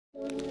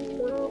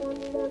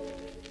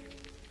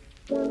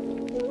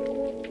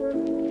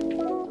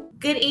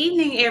Good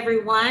evening,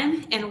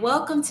 everyone, and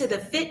welcome to the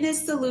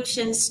Fitness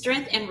Solutions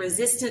Strength and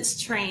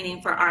Resistance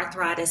Training for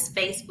Arthritis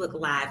Facebook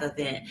Live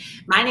event.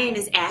 My name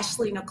is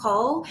Ashley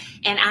Nicole,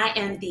 and I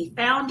am the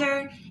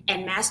founder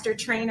and master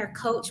trainer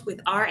coach with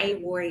RA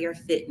Warrior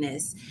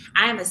Fitness.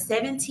 I am a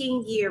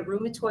 17-year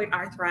rheumatoid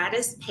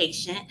arthritis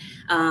patient.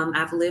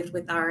 I've lived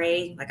with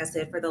RA, like I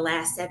said, for the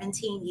last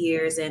 17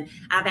 years, and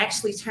I've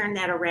actually turned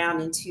that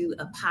around into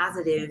a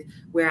positive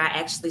where I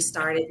actually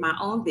started my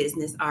own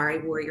business, RA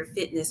Warrior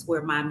Fitness,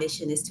 where my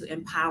mission is to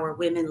empower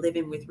women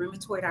living with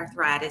rheumatoid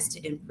arthritis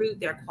to improve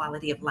their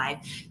quality of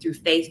life through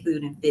faith,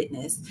 food, and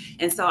fitness.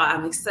 And so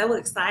I'm so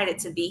excited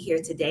to be here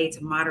today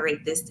to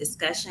moderate this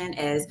discussion,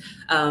 as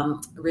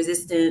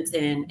resistance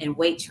and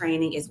weight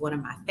training is one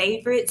of my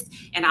favorites.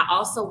 And I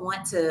also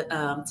want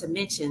to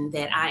mention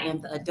that I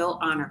am the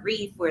adult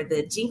honoree for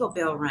the Jingle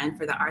Bell Run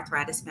for the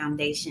Arthritis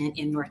Foundation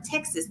in North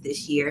Texas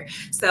this year.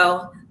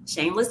 So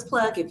shameless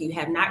plug, if you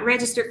have not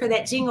registered for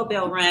that Jingle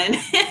Bell Run,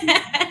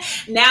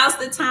 now's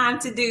the time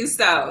to do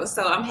so.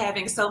 So I'm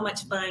having so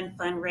much fun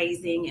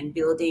fundraising and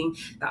building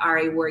the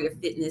RA Warrior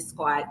Fitness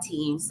Squad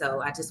team.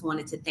 So I just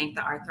wanted to thank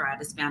the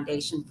Arthritis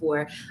Foundation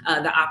for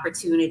the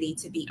opportunity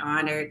to be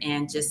honored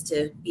and just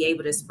to be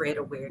able to spread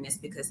awareness,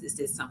 because this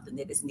is something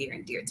that is near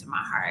and dear to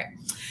my heart.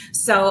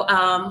 So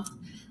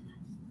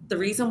the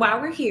reason why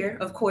we're here,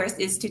 of course,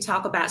 is to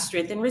talk about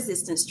strength and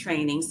resistance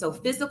training. So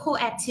physical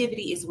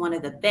activity is one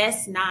of the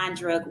best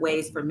non-drug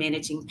ways for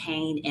managing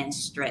pain and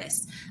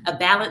stress. A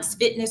balanced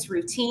fitness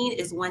routine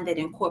is one that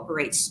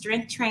incorporates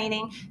strength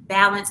training,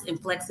 balance,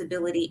 and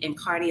flexibility in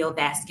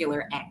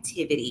cardiovascular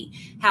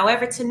activity.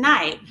 However,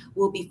 tonight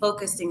we'll be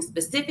focusing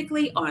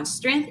specifically on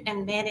strength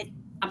and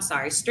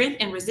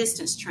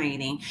resistance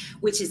training,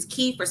 which is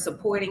key for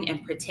supporting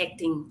and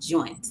protecting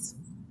joints.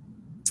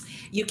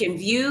 You can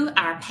view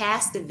our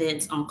past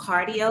events on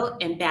cardio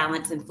and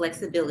balance and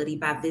flexibility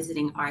by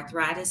visiting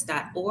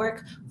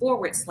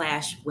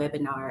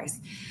arthritis.org/webinars.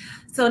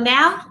 So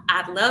now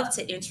I'd love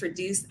to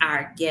introduce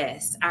our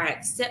guests. Our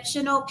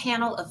exceptional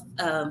panel of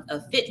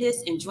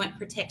fitness and joint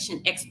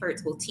protection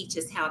experts will teach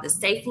us how to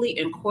safely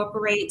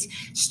incorporate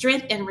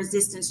strength and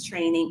resistance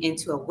training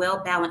into a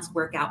well-balanced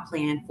workout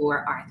plan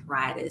for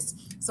arthritis.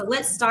 So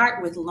let's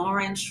start with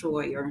Lauren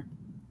Schroyer.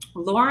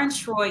 Lauren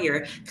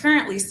Schroyer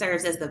currently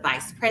serves as the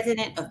Vice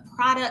President of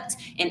Product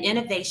and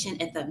Innovation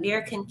at the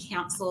American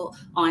Council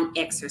on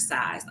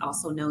Exercise,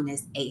 also known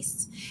as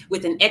ACE.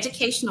 With an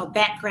educational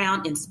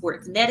background in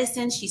sports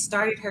medicine, she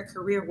started her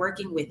career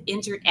working with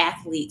injured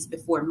athletes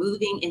before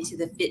moving into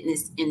the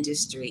fitness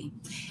industry.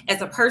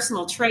 As a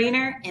personal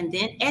trainer and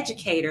then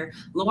educator,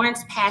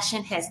 Lauren's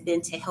passion has been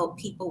to help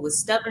people with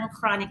stubborn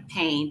chronic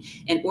pain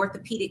and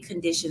orthopedic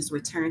conditions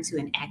return to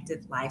an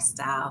active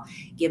lifestyle.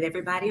 Give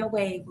everybody a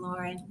wave,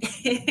 Lauren.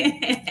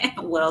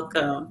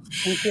 Welcome.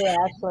 Thank you,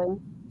 Ashley.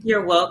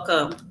 You're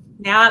welcome.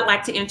 Now I'd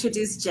like to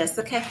introduce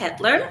Jessica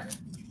Hetler.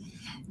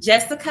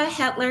 Jessica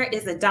Hetler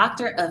is a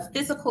doctor of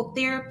physical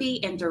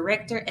therapy and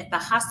director at the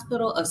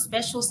Hospital of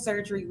Special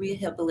Surgery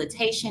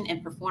Rehabilitation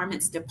and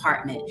Performance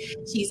Department.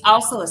 She's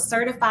also a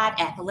certified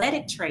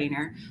athletic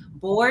trainer,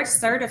 board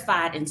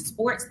certified in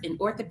sports and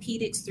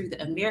orthopedics through the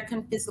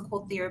American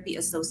Physical Therapy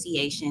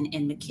Association,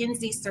 and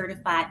McKinsey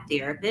certified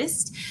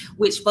therapist,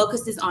 which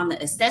focuses on the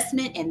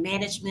assessment and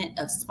management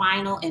of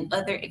spinal and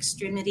other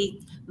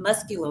extremity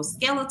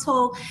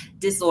musculoskeletal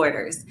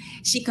disorders.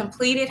 She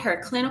completed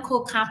her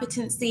clinical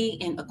competency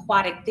in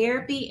aquatic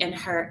therapy, and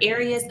her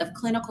areas of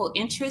clinical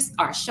interest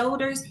are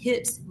shoulders,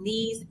 hips,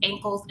 knees,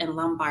 ankles, and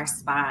lumbar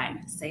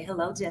spine. Say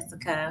hello,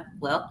 Jessica.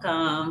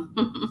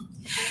 Welcome.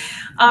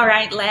 All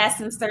right,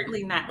 last and certainly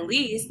not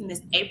least,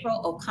 Miss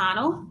April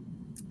O'Connell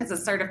is a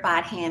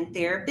certified hand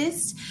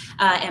therapist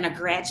and a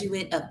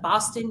graduate of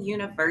Boston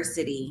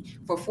University.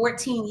 For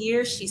 14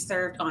 years, she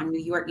served on New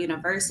York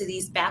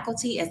University's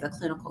faculty as a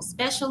clinical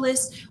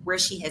specialist, where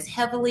she has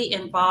heavily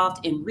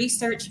involved in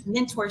research,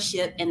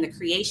 mentorship, and the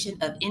creation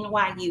of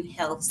NYU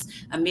Health's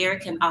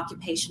American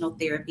Occupational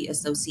Therapy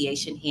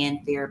Association Hand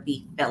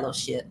Therapy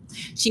Fellowship.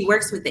 She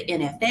works with the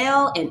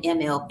NFL and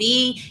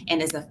MLB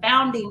and is a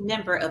founding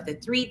member of the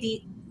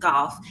 3D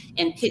Golf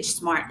and Pitch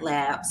Smart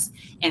Labs,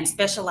 and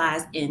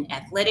specialized in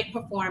athletic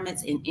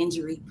performance and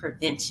injury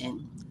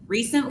prevention.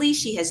 Recently,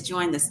 she has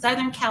joined the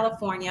Southern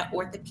California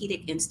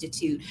Orthopedic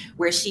Institute,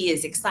 where she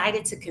is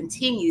excited to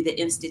continue the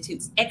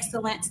Institute's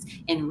excellence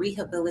in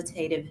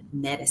rehabilitative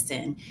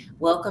medicine.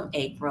 Welcome,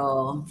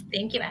 April.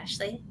 Thank you,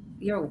 Ashley.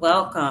 You're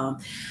welcome.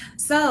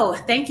 So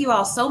thank you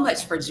all so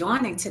much for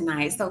joining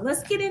tonight. So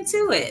let's get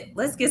into it.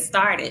 Let's get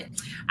started.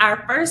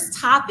 Our first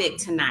topic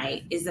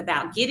tonight is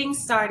about getting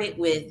started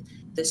with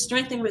the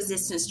strength and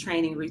resistance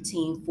training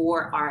routine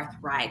for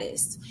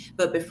arthritis.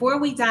 But before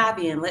we dive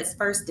in, let's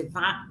first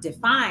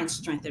define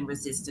strength and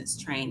resistance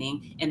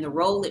training and the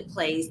role it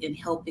plays in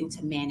helping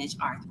to manage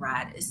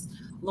arthritis.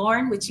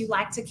 Lauren, would you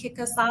like to kick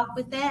us off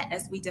with that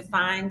as we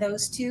define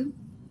those two?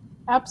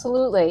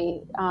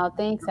 Absolutely.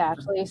 Thanks,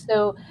 Ashley.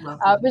 So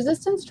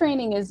resistance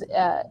training is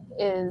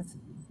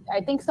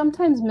I think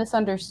sometimes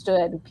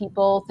misunderstood.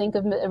 People think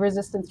of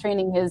resistance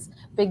training as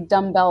big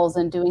dumbbells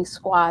and doing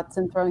squats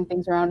and throwing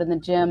things around in the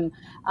gym.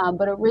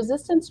 But a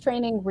resistance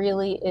training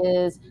really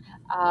is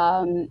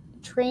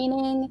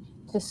training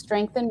to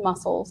strengthen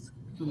muscles.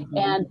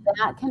 And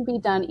that can be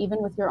done even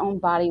with your own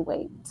body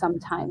weight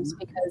sometimes,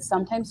 because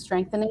sometimes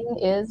strengthening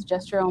is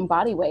just your own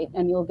body weight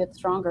and you'll get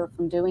stronger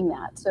from doing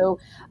that. So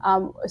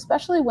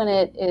especially when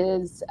it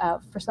is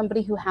for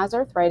somebody who has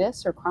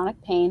arthritis or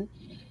chronic pain,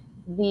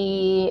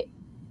 the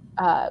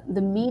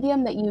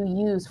medium that you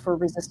use for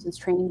resistance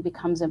training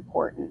becomes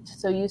important.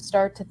 So you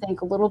start to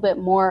think a little bit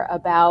more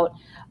about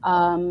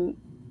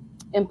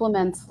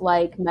implements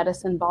like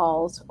medicine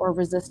balls or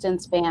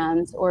resistance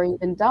bands, or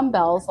even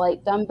dumbbells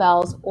like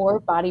dumbbells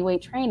or body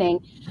weight training,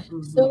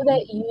 so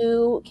that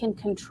you can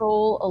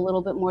control a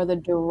little bit more the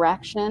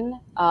direction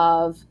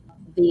of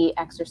the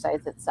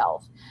exercise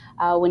itself.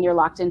 When you're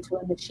locked into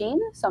a machine,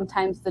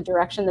 sometimes the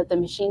direction that the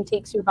machine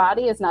takes your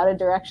body is not a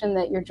direction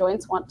that your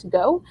joints want to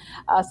go.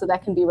 So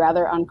that can be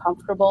rather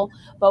uncomfortable.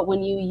 But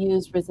when you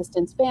use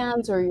resistance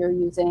bands or you're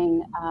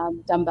using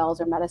dumbbells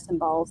or medicine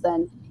balls,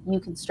 then you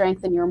can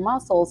strengthen your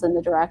muscles in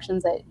the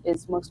directions that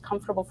is most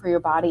comfortable for your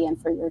body and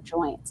for your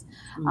joints.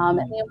 And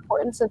the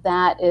importance of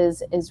that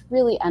is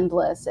really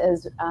endless.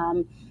 As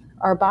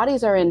our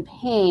bodies are in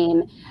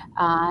pain,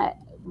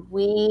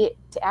 we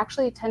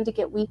actually tend to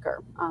get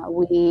weaker.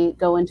 We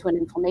go into an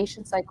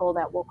inflammation cycle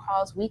that will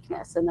cause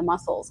weakness in the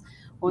muscles.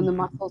 When the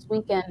muscles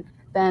weaken,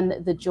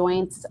 then the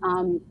joints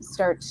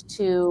start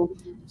to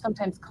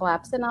sometimes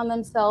collapse in on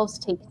themselves,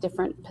 take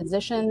different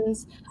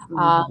positions,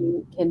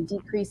 can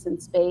decrease in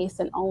space,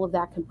 and all of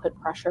that can put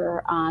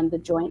pressure on the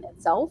joint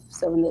itself.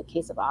 So in the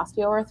case of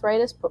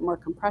osteoarthritis, put more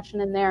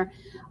compression in there.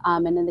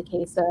 And in the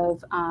case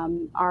of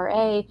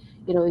RA,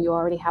 you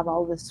already have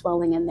all the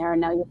swelling in there,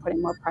 and now you're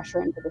putting more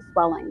pressure into the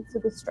swelling. So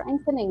the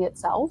strengthening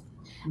itself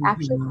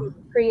actually can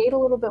create a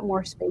little bit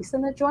more space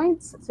in the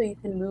joints, so you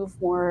can move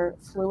more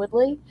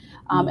fluidly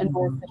and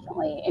more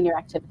efficiently in your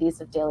activities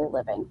of daily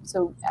living.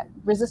 So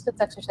resistance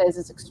exercise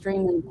is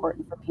extremely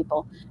important for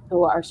people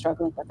who are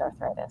struggling with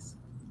arthritis.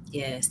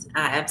 Yes,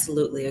 I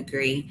absolutely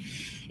agree.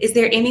 Is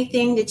there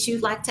anything that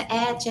you'd like to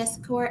add,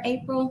 Jessica or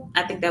April?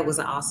 I think that was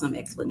an awesome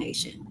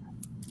explanation.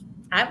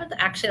 I would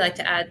actually like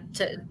to add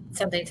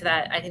something to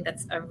that. I think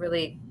that's a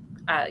really,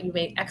 you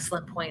made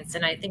excellent points.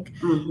 And I think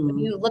when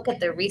you look at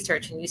the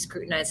research and you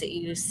scrutinize it,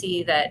 you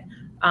see that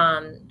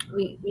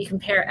we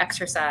compare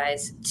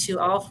exercise to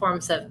all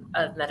forms of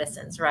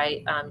medicines,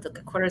 right? Look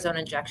at cortisone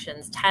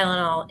injections,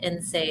 Tylenol,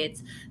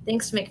 NSAIDs,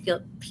 things to make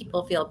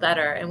people feel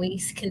better. And we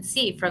can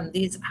see from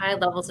these high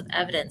levels of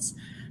evidence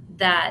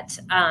that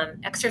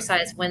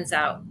exercise wins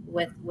out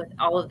with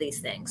all of these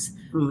things.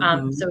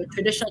 So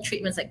traditional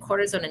treatments like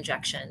cortisone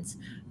injections,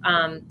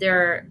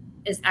 there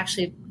is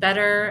actually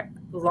better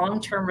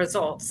long-term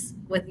results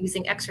with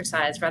using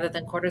exercise rather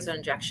than cortisone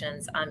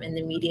injections in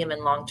the medium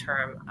and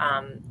long-term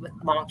with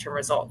long-term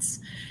results.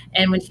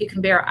 And when you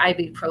compare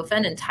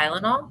ibuprofen and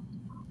Tylenol,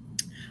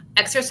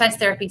 exercise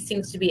therapy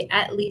seems to be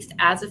at least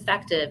as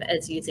effective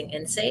as using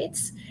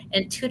NSAIDs,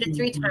 and 2 to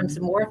 3 times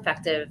more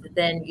effective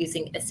than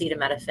using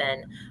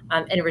acetaminophen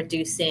in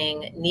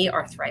reducing knee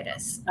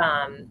arthritis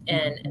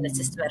in a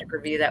systematic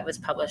review that was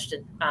published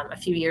a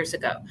few years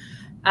ago.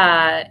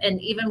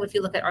 And even if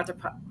you look at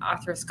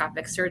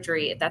arthroscopic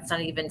surgery, that's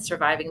not even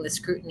surviving the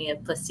scrutiny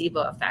of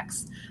placebo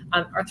effects.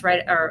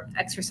 Arthritis or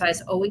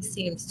exercise always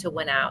seems to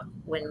win out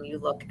when you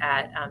look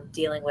at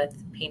dealing with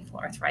painful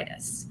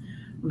arthritis.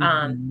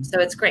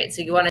 So it's great.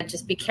 So you want to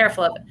just be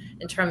careful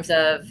in terms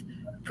of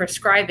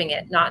prescribing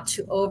it, not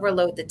to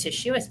overload the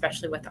tissue,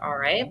 especially with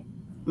RA.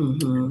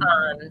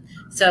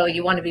 So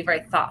you want to be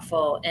very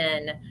thoughtful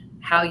in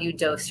how you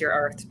dose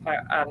your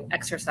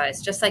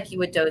exercise, just like you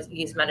would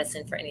use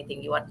medicine for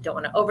anything. You don't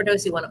want to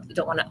overdose. You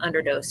don't want to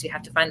underdose. You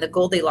have to find the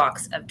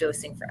Goldilocks of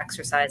dosing for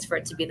exercise for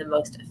it to be the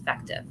most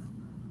effective.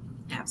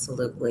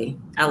 Absolutely.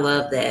 I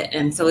love that.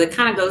 And so it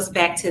kind of goes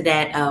back to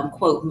that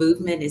quote,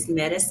 movement is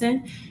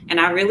medicine.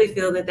 And I really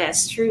feel that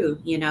that's true.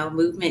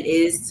 Movement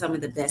is some of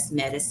the best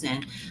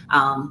medicine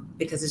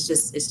because it's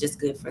just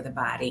good for the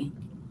body.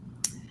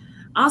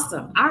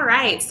 Awesome. All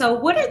right. So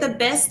what are the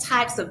best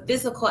types of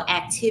physical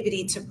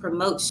activity to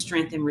promote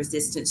strength and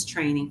resistance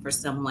training for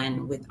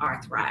someone with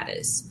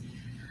arthritis?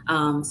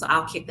 So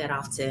I'll kick that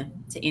off to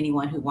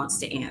anyone who wants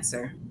to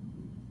answer.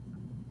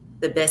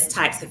 The best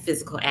types of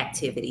physical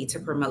activity to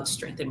promote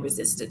strength and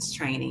resistance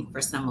training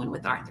for someone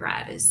with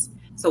arthritis.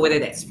 So whether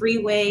that's free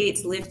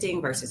weights,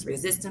 lifting versus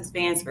resistance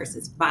bands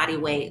versus body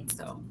weight.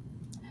 So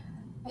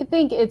I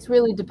think it's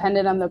really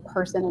dependent on the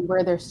person and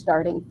where they're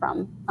starting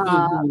from.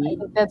 I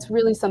think that's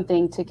really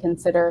something to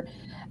consider.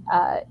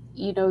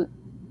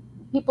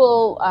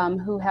 People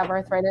who have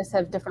arthritis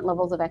have different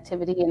levels of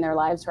activity in their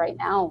lives right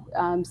now.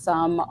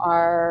 Some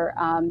are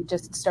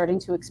just starting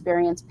to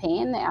experience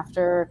pain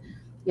after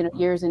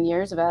years and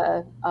years of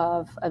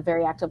a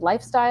very active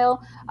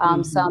lifestyle.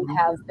 Some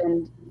have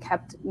been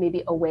kept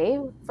maybe away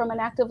from an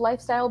active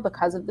lifestyle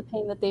because of the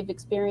pain that they've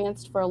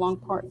experienced for a long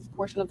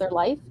portion of their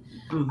life.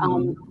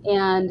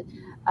 And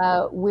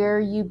where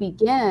you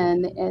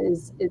begin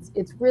is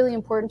it's really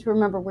important to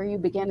remember where you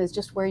begin is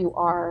just where you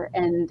are,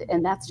 and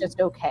that's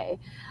just okay.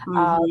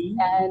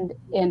 And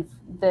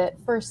the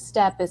first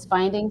step is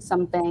finding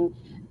something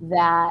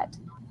that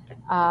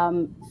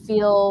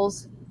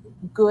feels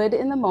good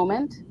in the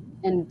moment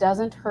and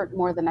doesn't hurt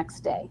more the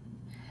next day.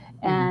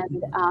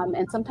 And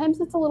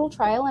sometimes it's a little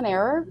trial and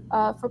error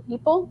for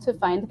people to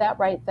find that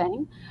right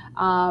thing.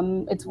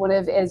 It's one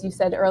of, as you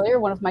said earlier,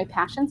 one of my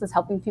passions is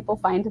helping people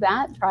find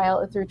that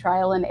through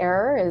trial and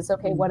error is,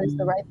 okay, what is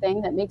the right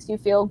thing that makes you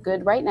feel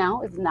good right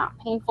now? It's not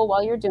painful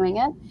while you're doing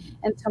it.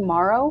 And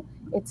tomorrow,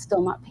 it's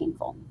still not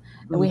painful.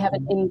 And we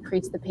haven't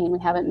increased the pain. We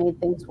haven't made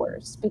things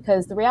worse,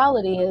 because the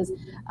reality is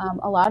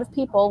a lot of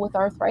people with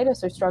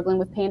arthritis are struggling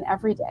with pain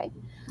every day.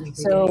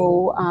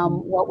 So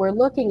what we're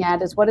looking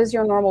at is, what is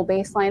your normal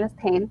baseline of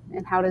pain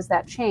and how does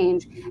that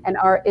change? And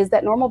is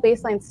that normal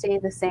baseline staying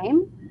the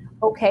same?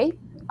 Okay.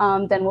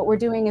 Then what we're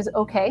doing is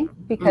okay,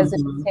 because if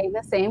it's staying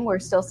the same, we're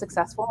still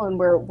successful and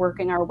we're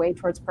working our way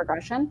towards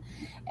progression.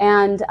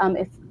 And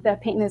if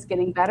that pain is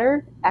getting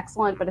better,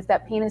 excellent. But if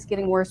that pain is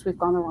getting worse, we've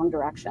gone the wrong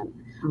direction.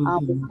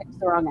 We picked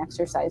the wrong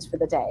exercise for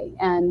the day.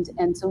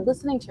 And so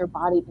listening to your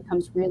body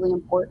becomes really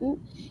important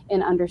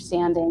in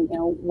understanding,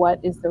 what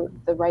is the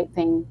right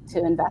thing to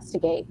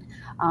investigate.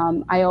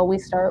 I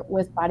always start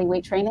with body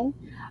weight training.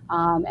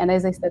 And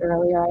as I said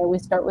earlier, I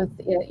always start with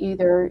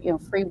either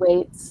free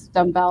weights,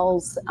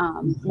 dumbbells,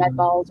 med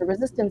balls, or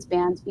resistance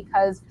bands,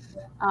 because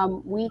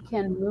we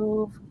can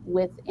move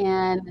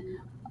within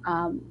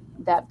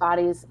that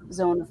body's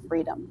zone of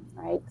freedom,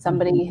 right?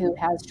 Somebody who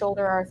has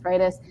shoulder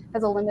arthritis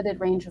has a limited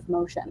range of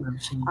motion.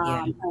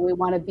 And we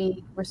want to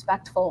be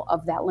respectful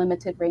of that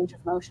limited range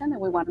of motion,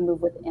 and we want to move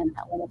within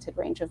that limited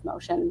range of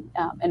motion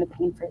in a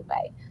pain-free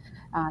way.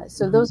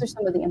 So those are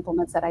some of the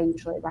implements that I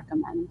usually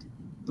recommend.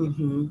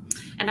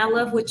 And I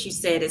love what you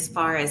said as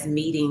far as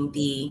meeting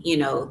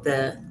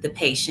the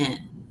patient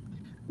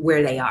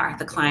where they are,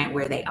 the client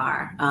where they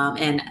are.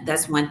 And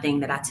that's one thing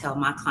that I tell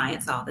my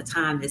clients all the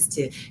time is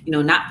to,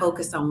 not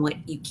focus on what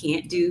you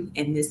can't do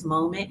in this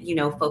moment,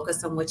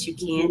 focus on what you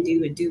can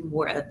do and do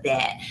more of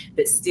that,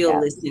 but still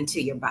listen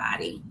to your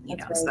body,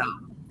 so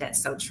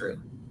that's so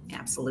true.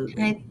 Absolutely.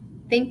 And I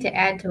think to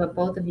add to what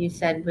both of you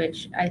said,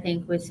 which I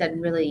think was said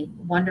really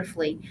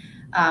wonderfully,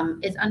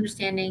 is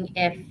understanding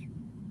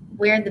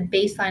where the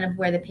baseline of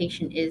where the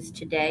patient is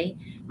today,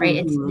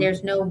 right?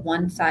 There's no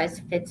one size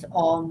fits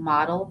all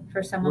model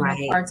for someone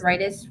with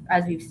arthritis.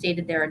 As we've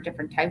stated, there are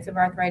different types of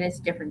arthritis,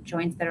 different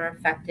joints that are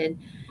affected.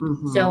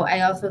 So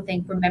I also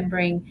think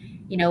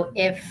remembering,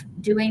 if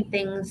doing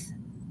things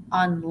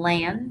on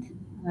land,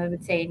 I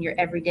would say in your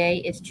everyday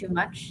is too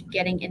much,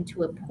 getting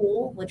into a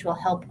pool, which will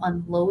help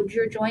unload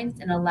your joints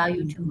and allow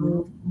you to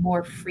move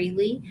more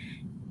freely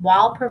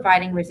while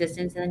providing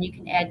resistance. And then you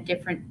can add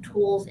different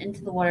tools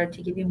into the water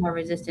to give you more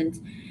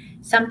resistance.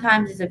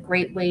 Sometimes is a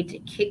great way to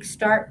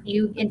kickstart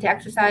you into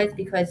exercise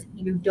because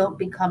you don't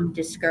become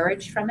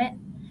discouraged from it.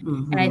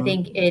 And I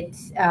think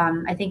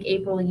I think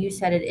April, you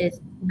said it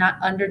is not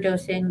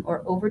underdosing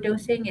or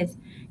overdosing, is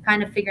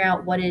kind of figuring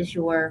out what is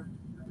your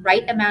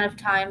right amount of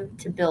time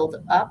to build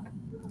up,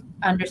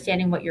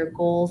 understanding what your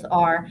goals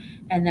are.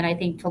 And then I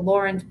think to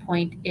Lauren's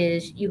point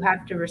is you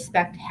have to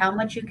respect how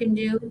much you can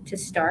do to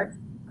start,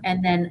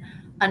 and then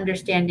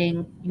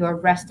understanding your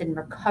rest and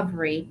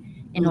recovery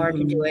in order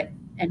to do it.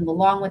 And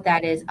along with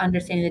that is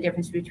understanding the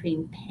difference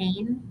between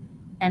pain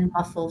and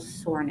muscle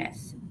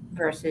soreness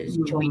versus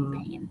joint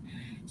pain.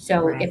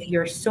 So if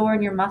you're sore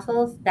in your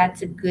muscles,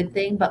 that's a good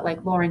thing. But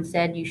like Lauren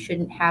said, you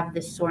shouldn't have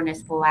the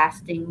soreness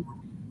lasting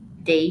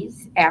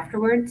days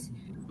afterwards.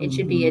 It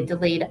should be a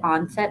delayed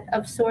onset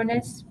of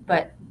soreness,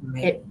 but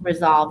it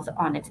resolves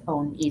on its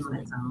own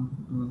easily.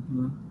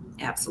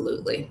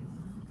 Absolutely.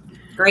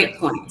 Great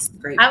points.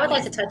 I would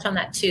like to touch on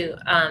that too.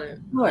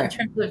 In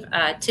terms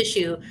of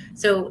tissue.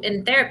 So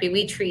in therapy,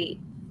 we treat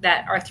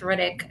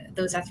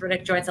those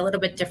arthritic joints a little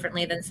bit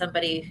differently than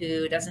somebody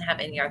who doesn't have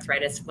any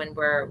arthritis when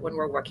we're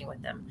working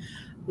with them.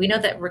 We know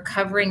that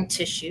recovering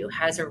tissue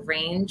has a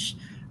range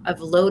of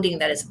loading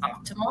that is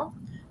optimal.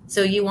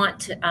 So you want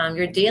to,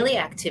 your daily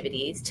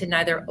activities to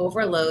neither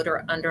overload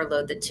or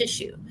underload the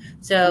tissue.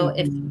 So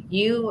if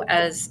you,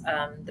 as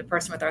the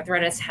person with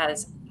arthritis,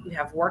 you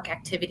have work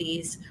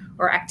activities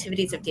or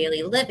activities of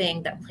daily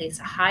living that place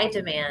a high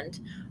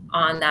demand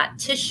on that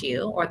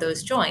tissue or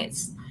those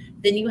joints,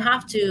 then you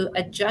have to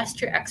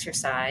adjust your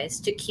exercise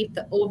to keep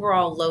the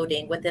overall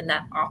loading within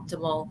that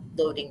optimal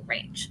loading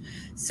range.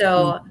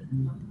 So,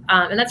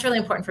 and that's really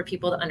important for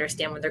people to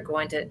understand when they're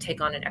going to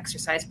take on an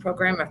exercise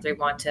program or if they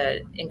want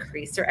to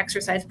increase their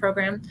exercise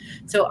program.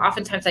 So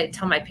oftentimes I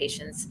tell my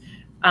patients,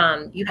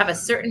 you have a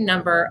certain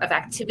number of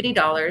activity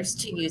dollars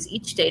to use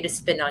each day to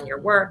spend on your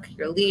work,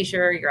 your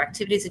leisure, your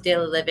activities of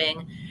daily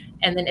living.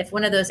 And then if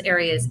one of those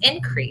areas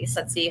increase,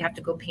 let's say you have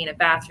to go paint a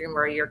bathroom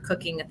or you're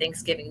cooking a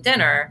Thanksgiving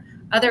dinner,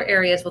 other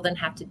areas will then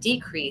have to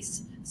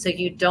decrease so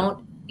you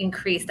don't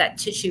increase that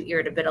tissue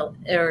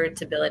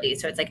irritability.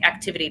 So it's like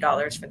activity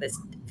dollars for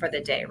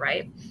the day,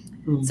 right?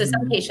 So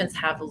some patients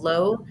have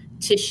low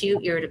tissue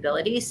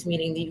irritabilities,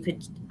 meaning that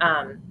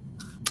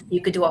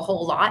you could do a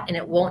whole lot and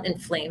it won't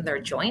inflame their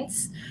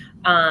joints.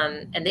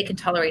 And they can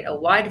tolerate a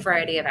wide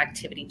variety of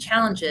activity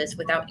challenges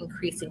without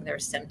increasing their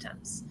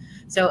symptoms.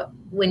 So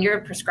when you're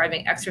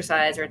prescribing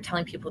exercise or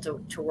telling people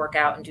to work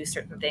out and do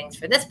certain things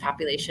for this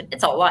population,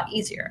 it's a lot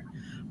easier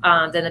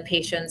than the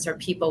patients or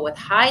people with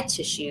high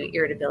tissue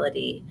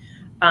irritability.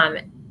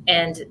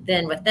 And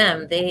then with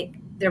them,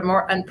 they're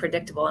more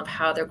unpredictable of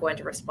how they're going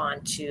to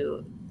respond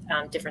to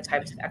different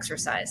types of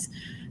exercise.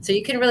 So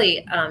you can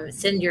really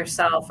send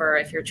yourself, or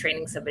if you're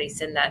training somebody,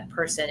 send that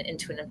person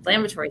into an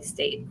inflammatory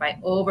state by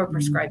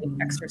over-prescribing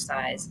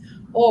exercise.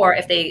 Or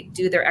if they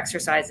do their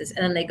exercises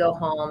and then they go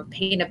home,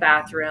 paint a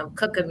bathroom,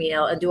 cook a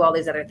meal, and do all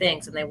these other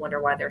things, and they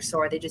wonder why they're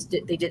sore.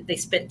 They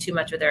spent too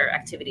much of their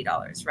activity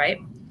dollars, right?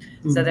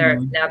 So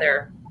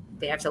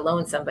they have to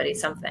loan somebody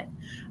something.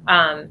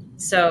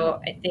 So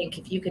I think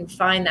if you can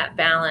find that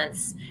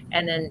balance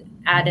and then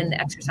add in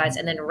the exercise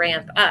and then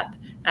ramp up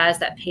as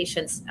that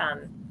patient's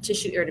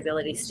tissue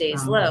irritability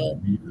stays low,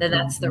 then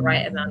that's the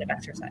right amount of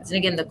exercise. And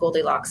again, the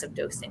Goldilocks of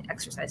dosing,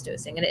 exercise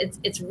dosing. And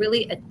it's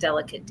really a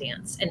delicate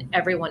dance, and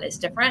everyone is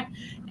different.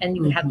 And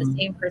you can have the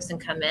same person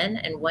come in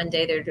and one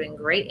day they're doing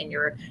great and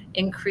you're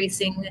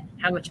increasing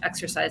how much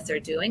exercise they're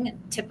doing.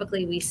 And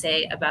typically we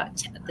say about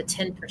the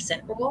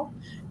 10% rule.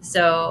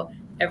 So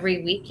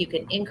every week you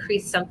can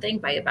increase something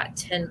by about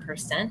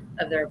 10%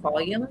 of their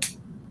volume.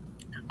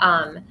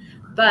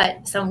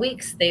 But some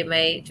weeks they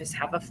may just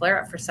have a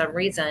flare up for some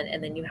reason,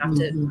 and then you have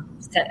to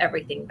set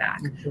everything back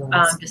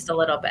just a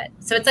little bit.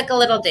 So it's like a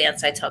little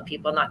dance. I tell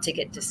people not to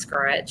get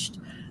discouraged.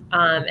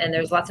 And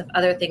there's lots of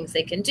other things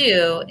they can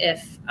do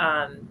if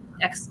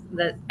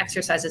the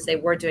exercises they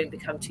were doing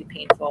become too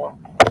painful.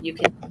 You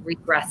can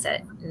regress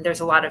it. And there's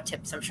a lot of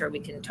tips I'm sure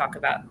we can talk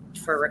about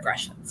for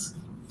regressions.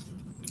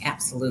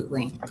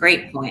 Absolutely.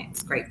 Great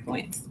points. Great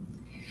points.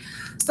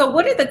 So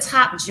what are the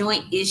top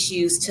joint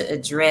issues to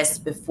address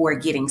before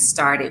getting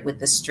started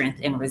with the strength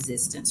and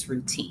resistance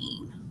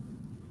routine?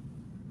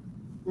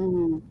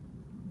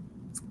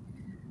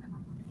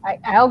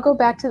 I'll go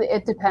back to the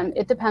it depends.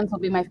 It depends will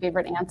be my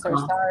favorite answer.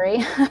 Sorry.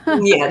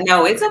 Yeah,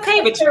 no, it's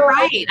okay, but you're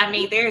right. I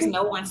mean, there's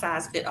no one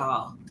size fit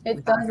all.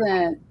 It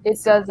doesn't.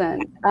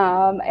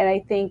 And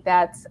I think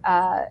that's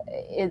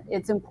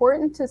it's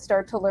important to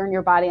start to learn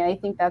your body. And I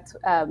think that's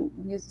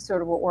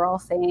sort of what we're all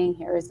saying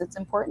here is it's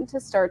important to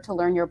start to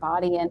learn your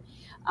body. And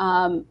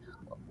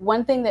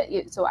one thing that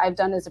so I've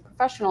done as a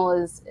professional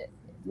is,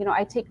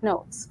 I take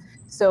notes.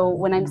 So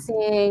when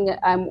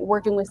I'm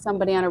working with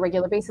somebody on a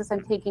regular basis,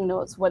 I'm taking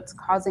notes. What's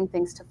causing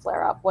things to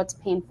flare up? What's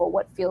painful?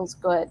 What feels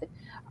good?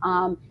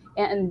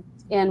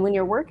 And when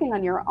you're working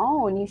on your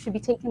own, you should be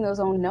taking those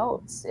own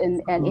notes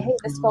and hey,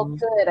 this felt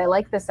good. I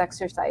like this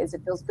exercise.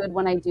 It feels good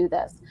when I do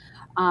this.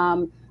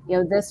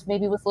 This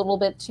maybe was a little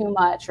bit too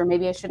much, or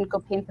maybe I shouldn't go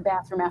paint the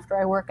bathroom after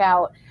I work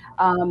out.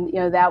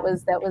 That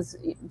was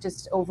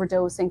just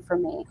overdosing for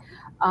me.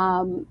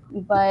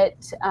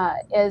 But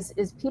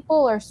as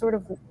people are sort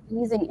of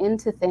easing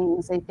into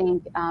things, I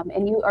think,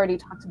 and you already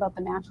talked about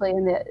them actually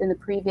in the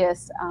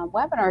previous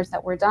webinars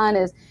that were done,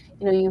 is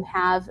you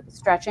have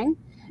stretching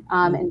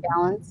and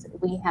balance.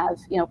 We have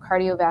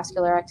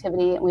cardiovascular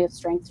activity, and we have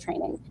strength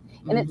training.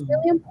 And it's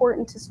really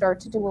important to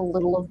start to do a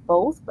little of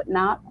both,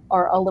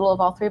 or a little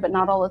of all three, but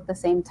not all at the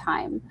same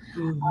time.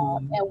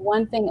 And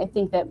one thing I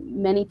think that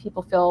many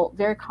people feel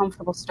very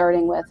comfortable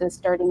starting with is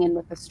starting in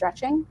with the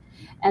stretching.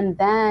 And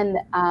then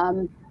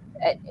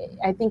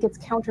I think it's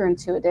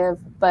counterintuitive,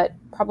 but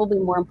probably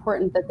more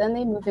important that then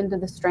they move into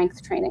the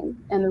strength training.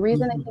 And the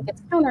reason I think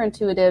it's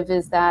counterintuitive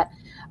is that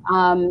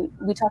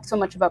we talk so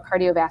much about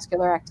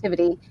cardiovascular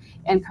activity,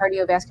 and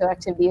cardiovascular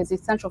activity is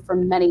essential for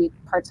many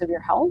parts of your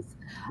health.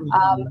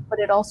 But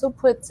it also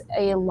puts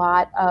a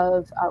lot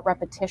of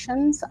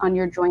repetitions on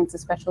your joints,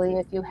 especially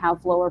if you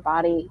have lower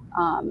body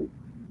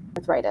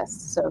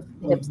arthritis, so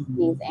hips,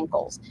 knees,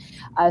 ankles.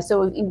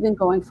 So even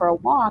going for a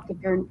walk, if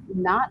you're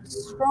not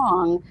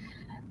strong,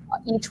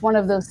 each one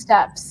of those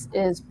steps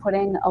is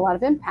putting a lot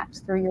of impact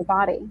through your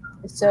body.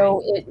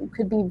 So it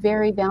could be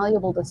very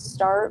valuable to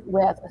start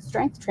with a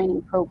strength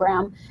training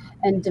program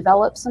and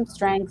develop some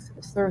strength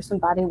through some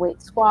body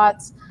weight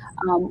squats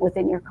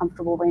within your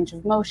comfortable range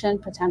of motion,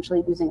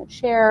 potentially using a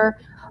chair,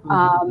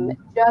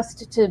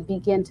 just to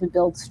begin to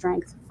build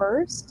strength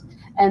first,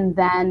 and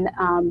then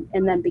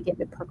begin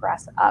to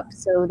progress up,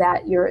 so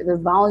that the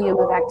volume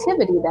of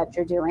activity that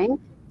you're doing.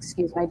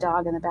 Excuse my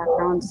dog in the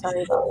background.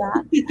 Sorry about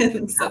that.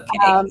 It's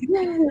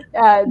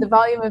okay. The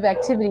volume of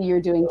activity you're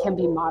doing can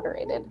be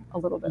moderated a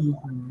little bit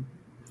more.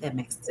 That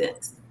makes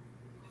sense.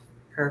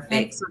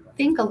 Perfect. I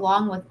think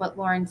along with what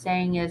Lauren's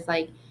saying is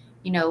the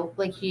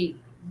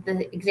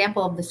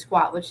example of the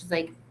squat, which is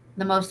like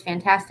the most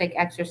fantastic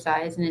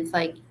exercise. And it's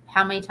like,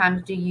 how many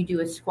times do you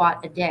do a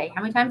squat a day?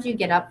 How many times do you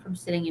get up from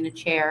sitting in a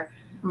chair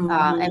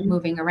and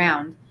moving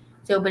around?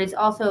 So, but it's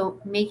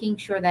also making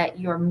sure that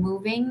you're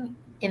moving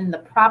in the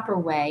proper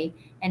way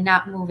and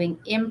not moving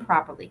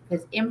improperly,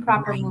 because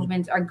improper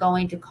movements are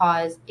going to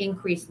cause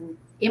increased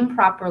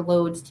improper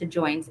loads to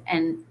joints,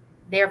 and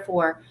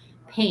therefore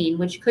pain,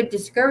 which could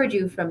discourage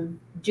you from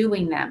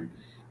doing them.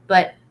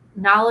 But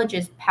knowledge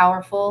is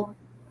powerful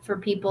for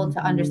people to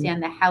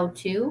understand the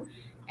how-to.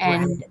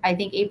 And I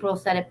think April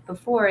said it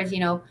before, is,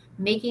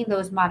 making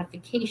those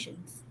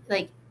modifications.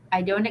 Like,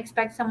 I don't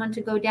expect someone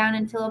to go down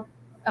until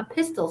a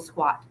pistol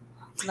squat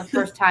the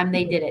first time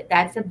they did it.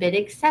 That's a bit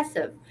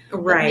excessive.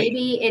 But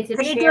maybe it's a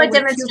Can chair you do a with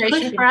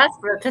demonstration for us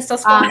for a pistol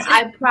squat?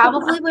 I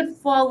probably would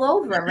fall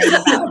over right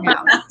about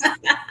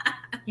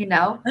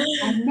now.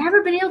 I've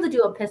never been able to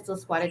do a pistol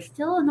squat. It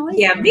still annoys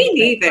me. Yeah, me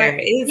neither.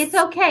 It's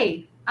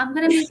okay. I'm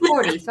going to be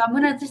 40, so I'm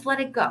going to just let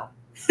it go.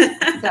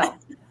 So,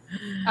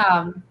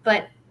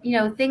 but,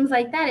 things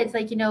like that, it's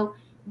like,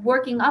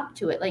 working up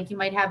to it. Like, you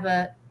might have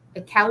a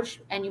couch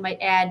and you might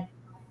add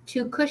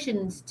 2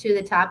 cushions to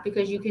the top,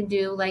 because you can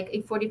do like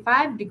a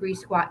 45-degree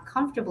squat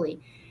comfortably.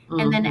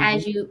 And then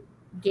as you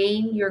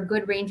gain your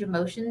good range of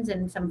motions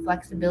and some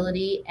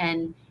flexibility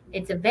and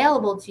it's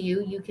available to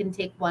you, you can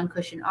take 1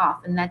 cushion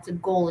off, and that's a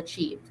goal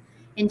achieved.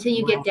 Until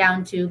you get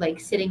down to like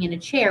sitting in a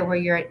chair where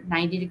you're at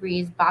 90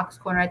 degrees, box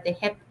corner at the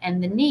hip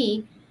and the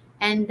knee.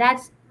 And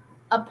that's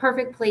a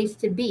perfect place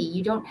to be.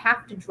 You don't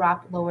have to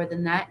drop lower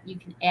than that. You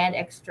can add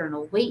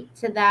external weight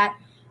to that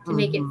to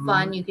make it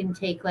fun. You can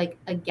take like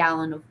a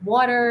gallon of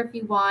water if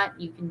you want.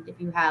 You can, if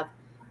you have,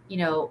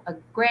 a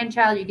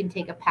grandchild, you can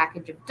take a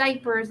package of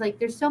diapers. Like,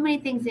 there's so many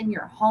things in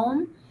your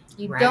home.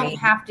 You don't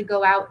have to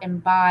go out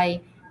and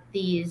buy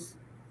these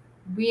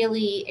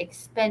really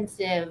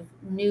expensive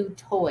new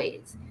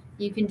toys.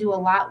 You can do a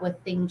lot with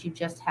things you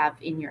just have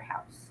in your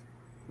house.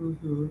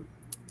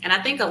 And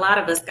I think a lot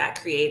of us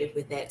got creative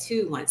with that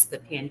too once the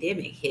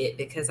pandemic hit,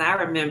 because I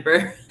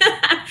remember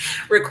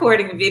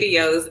recording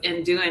videos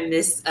and doing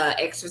this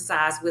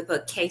exercise with a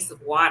case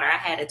of water. I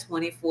had a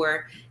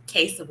 24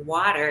 case of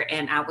water,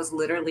 and I was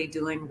literally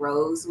doing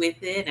rows with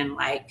it and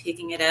like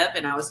picking it up,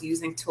 and I was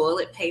using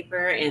toilet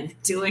paper and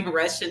doing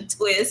Russian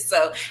twists.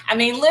 So, I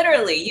mean,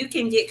 literally, you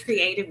can get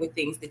creative with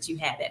things that you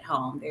have at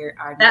home. There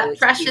are that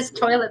precious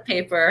toilet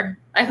paper.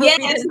 I hope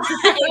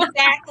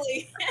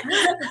exactly.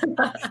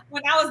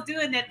 When I was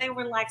doing that, they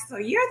were like, "So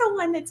you're the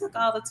one that took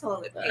all the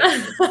toilet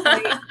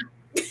paper."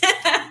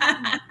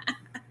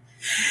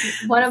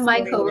 One of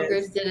my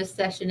coworkers did a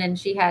session, and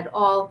she had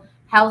all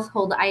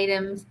household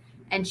items,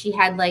 and she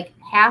had like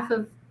half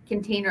a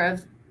container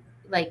of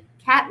like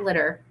cat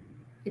litter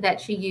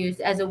that she used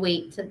as a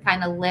weight to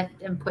kind of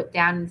lift and put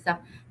down and stuff.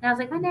 And I was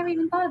like, I never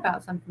even thought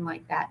about something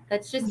like that.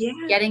 That's just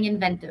getting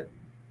inventive.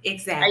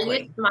 Exactly. I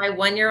used my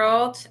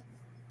 1-year-old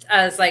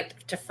as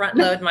like to front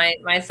load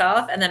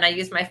myself, and then I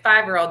used my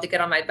 5-year-old to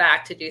get on my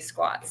back to do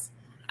squats.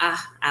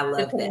 I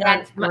love that.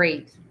 That's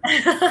great.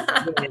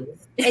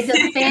 It's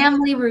a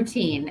family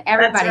routine.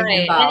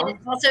 Everybody's involved. And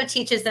it also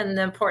teaches them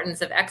the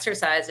importance of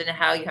exercise and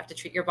how you have to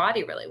treat your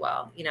body really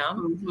well,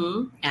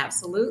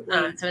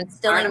 Absolutely. So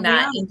instilling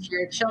that into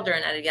your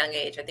children at a young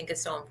age, I think,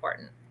 is so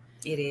important.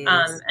 It is.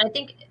 I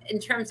think in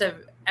terms of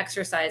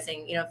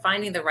exercising,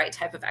 finding the right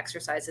type of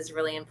exercise is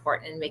really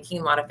important, and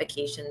making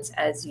modifications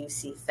as you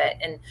see fit.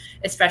 And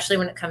especially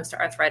when it comes to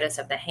arthritis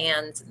of the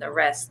hands and the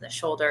wrists and the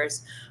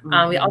shoulders,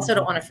 we also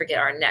don't want to forget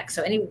our neck.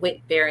 So any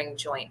weight bearing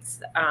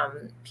joints,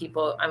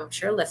 people I'm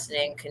sure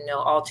listening can know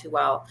all too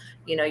well,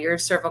 your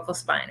cervical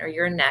spine or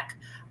your neck,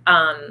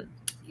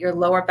 your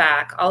lower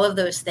back, all of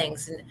those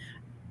things. And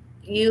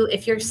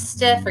if you're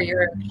stiff or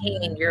you're in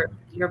pain,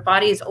 your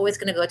body is always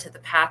going to go to the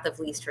path of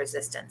least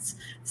resistance.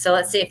 So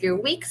let's say if you're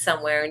weak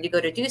somewhere and you go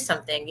to do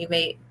something,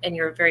 and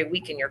you're very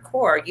weak in your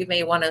core, you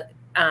may want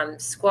to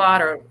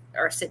squat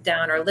or sit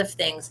down or lift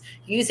things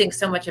using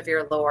so much of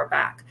your lower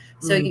back.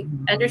 So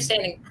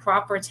understanding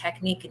proper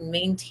technique and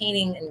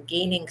maintaining and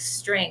gaining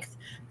strength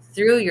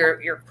through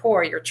your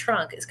core, your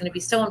trunk, is going to be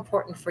so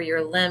important for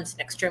your limbs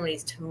and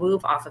extremities to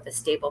move off of a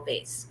stable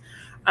base.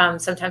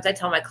 Sometimes I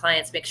tell my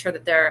clients, make sure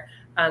that they're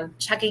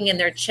checking in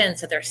their chin,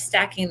 so they're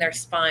stacking their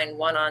spine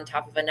one on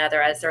top of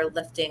another as they're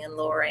lifting and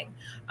lowering.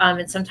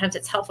 And sometimes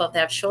it's helpful if they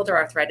have shoulder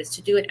arthritis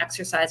to do an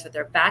exercise with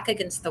their back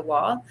against the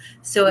wall,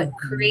 so it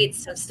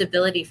creates some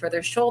stability for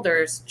their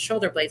shoulder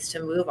blades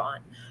to move on.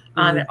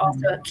 It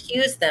also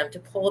cues them to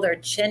pull their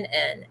chin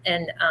in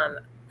and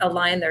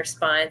align their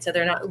spine so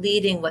they're not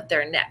leading with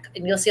their neck.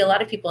 And you'll see a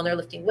lot of people when they're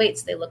lifting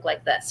weights, they look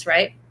like this,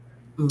 right?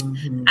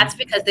 That's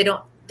because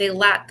they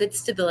lack good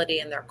stability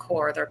in their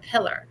core, their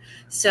pillar.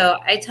 So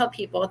I tell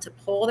people to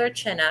pull their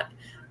chin up,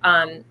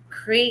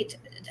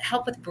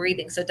 help with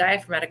breathing. So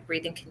diaphragmatic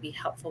breathing can be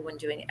helpful when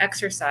doing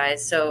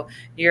exercise. So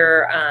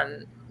you're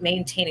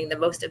maintaining the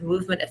most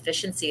movement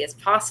efficiency as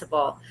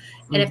possible.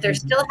 And if they're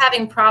still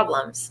having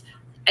problems,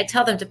 I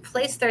tell them to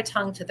place their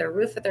tongue to the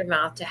roof of their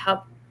mouth to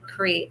help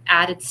create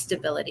added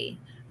stability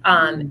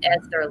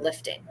as they're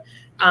lifting.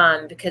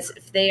 Because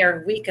if they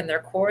are weak in their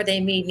core, they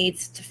may need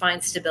to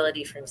find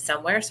stability from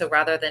somewhere. So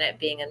rather than it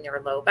being in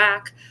their low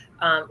back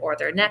or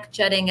their neck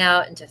jutting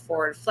out into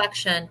forward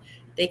flexion,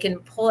 they can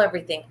pull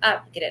everything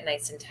up, get it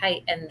nice and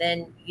tight, and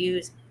then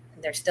use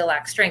they still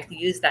lack strength,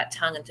 use that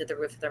tongue into the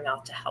roof of their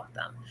mouth to help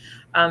them.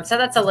 So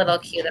that's a little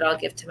cue that I'll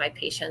give to my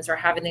patients, or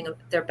having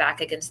their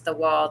back against the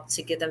wall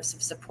to give them some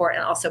support,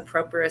 and also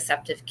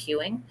proprioceptive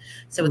cueing.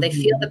 So when they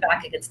feel the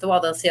back against the wall,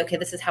 they'll say, okay,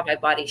 this is how my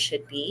body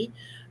should be.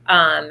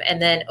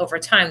 And then over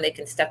time, they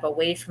can step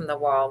away from the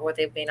wall where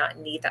they may not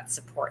need that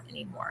support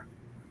anymore.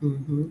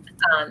 And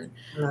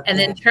then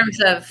in terms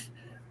of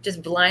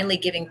just blindly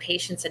giving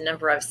patients a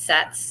number of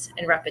sets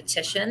and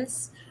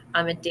repetitions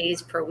and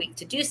days per week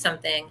to do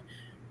something,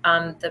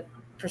 the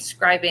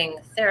prescribing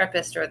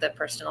therapist or the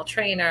personal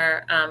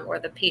trainer or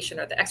the patient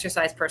or the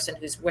exercise person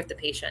who's with the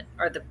patient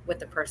or with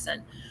the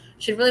person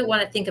should really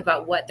want to think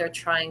about what they're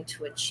trying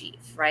to achieve,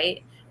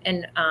 right?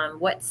 And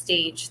what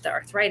stage the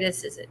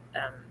arthritis is it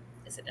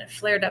in a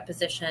flared up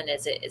position?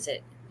 Is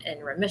it in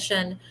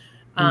remission?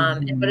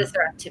 And what is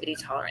their activity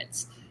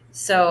tolerance?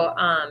 So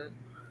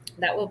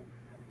that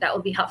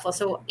will be helpful.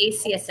 So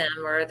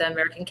ACSM, or the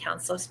American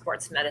Council of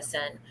Sports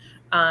Medicine,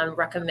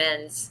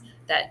 recommends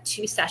that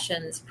 2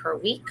 sessions per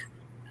week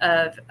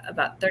of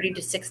about 30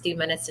 to 60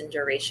 minutes in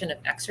duration of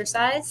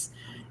exercise,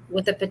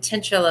 with the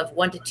potential of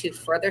 1 to 2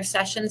 further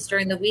sessions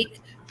during the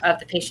week of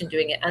the patient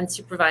doing it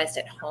unsupervised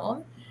at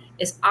home,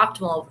 is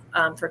optimal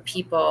for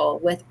people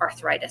with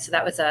arthritis. So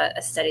that was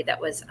a study that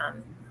was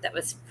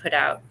put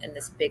out in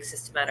this big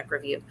systematic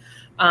review.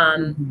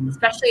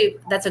 Especially,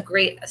 that's a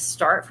great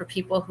start for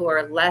people who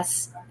are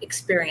less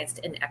experienced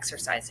in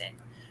exercising.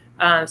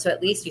 So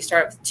at least you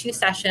start with 2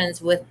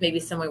 sessions with maybe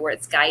somewhere where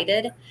it's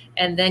guided,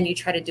 and then you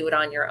try to do it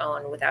on your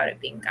own without it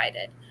being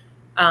guided.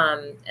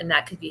 And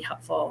that could be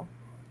helpful.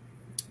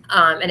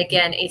 And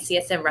again,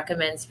 ACSM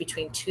recommends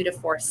between 2 to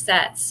 4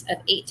 sets of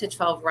 8 to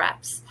 12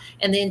 reps.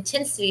 And the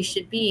intensity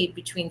should be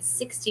between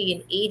 60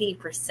 and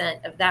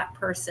 80% of that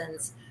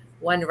person's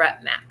 1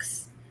 rep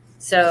max.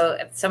 So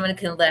if someone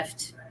can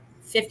lift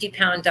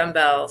 50-pound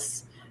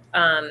dumbbells,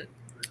 or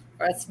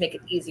let's make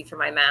it easy for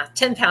my math,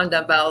 10-pound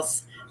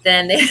dumbbells,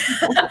 then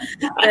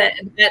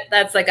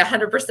that's like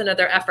 100% of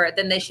their effort.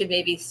 Then they should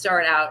maybe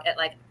start out at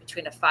like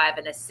between a 5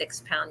 and a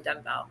 6-pound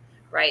dumbbell,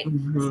 right?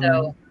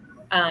 So,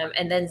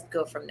 and then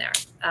go from there.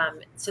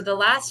 So the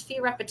last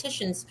few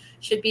repetitions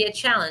should be a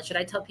challenge. And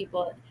I tell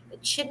people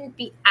it shouldn't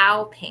be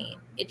ow pain.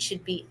 It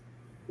should be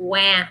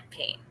wah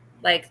pain.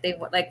 Like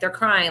they're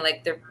crying,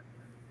 like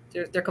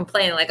they're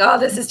complaining, like, oh,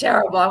 this is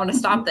terrible, I want to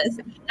stop this.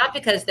 Not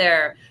because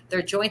their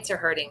joints are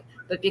hurting,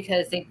 but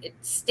because it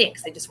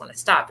stinks. They just want to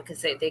stop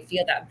because they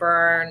feel that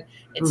burn.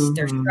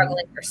 They're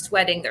struggling, they're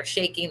sweating, they're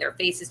shaking, their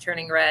face is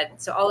turning red.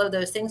 So all of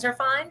those things are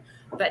fine,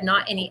 but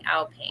not any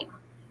ow pain.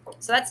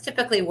 So that's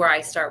typically where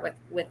I start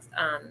with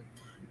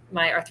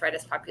my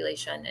arthritis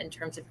population in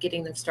terms of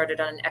getting them started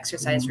on an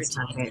exercise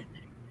routine.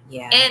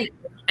 Yeah. And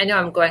I know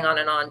I'm going on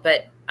and on,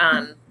 but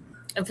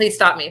and please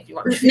stop me if you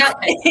want me to. No,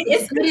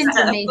 it's good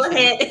information. Go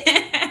ahead.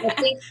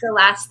 I think the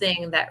last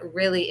thing that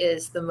really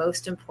is the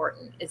most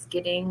important is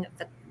getting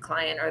the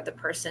client or the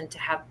person to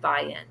have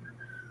buy-in.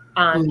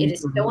 It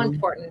is so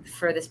important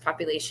for this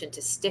population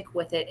to stick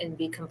with it and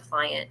be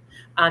compliant,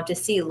 to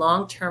see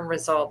long-term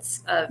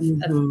results of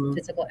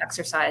physical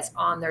exercise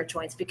on their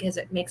joints, because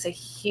it makes a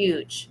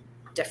huge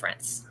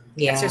difference.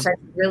 Yeah. Exercise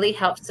really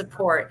helps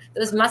support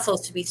those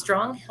muscles to be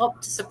strong,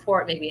 help to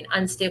support maybe an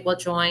unstable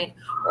joint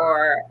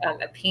or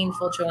a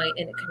painful joint,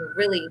 and it can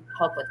really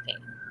help with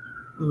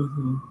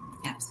pain.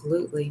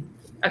 Absolutely.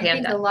 Okay, I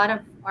think a lot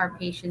of our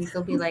patients,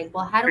 they'll be like,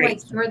 well, how do I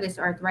cure this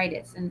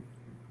arthritis? And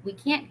we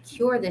can't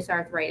cure this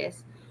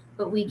arthritis,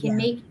 but we can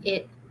make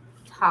it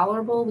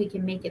tolerable. We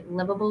can make it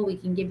livable. We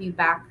can give you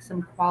back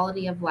some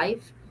quality of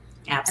life.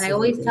 Absolutely. And I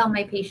always tell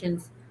my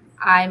patients,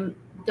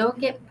 don't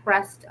get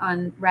pressed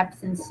on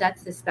reps and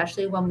sets,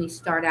 especially when we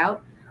start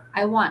out.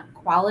 I want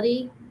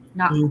quality,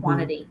 not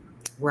quantity.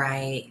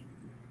 Right.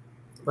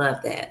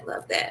 Love that.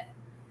 Love that.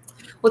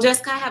 Well,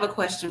 Jessica, I have a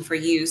question for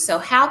you. So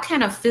how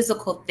can a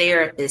physical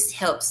therapist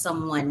help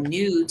someone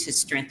new to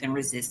strength and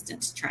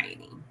resistance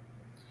training?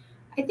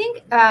 I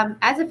think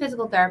as a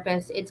physical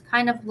therapist, it's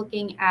kind of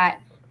looking at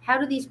how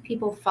do these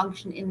people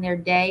function in their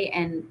day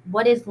and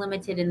what is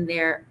limited in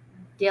their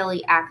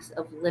daily acts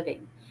of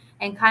living,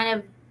 and kind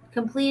of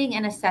completing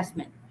an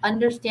assessment,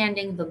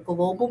 understanding the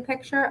global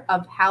picture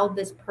of how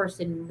this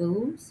person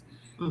moves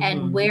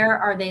and where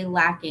are they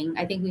lacking.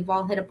 I think we've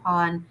all hit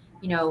upon,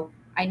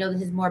 I know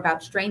this is more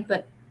about strength,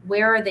 but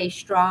where are they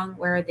strong?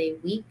 Where are they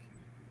weak?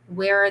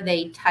 Where are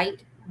they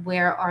tight?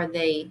 Where are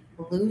they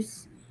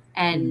loose?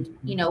 And,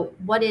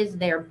 what is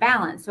their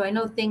balance? So I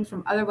know things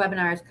from other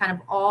webinars kind of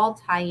all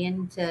tie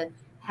into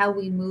how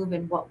we move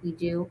and what we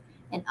do,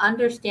 and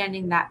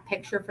understanding that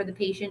picture for the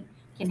patient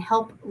can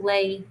help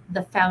lay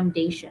the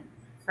foundation,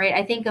 right?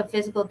 I think of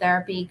physical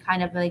therapy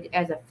kind of like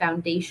as a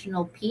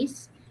foundational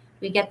piece.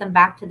 We get them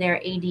back to their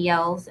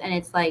ADLs, and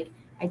it's like,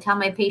 I tell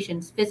my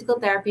patients, physical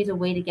therapy is a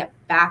way to get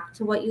back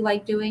to what you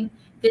like doing.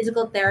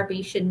 Physical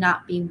therapy should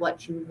not be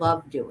what you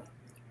love doing.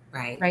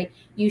 Right.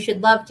 You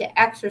should love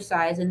to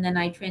exercise, and then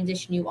I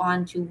transition you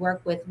on to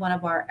work with one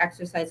of our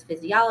exercise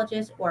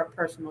physiologists or a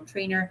personal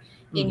trainer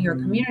in your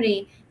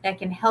community that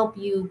can help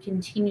you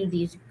continue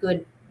these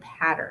good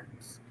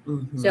patterns.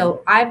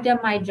 So I've done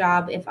my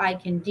job. If I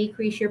can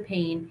decrease your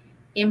pain,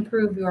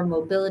 improve your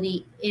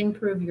mobility,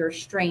 improve your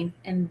strength,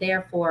 and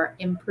therefore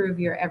improve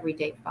your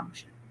everyday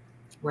function.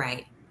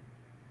 Right.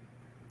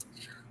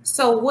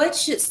 So what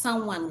should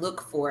someone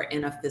look for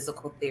in a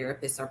physical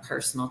therapist or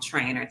personal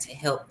trainer to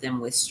help them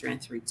with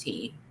strength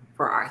routine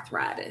for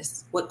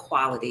arthritis? What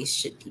qualities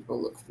should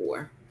people look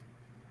for?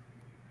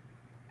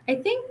 I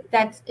think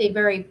that's a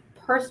very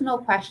personal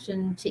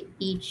question to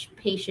each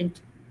patient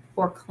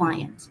or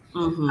client.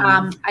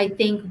 I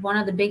think one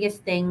of the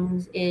biggest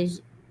things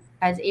is,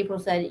 as April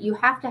said, you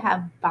have to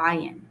have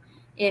buy-in.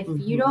 If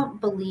you don't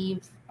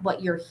believe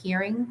what you're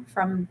hearing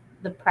from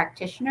the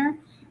practitioner,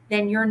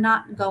 then you're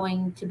not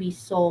going to be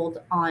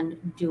sold on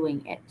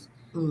doing it.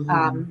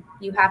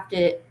 You have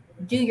to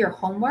do your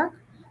homework,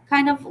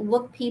 kind of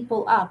look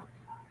people up,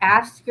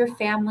 ask your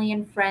family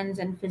and friends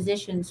and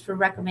physicians for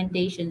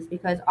recommendations,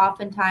 because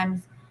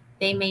oftentimes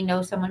they may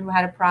know someone who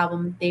had a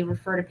problem. They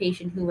referred a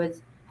patient who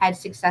had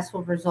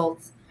successful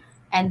results,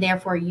 and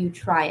therefore you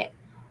try it.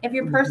 If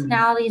your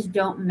personalities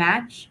don't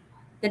match,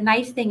 the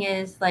nice thing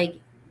is, like,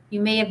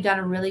 you may have done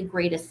a really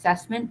great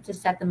assessment to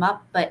set them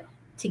up, but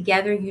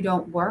together you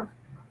don't work.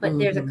 But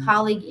there's a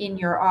colleague in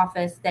your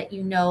office that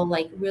you know,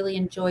 like, really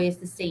enjoys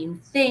the same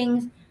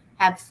things,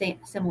 have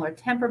similar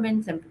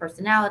temperaments and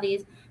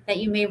personalities, that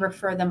you may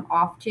refer them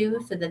off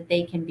to so that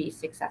they can be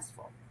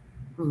successful.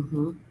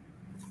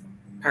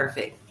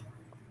 Perfect.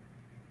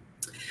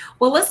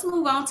 Well, let's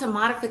move on to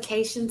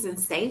modifications and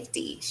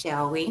safety,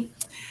 shall we?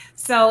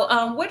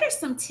 So what are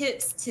some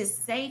tips to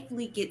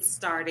safely get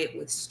started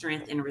with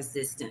strength and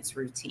resistance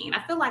routine?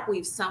 I feel like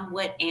we've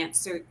somewhat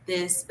answered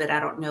this, but I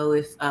don't know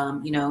if,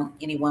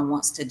 anyone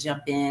wants to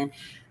jump in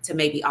to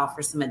maybe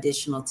offer some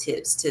additional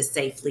tips to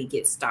safely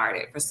get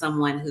started for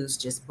someone who's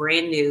just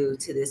brand new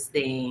to this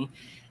thing.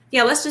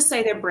 Yeah, let's just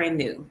say they're brand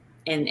new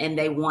and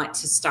they want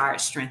to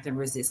start strength and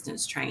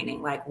resistance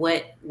training. Like,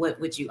 what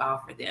would you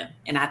offer them?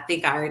 And I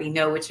think I already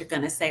know what you're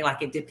going to say.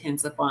 Like, it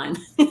depends upon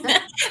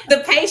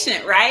the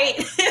patient, right?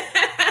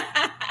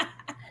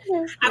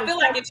 I feel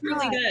like it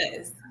truly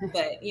does,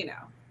 but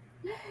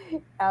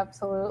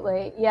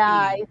Absolutely. Yeah.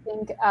 I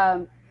think,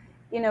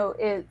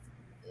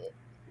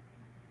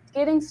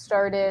 getting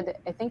started,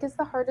 I think, is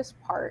the hardest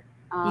part.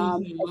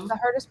 It's the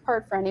hardest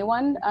part for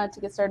anyone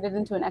to get started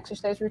into an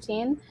exercise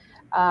routine.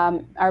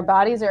 Our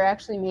bodies are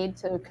actually made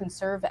to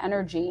conserve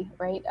energy,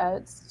 right?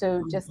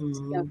 So just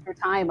through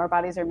time, our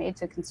bodies are made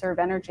to conserve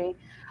energy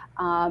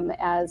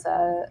as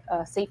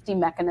a safety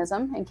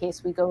mechanism in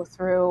case we go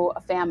through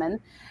a famine.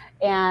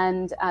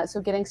 And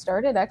so getting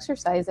started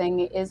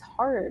exercising is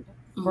hard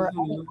for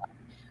anyone.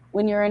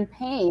 When you're in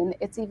pain,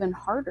 it's even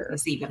harder.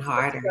 It's even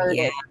harder,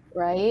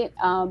 right?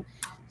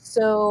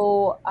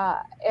 So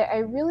I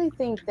really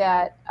think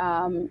that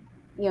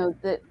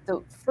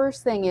the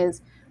first thing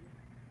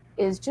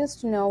is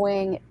just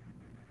knowing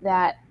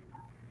that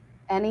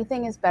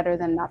anything is better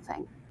than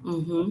nothing.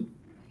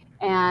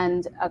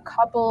 And a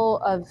couple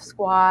of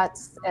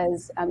squats,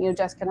 as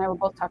Jessica and I were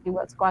both talking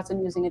about squats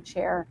and using a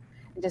chair,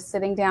 and just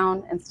sitting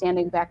down and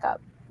standing back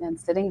up, and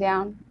sitting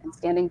down and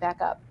standing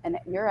back up, and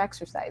you're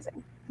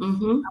exercising.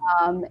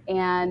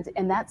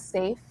 And that's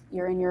safe.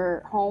 You're in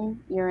your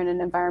home. You're in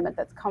an environment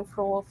that's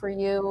comfortable for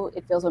you.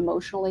 It feels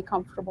emotionally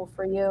comfortable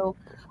for you.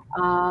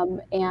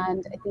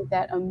 And I think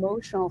that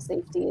emotional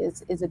safety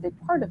is a big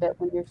part of it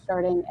when you're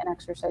starting an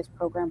exercise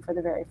program for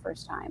the very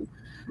first time.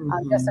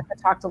 Jessica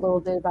talked a little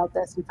bit about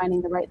this and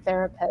finding the right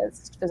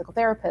therapist, physical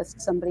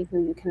therapist, somebody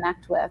who you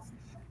connect with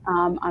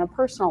on a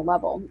personal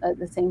level.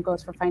 The same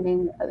goes for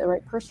finding the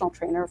right personal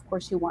trainer. Of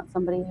course, you want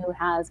somebody who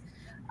has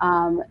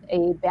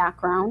a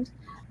background,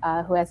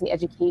 who has the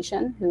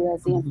education, who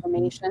has the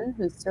information,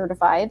 who's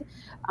certified.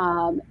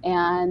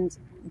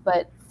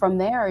 But from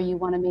there, you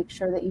want to make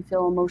sure that you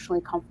feel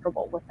emotionally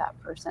comfortable with that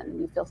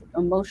person. You feel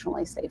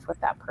emotionally safe with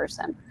that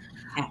person.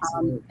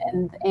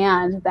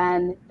 And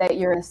then that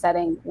you're in a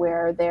setting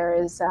where there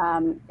is,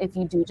 if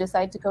you do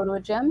decide to go to a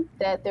gym,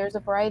 that there's a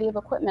variety of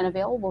equipment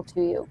available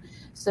to you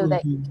so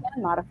that you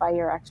can modify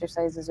your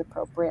exercises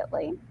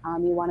appropriately.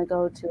 You want to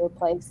go to a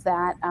place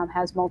that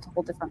has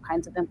multiple different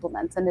kinds of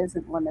implements and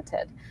isn't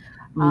limited.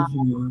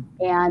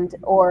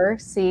 Or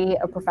see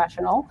a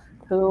professional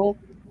who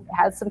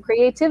has some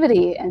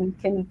creativity and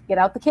can get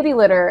out the kitty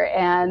litter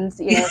and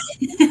think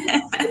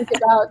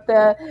about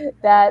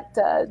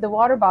the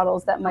water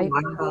bottles that might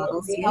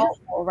be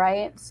helpful,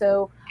 right?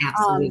 So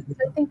I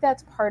think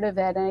that's part of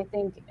it, and I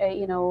think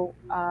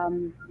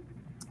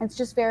it's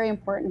just very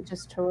important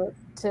just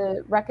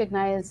to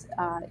recognize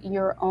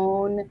your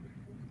own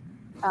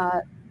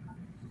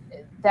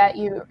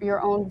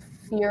your own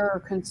fear or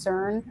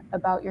concern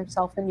about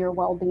yourself and your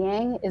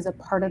well-being is a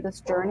part of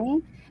this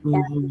journey.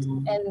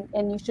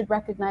 And you should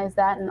recognize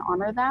that and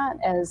honor that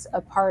as a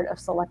part of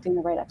selecting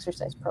the right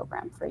exercise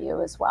program for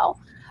you as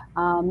well.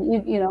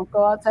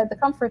 Go outside the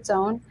comfort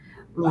zone,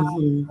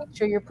 make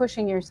sure you're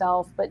pushing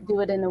yourself, but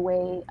do it in a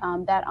way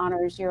that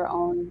honors your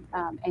own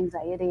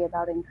anxiety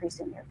about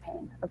increasing your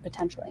pain or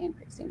potentially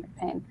increasing your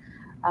pain.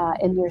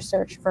 in your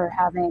search for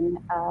having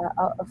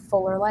a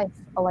fuller life,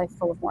 a life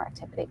full of more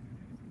activity.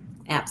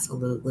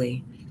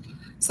 Absolutely.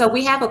 So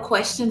we have a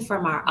question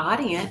from our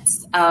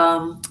audience,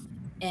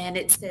 and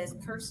it says,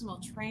 personal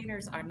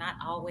trainers are not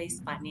always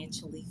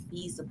financially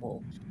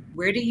feasible.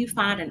 Where do you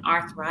find an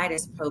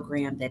arthritis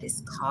program that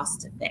is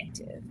cost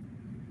effective?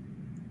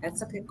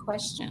 That's a good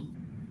question.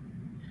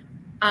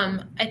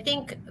 I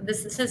think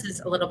this is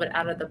a little bit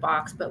out of the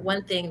box, but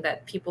one thing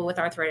that people with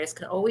arthritis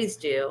can always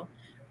do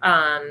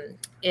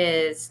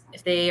is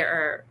if they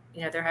are,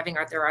 they're having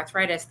their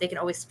arthritis, they can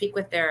always speak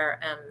with their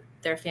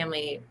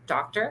family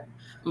doctor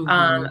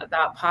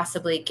about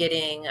possibly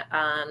getting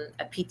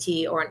a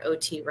PT or an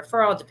OT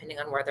referral, depending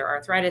on where their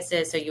arthritis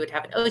is. So you would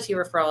have an OT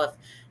referral if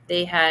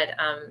they had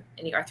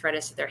any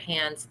arthritis to their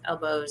hands,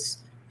 elbows,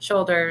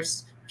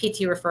 shoulders,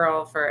 PT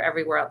referral for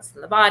everywhere else in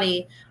the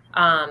body.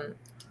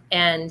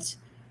 And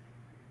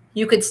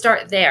you could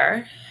start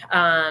there.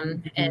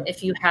 And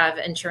if you have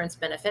insurance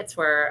benefits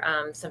where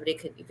you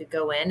could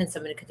go in and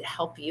somebody could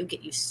help you,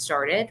 get you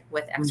started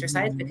with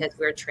exercise, because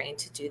we're trained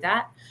to do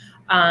that.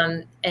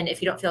 And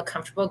if you don't feel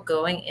comfortable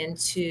going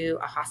into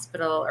a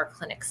hospital or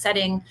clinic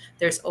setting,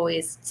 there's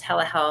always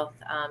telehealth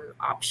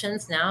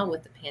options now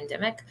with the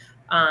pandemic.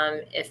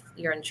 If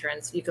your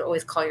insurance, you could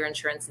always call your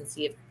insurance and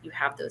see if you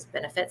have those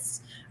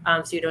benefits.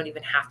 So you don't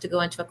even have to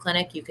go into a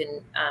clinic. You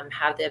can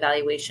have the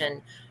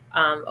evaluation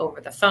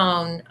over the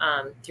phone,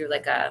 through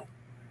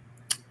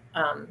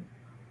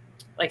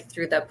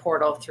through the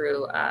portal,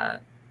 through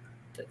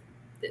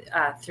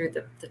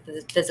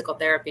the physical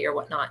therapy or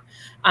whatnot.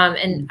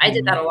 And I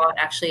did that a lot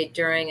actually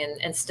during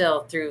and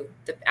still through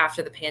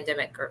after the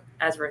pandemic, or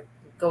as we're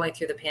going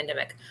through the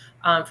pandemic,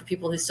 for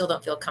people who still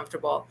don't feel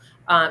comfortable.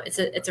 It's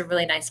a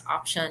really nice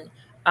option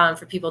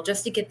for people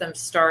just to get them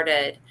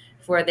started,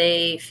 where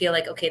they feel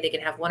like, okay, they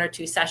can have 1 or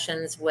 2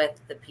 sessions with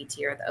the PT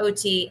or the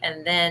OT,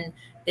 and then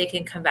they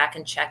can come back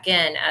and check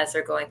in as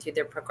they're going through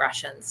their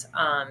progressions,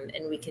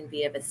 and we can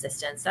be of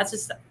assistance. That's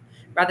just,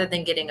 rather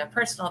than getting a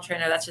personal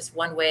trainer, that's just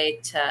one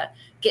way to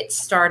get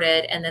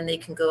started, and then they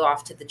can go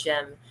off to the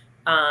gym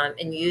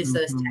and use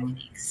those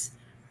techniques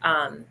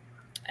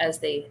as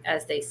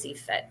they see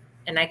fit.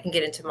 And I can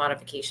get into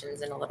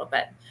modifications in a little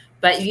bit.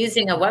 But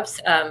using a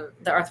the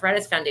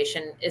Arthritis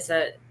Foundation is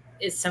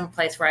some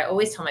place where I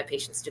always tell my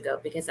patients to go,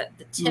 because the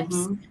tips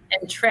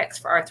and tricks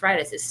for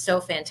arthritis is so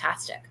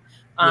fantastic.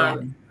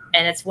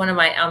 And it's one of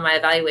on my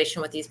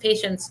evaluation with these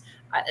patients,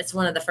 it's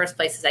one of the first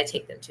places I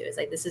take them to. Is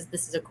like, this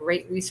is a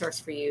great resource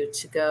for you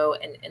to go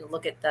and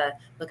look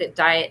at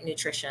diet,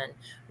 nutrition,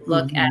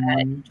 look at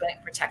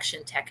joint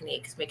protection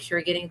techniques, make sure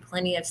you're getting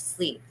plenty of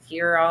sleep.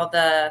 Here are all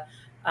the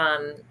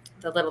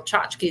little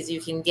tchotchkes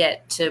you can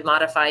get to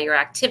modify your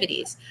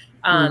activities.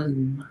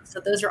 So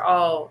those are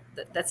all,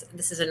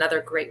 this is another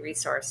great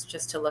resource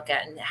just to look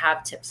at and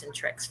have tips and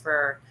tricks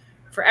for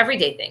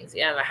everyday things,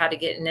 how to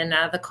get in and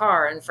out of the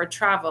car, and for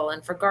travel,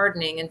 and for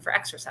gardening, and for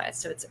exercise.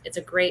 So it's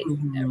a great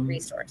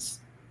resource.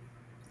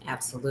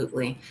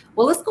 Absolutely.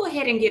 Well, let's go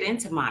ahead and get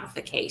into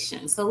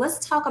modifications. So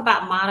let's talk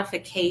about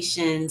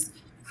modifications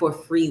for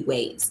free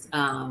weights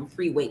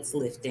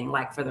lifting,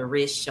 like for the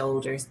wrist,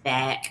 shoulders,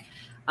 back,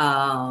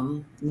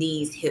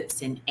 knees,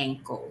 hips, and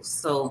ankles.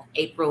 So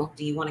April,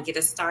 do you want to get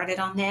us started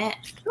on that?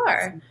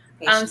 Sure.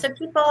 So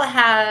people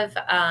have,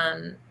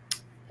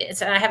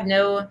 so I have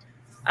no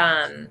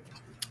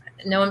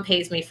one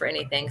pays me for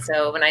anything.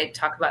 So when I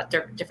talk about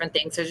different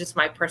things, they're just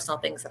my personal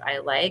things that I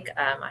like.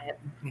 I have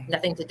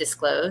nothing to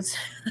disclose.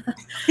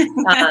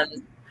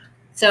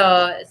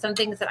 So some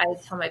things that I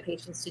tell my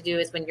patients to do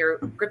is, when you're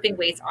gripping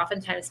weights,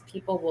 oftentimes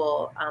people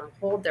will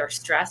hold their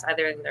stress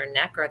either in their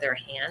neck or their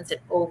hands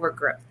and over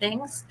grip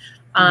things.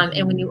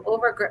 And when you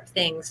over grip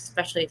things,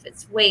 especially if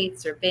it's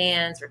weights or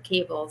bands or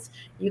cables,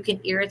 you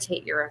can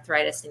irritate your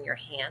arthritis in your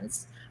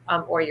hands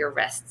or your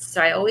wrists.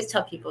 So I always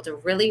tell people to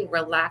really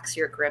relax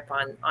your grip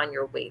on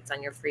your weights,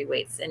 on your free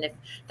weights. And if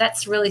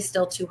that's really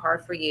still too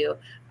hard for you,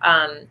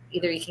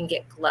 either you can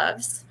get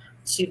gloves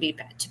to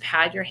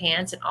pad your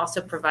hands and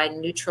also provide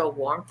neutral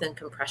warmth and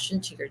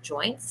compression to your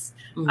joints,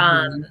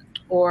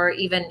 or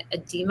even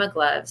edema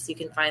gloves. You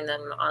can find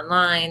them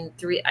online.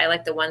 I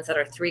like the ones that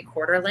are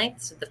 3/4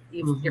 length, so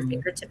your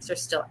fingertips are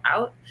still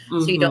out,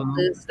 so you don't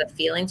lose the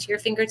feeling to your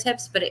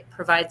fingertips, but it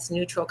provides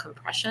neutral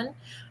compression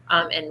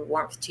and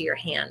warmth to your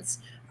hands.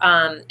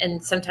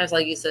 And sometimes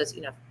I'll use those,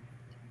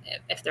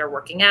 if they're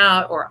working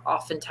out, or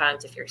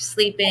oftentimes if you're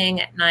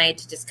sleeping at night,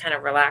 to just kind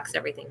of relax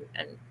everything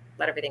and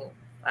let everything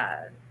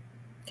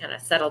kind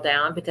of settle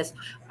down, because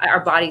our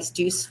bodies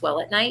do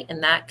swell at night,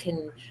 and that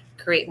can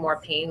create more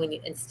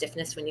pain and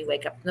stiffness when you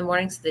wake up in the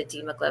morning. So the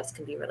edema gloves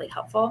can be really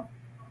helpful.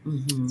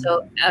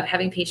 So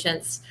having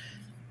patients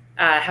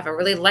have a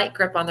really light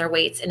grip on their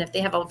weights, and if they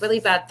have a really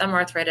bad thumb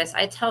arthritis,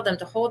 I tell them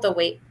to hold the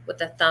weight with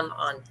the thumb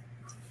on,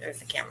 there's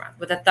the camera,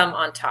 with the thumb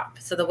on top.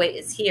 So the weight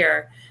is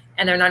here,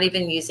 and they're not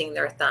even using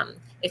their thumb.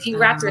 If you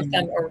wrap your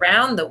thumb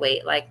around the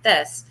weight like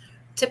this,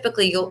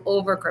 typically you'll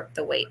over grip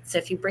the weight. So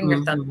if you bring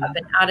your thumb up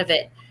and out of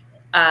it,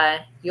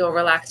 you'll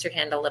relax your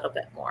hand a little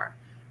bit more.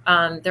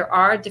 There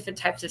are different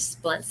types of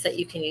splints that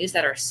you can use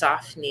that are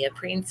soft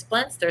neoprene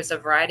splints. There's a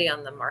variety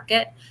on the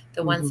market.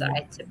 The ones that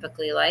I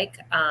typically like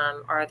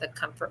are the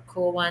Comfort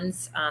Cool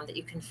ones that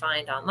you can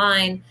find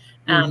online.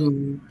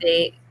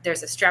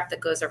 There's a strap that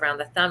goes around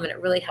the thumb, and it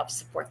really helps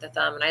support the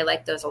thumb. And I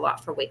like those a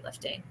lot for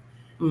weightlifting.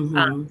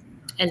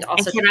 And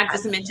also, and can I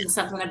just mention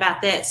something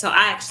about that? So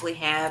I actually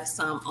have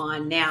some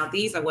on now.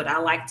 These are what I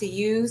like to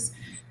use.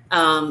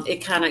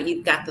 It kind of,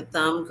 you've got the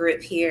thumb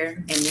grip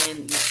here, and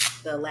then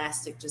the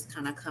elastic just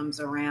kind of comes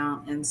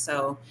around. And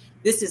so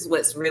this is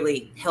what's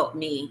really helped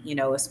me, you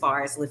know, as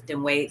far as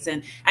lifting weights.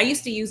 And I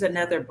used to use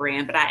another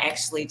brand, but I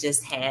actually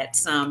just had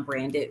some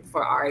branded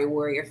for RA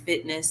Warrior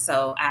Fitness.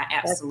 So I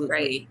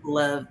absolutely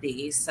love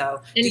these.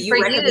 So do you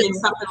recommend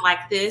something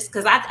like this?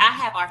 Because I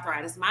have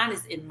arthritis. Mine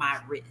is in my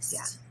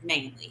wrist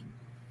mainly.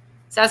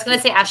 So I was going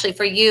to say, Ashley,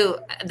 for you,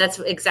 that's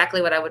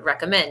exactly what I would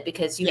recommend,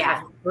 because you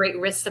have great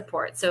wrist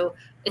support. So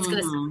it's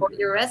going to support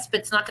your wrist, but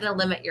it's not going to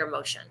limit your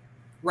motion.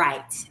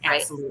 Right.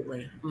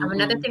 Absolutely.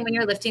 Another thing when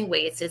you're lifting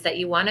weights is that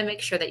you want to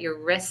make sure that your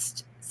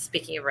wrist,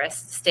 speaking of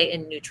wrists, stay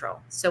in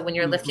neutral. So when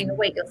you're lifting a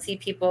weight, you'll see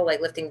people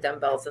like lifting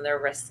dumbbells and their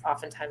wrists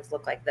oftentimes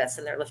look like this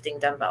and they're lifting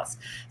dumbbells.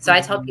 So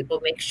I tell people,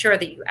 make sure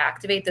that you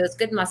activate those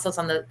good muscles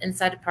on the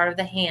inside part of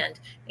the hand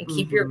and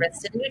keep your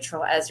wrist in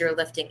neutral as you're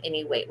lifting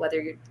any weight,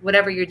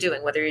 whatever you're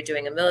doing, whether you're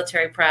doing a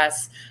military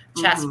press,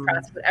 chest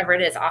press, whatever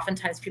it is.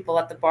 Oftentimes people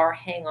let the bar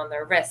hang on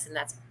their wrists, and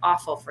that's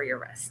awful for your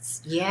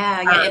wrists.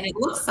 And it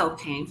looks so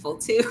painful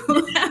too.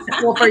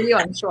 Well, for you,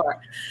 I'm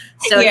sure.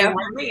 So you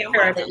want to make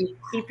sure that you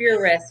keep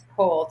your wrist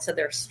pulled so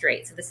they're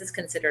straight. So this is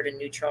considered a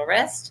neutral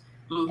wrist,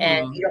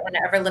 and you don't want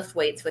to ever lift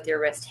weights with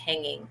your wrist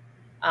hanging.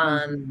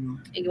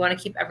 You want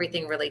to keep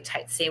everything really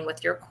tight. Same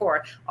with your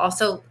core.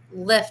 Also,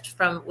 lift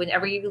from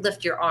whenever you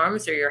lift your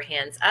arms or your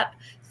hands up.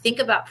 Think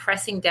about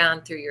pressing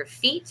down through your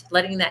feet,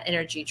 letting that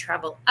energy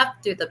travel up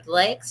through the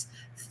legs,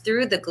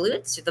 through the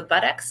glutes, through the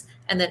buttocks,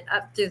 and then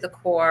up through the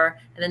core,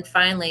 and then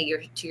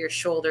finally to your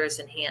shoulders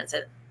and hands.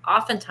 And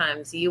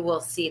oftentimes you will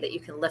see that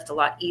you can lift a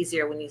lot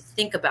easier when you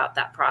think about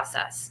that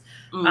process.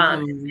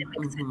 It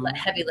makes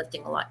heavy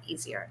lifting a lot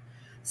easier.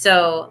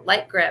 So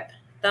light grip,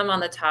 thumb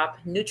on the top,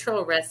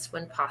 neutral wrists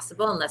when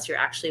possible, unless you're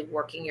actually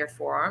working your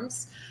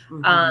forearms.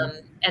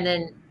 And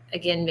then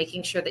again,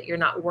 making sure that you're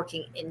not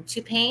working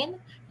into pain.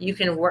 You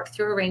can work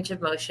through a range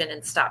of motion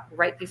and stop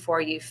right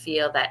before you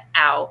feel that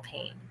ow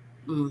pain.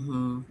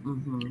 And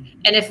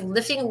if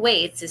lifting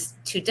weights is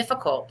too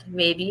difficult,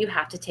 maybe you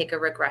have to take a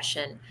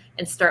regression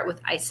and start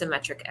with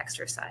isometric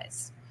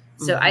exercise.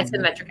 So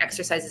isometric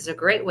exercise is a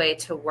great way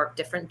to work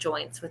different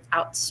joints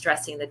without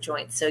stressing the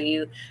joints. So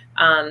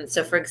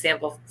so for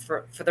example,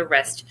 for the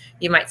wrist,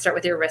 you might start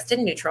with your wrist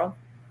in neutral.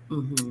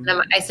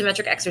 Now,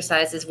 isometric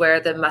exercise is where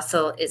the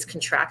muscle is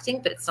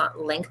contracting, but it's not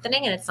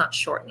lengthening and it's not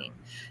shortening.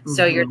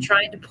 So you're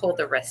trying to pull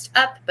the wrist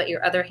up, but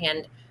your other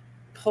hand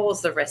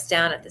pulls the wrist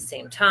down at the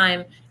same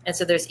time. And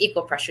so there's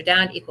equal pressure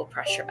down, equal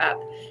pressure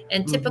up.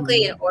 And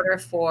typically in order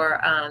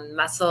for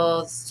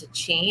muscles to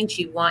change,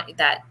 you want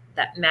that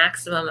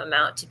maximum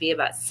amount to be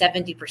about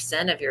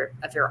 70% of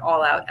your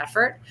all-out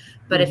effort.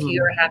 But if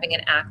you're having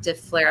an active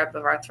flare-up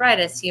of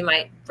arthritis, you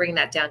might bring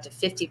that down to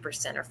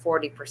 50% or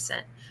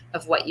 40%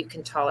 of what you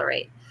can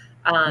tolerate.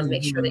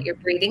 Make sure that you're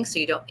breathing so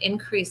you don't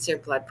increase your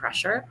blood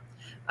pressure,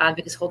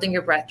 because holding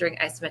your breath during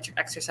isometric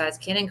exercise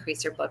can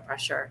increase your blood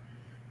pressure.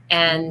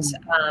 And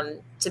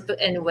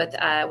what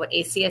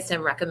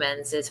ACSM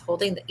recommends is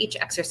holding each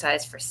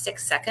exercise for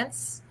 6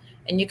 seconds.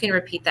 And you can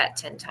repeat that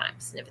 10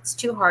 times. And if it's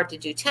too hard to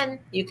do 10,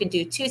 you can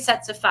do 2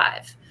 sets of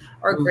 5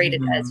 or grade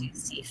it as you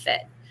see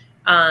fit.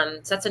 So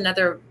that's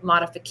another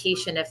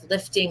modification. If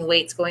lifting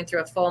weights going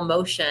through a full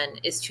motion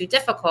is too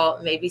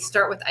difficult, maybe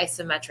start with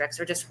isometrics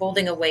or just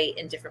holding a weight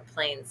in different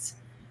planes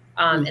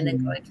and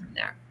then going from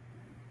there.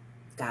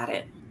 Got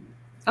it.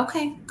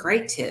 Okay,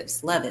 great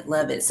tips. Love it,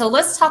 love it. So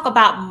let's talk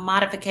about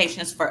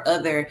modifications for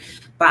other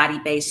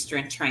body-based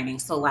strength training.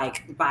 So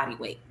like body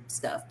weight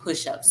stuff,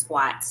 push-ups,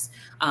 squats,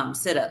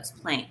 sit-ups,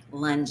 plank,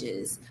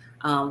 lunges.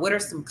 What are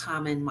some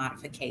common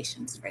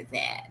modifications for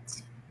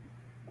that?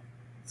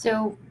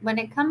 So when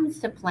it comes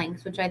to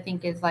planks, which I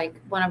think is like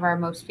one of our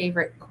most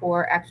favorite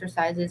core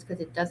exercises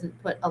because it doesn't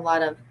put a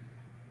lot of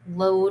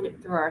load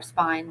through our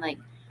spine. Like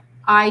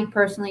I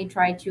personally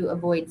try to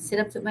avoid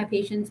sit-ups with my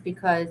patients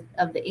because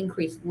of the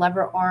increased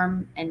lever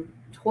arm and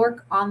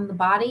torque on the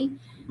body.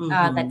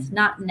 That's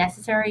not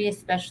necessary,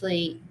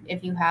 especially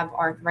if you have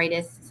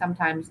arthritis.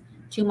 Sometimes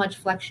too much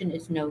flexion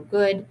is no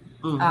good,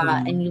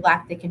 and you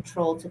lack the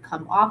control to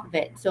come off of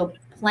it. So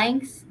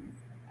planks,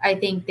 I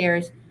think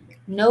there's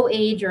no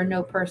age or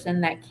no person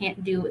that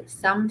can't do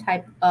some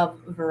type of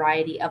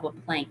variety of a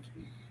plank.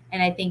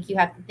 And I think you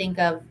have to think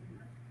of,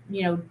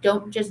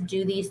 don't just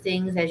do these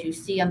things as you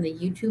see on the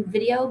YouTube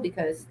video,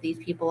 because these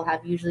people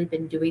have usually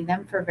been doing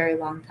them for a very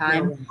long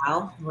time.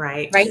 Wow.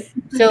 Right.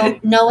 So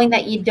knowing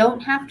that you don't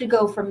have to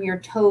go from your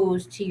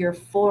toes to your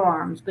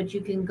forearms, but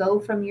you can go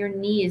from your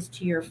knees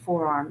to your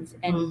forearms.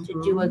 And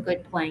to do a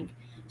good plank,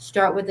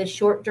 start with a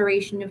short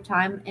duration of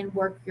time and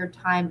work your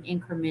time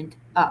increment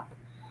up.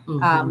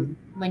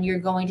 when you're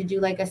going to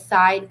do like a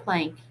side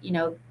plank,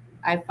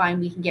 I find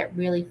we can get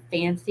really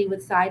fancy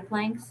with side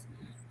planks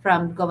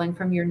from going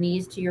from your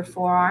knees to your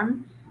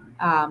forearm.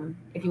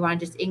 If you want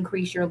to just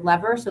increase your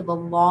lever, so the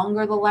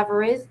longer the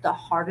lever is, the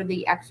harder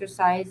the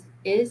exercise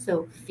is.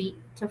 So feet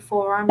to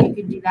forearm, you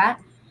can do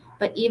that.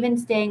 But even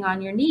staying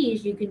on your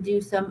knees, you can do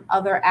some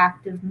other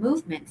active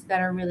movements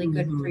that are really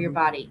good for your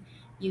body.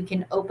 You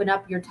can open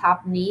up your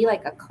top knee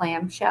like a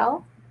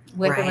clamshell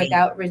with or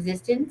without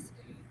resistance.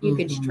 You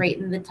could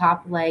straighten the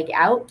top leg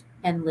out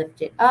and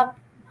lift it up.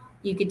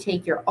 You could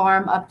take your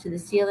arm up to the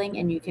ceiling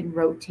and you can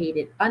rotate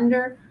it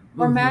under.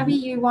 Or maybe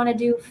you want to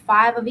do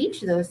 5 of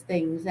each of those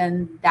things,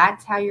 and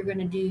that's how you're going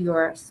to do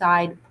your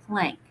side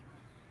plank.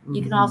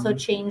 You can also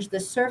change the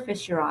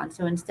surface you're on.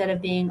 So instead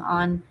of being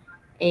on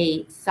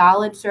a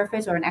solid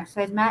surface or an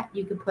exercise mat,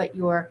 you could put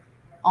your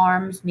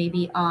arms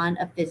maybe on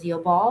a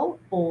physio ball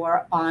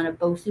or on a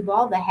Bosu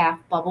ball, the half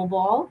bubble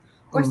ball,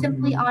 or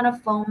simply on a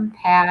foam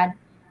pad,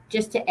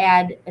 just to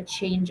add a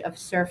change of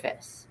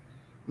surface.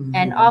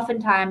 And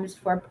oftentimes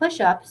for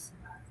push-ups,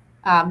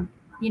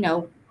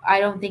 I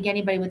don't think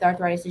anybody with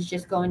arthritis is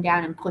just going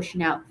down and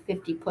pushing out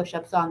 50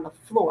 push-ups on the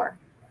floor.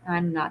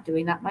 I'm not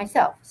doing that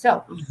myself.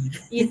 So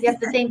you have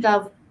to think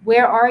of,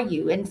 where are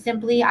you? And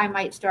simply, I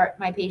might start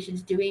my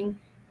patients doing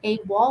a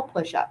wall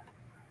push-up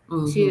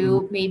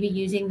to maybe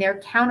using their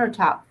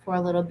countertop for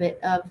a little bit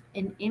of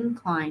an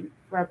incline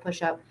for a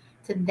push-up,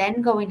 to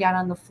then going down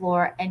on the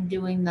floor and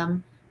doing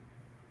them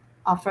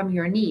from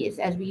your knees.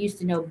 As we used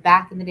to know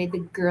back in the day, the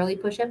girly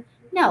push-up.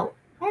 No,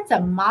 that's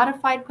a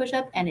modified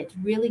push-up, and it's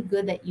really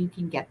good that you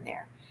can get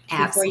there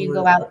before you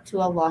go out to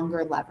a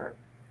longer lever.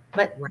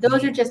 But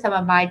those are just some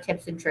of my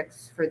tips and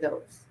tricks for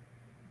those.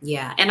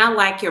 Yeah, and I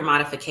like your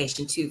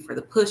modification too for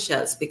the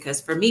push-ups, because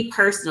for me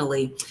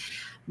personally,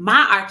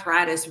 my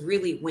arthritis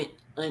really went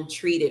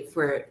untreated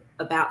for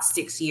about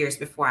 6 years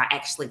before I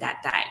actually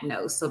got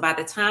diagnosed. So by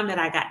the time that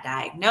I got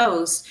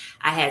diagnosed,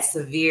 I had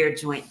severe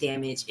joint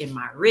damage in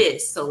my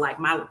wrist. So like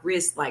my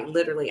wrist, like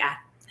literally I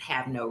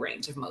have no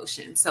range of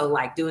motion. So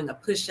like doing a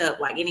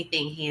push-up, like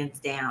anything hands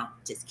down,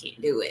 just can't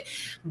do it.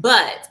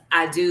 But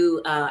I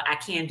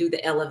can do the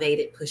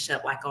elevated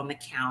push-up like on the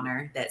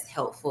counter. That's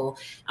helpful.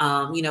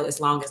 As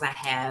long as I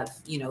have,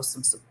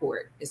 some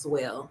support as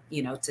well,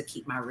 to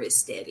keep my wrist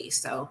steady.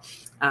 So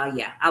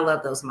yeah, I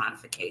love those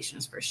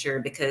modifications for sure,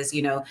 because,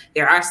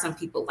 there are some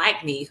people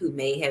like me who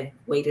may have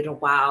waited a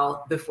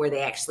while before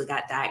they actually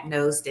got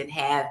diagnosed and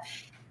have,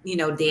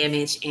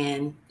 damage,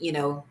 and,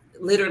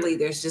 literally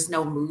there's just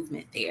no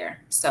movement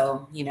there.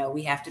 So,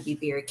 we have to be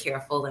very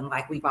careful. And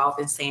like we've all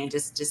been saying,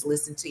 just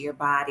listen to your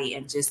body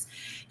and just,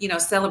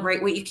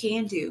 celebrate what you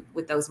can do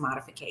with those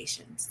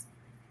modifications.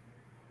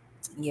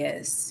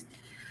 Yes.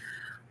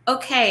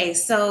 Okay.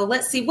 So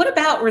let's see. What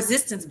about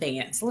resistance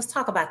bands? Let's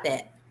talk about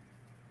that.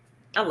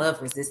 I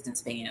love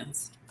resistance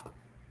bands.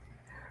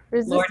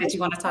 Laura, did you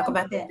want to talk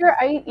about that? Sure.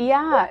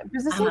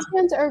 Resistance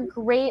bands are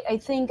great. I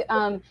think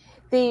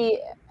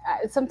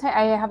sometimes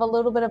I have a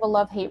little bit of a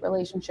love-hate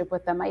relationship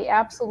with them. I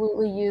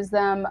absolutely use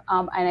them,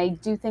 and I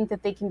do think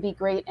that they can be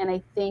great. And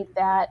I think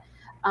that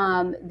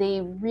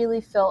they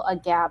really fill a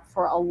gap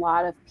for a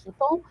lot of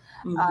people,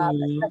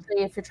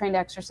 especially if you're trying to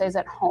exercise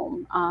at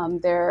home.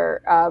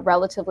 They're a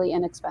relatively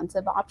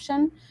inexpensive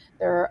option.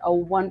 They're a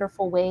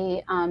wonderful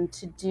way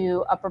to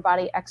do upper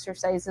body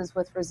exercises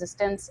with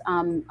resistance.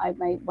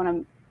 One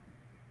of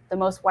the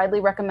most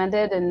widely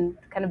recommended and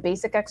kind of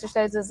basic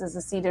exercises is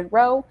a seated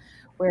row,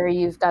 where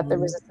you've got the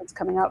resistance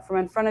coming out from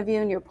in front of you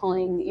and you're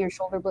pulling your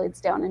shoulder blades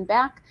down and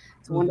back.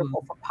 It's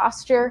wonderful for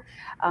posture.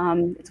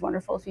 It's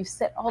wonderful if you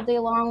sit all day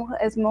long,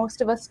 as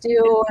most of us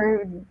do,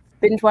 or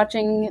binge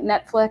watching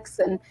Netflix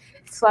and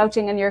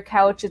slouching on your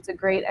couch. It's a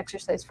great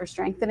exercise for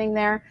strengthening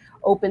there.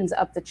 Opens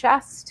up the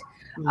chest.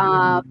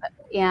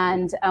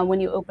 And when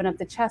you open up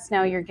the chest,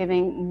 now you're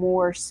giving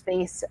more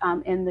space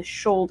in the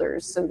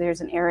shoulders. So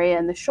there's an area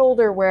in the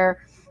shoulder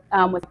where,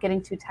 with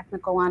getting too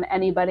technical on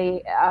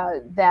anybody,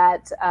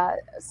 that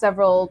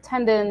several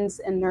tendons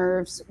and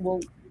nerves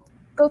will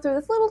go through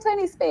this little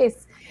tiny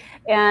space.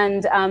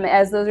 And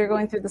as those are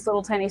going through this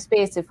little tiny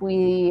space, if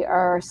we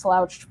are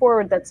slouched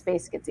forward, that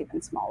space gets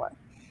even smaller.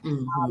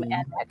 And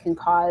that can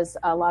cause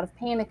a lot of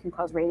pain. It can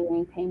cause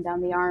radiating pain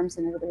down the arms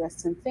and into the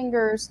wrists and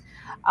fingers.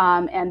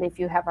 And if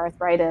you have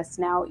arthritis,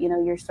 now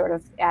you're sort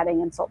of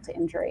adding insult to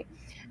injury.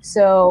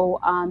 So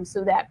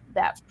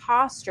that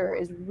posture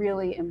is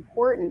really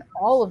important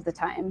all of the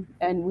time.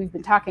 And we've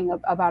been talking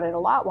about it a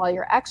lot while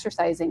you're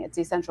exercising. It's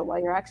essential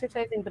while you're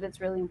exercising, but it's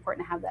really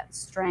important to have that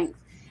strength.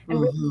 And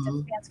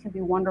resistance bands can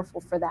be wonderful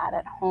for that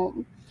at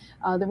home.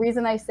 The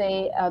reason I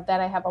say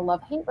that I have a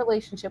love-hate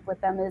relationship with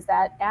them is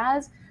that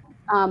as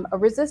a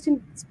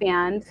resistance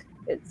band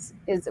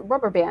is a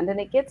rubber band,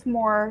 and it gets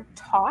more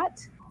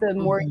taut the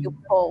more you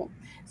pull.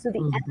 So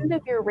the end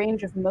of your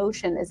range of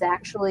motion is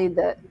actually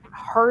the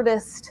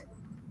hardest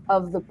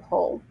of the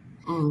pull.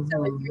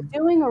 So if you're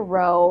doing a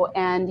row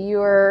and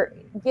you're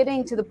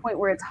getting to the point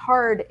where it's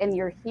hard and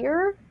you're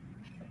here,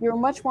 you're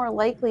much more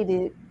likely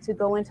to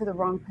go into the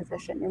wrong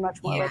position. You're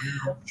much more likely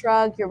to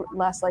shrug. You're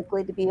less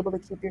likely to be able to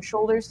keep your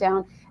shoulders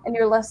down, and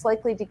you're less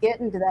likely to get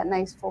into that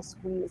nice full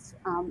squeeze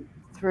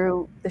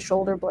through the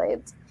shoulder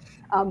blades.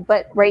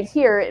 But right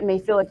here, it may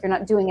feel like you're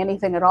not doing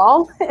anything at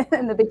all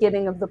in the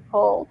beginning of the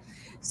pull.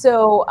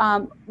 So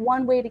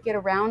one way to get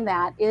around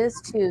that is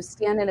to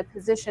stand in a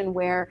position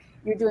where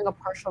you're doing a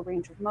partial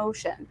range of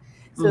motion,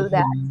 so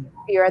that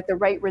you're at the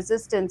right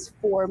resistance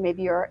for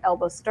maybe your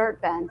elbow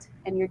start bend,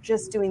 and you're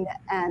just doing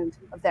the end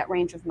of that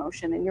range of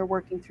motion, and you're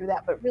working through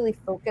that, but really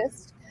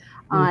focused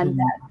on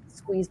that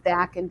squeeze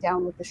back and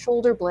down with the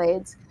shoulder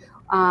blades.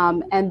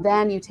 And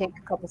then you take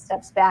a couple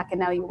steps back, and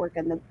now you work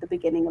on the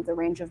beginning of the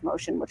range of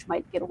motion, which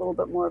might get a little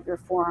bit more of your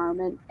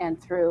forearm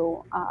and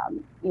through,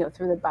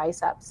 through the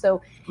biceps.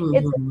 So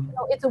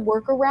it's a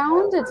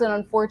workaround. It's an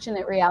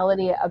unfortunate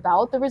reality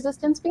about the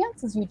resistance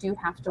bands, is you do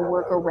have to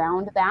work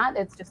around that.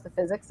 It's just the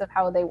physics of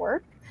how they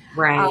work.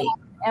 Right.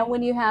 And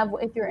when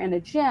if you're in a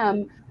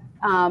gym,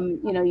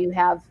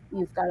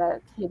 you've got a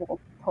cable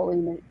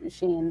pulling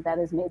machine that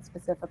is made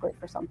specifically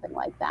for something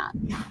like that.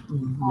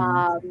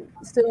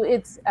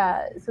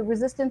 So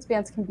resistance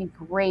bands can be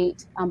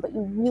great, but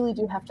you really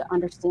do have to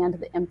understand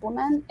the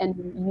implement and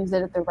use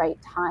it at the right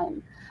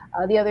time.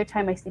 The other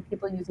time I see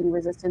people using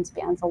resistance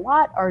bands a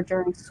lot are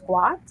during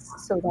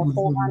squats. So they'll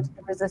hold on to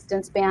the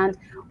resistance band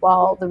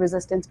while the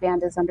resistance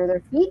band is under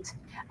their feet,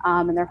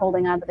 and they're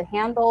holding onto the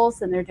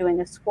handles and they're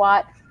doing a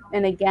squat.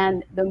 And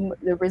again,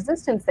 the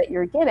resistance that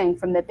you're getting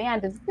from the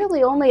band is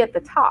really only at the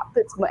top.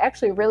 It's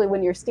actually really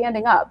when you're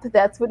standing up,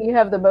 that's when you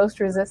have the most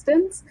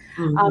resistance.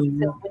 So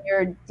when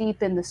you're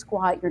deep in the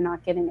squat, you're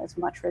not getting as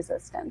much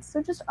resistance.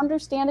 So just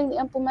understanding the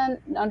implement,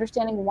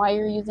 understanding why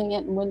you're using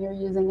it and when you're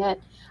using it,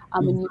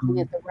 and using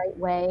it the right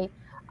way.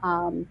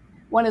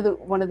 One of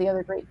the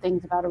other great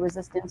things about a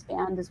resistance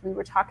band, as we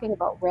were talking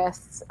about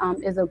wrists,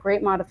 is a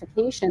great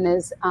modification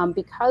is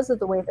because of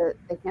the way that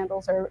the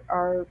handles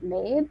are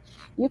made,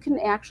 you can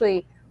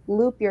actually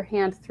loop your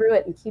hand through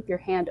it and keep your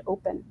hand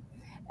open.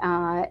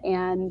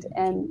 And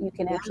you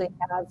can actually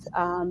have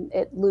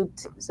it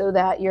looped so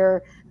that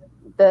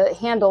the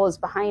handle is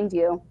behind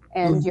you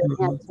and your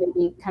hand may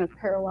be kind of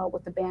parallel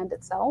with the band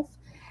itself.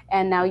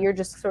 And now you're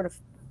just sort of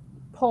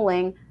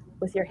pulling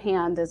with your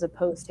hand as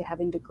opposed to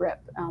having to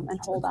grip and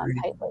hold on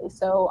tightly.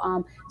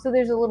 So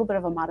there's a little bit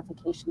of a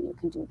modification you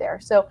can do there.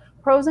 So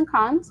pros and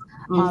cons,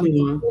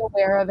 be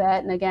aware of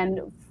it. And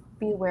again,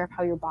 be aware of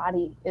how your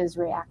body is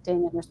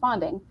reacting and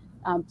responding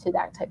to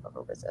that type of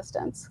a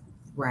resistance.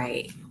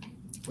 Right.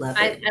 Love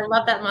it. I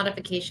love that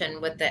modification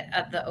with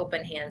the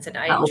open hands. And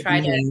I try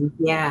to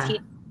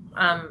teach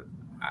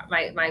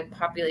my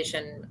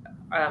population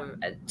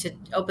to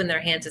open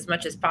their hands as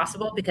much as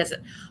possible, because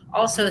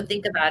also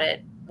think about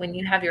it, when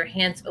you have your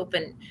hands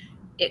open,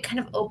 it kind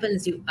of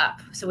opens you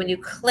up. So when you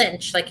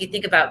clinch, like you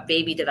think about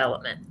baby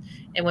development,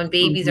 and when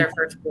babies are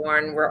first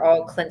born, we're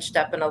all clinched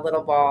up in a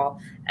little ball.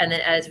 And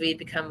then as we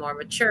become more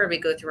mature, we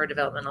go through our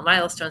developmental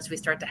milestones, we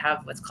start to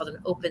have what's called an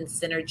open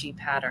synergy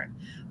pattern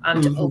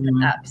to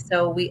open up.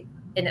 So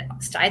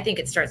I think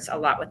it starts a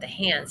lot with the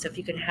hands. So if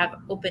you can have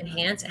open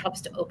hands, it helps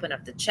to open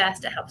up the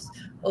chest. It helps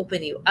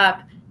open you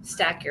up,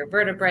 stack your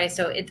vertebrae.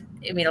 So a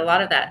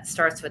lot of that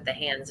starts with the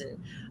hands. And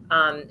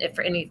if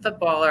for any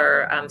football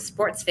or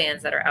sports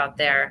fans that are out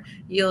there,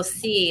 you'll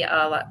see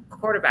a lot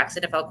quarterbacks,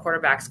 NFL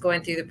quarterbacks,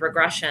 going through the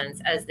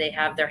progressions as they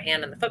have their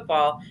hand on the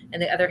football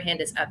and the other hand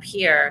is up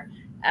here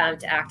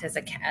to act as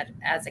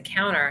a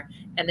counter.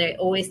 And they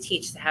always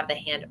teach to have the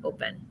hand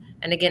open.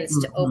 And again, it's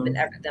to open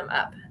them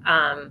up.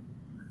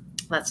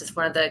 That's just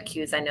one of the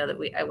cues I know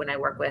that when I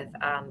work with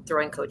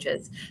throwing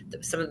coaches,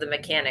 some of the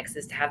mechanics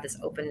is to have this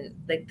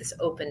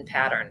open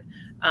pattern.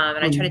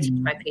 And I try to teach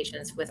my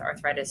patients with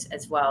arthritis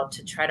as well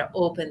to try to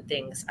open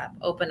things up,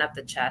 open up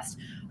the chest,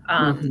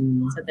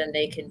 so then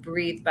they can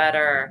breathe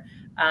better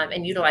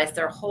and utilize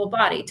their whole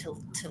body to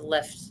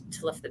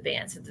lift the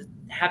band. So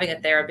having a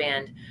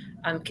TheraBand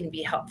can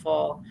be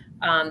helpful.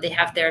 They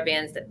have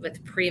TheraBands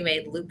with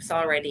pre-made loops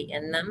already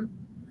in them.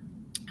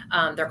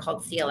 They're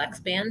called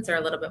CLX bands. They're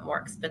a little bit more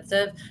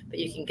expensive, but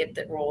you can get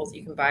the rolls.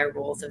 You can buy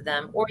rolls of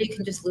them, or you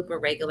can just loop a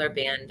regular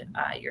band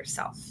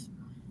yourself.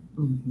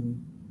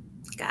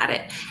 Got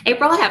it.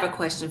 April, I have a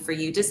question for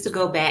you, just to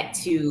go back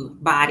to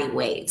body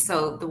weight.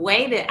 So the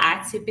way that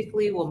I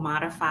typically will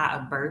modify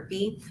a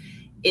burpee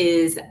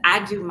is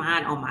I do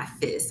mine on my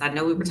fists. I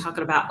know we were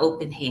talking about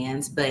open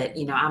hands, but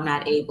I'm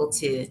not able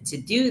to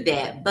do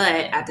that.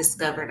 But I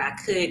discovered I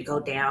could go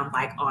down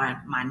like on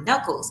my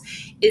knuckles.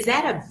 Is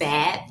that a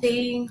bad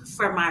thing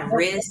for my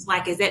wrist?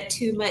 Like, is that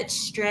too much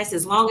stress?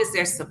 As long as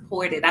they're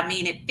supported, I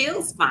mean, it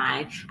feels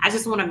fine. I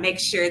just want to make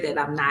sure that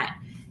I'm not,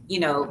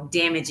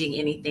 damaging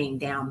anything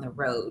down the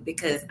road,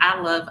 because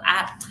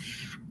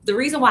the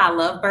reason why I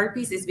love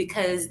burpees is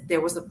because there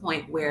was a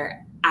point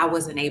where I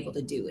wasn't able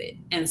to do it.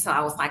 And so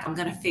I was like, I'm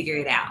going to figure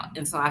it out.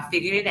 And so I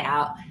figured it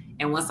out.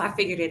 And once I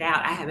figured it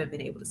out, I haven't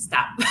been able to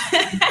stop.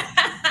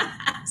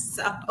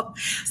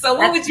 So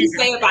what would you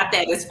say about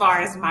that as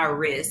far as my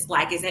wrist?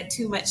 Like, is that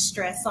too much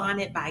stress on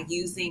it by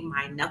using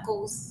my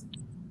knuckles?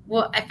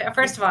 Well,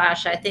 first of all,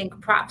 Asha, I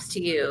think props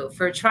to you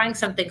for trying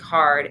something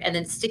hard and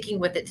then sticking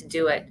with it to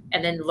do it,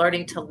 and then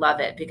learning to love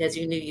it because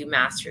you knew you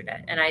mastered it.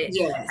 And I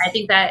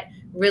think that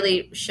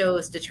really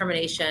shows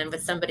determination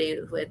with somebody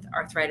with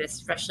arthritis,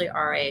 especially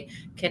RA,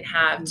 can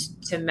have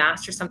to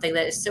master something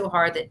that is so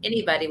hard that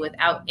anybody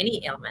without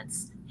any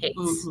ailments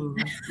hates.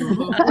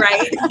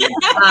 Right.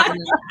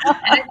 And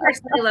I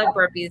personally love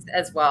burpees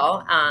as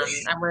well.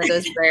 I'm one of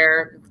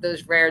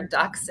those rare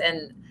ducks,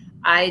 and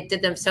I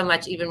did them so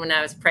much even when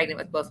I was pregnant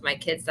with both my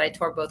kids that I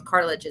tore both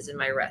cartilages in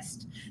my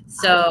wrist.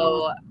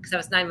 So, because I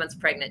was 9 months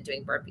pregnant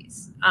doing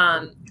burpees.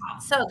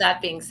 So that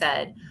being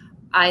said,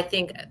 I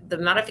think the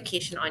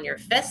modification on your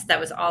fist, that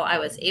was all I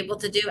was able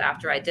to do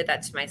after I did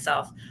that to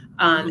myself.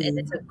 And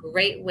it's a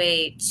great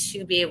way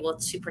to be able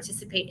to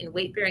participate in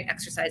weight-bearing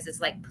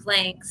exercises like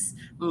planks,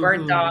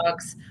 bird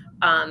dogs,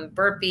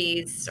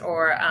 burpees,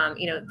 or,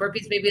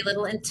 burpees may be a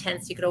little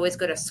intense. You could always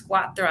go to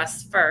squat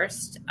thrusts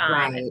first.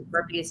 If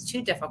burpee is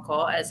too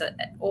difficult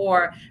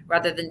or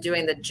rather than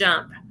doing the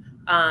jump,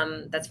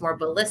 that's more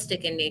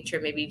ballistic in nature,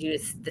 maybe do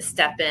the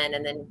step in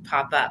and then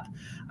pop up.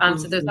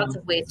 So there's lots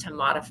of ways to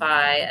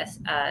modify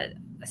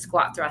a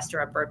squat thrust or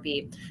a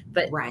burpee,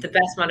 but the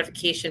best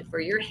modification for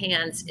your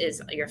hands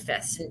is your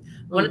fists. And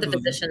one of the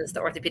physicians, the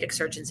orthopedic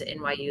surgeons at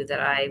NYU that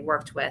I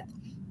worked with,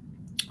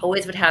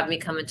 always would have me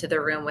come into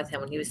the room with him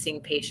when he was seeing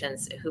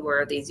patients who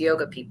were these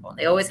yoga people.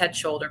 They always had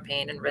shoulder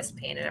pain and wrist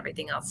pain and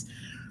everything else.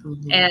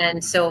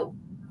 And so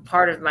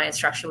part of my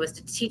instruction was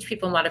to teach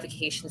people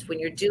modifications when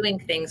you're doing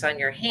things on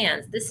your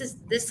hands.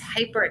 This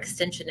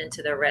hyperextension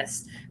into the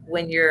wrist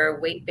when you're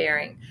weight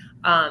bearing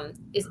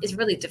is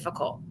really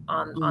difficult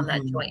on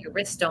that joint. Your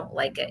wrists don't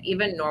like it.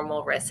 Even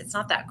normal wrists, it's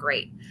not that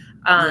great.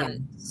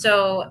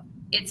 So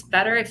it's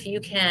better if you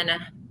can.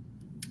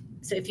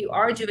 So if you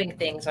are doing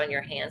things on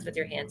your hands with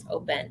your hands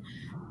open,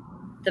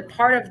 the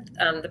part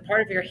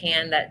of your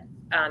hand that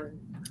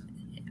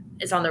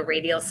is on the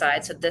radial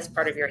side, so this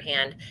part of your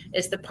hand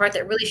is the part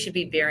that really should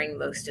be bearing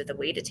most of the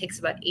weight. It takes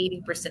about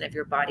 80% of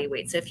your body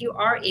weight. So if you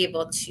are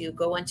able to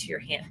go into your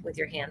hand with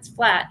your hands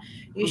flat,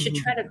 you should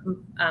try to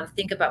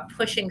think about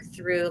pushing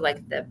through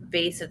like the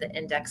base of the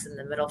index and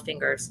the middle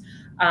fingers,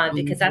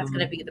 because that's going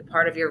to be the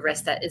part of your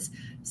wrist that is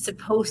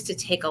supposed to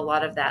take a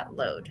lot of that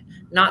load,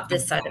 not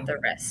this side of the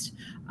wrist.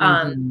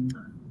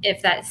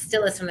 If that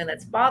still is something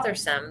that's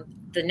bothersome,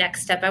 the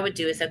next step I would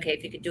do is, okay,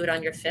 if you could do it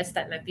on your fist,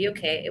 that might be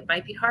okay. It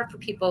might be hard for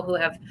people who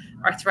have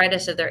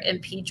arthritis of their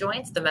MP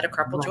joints, the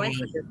metacarpal joint,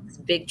 which is this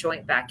big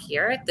joint back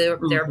here. They're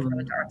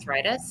prone to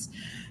arthritis.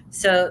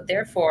 So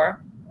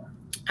therefore,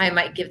 I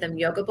might give them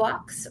yoga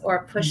blocks or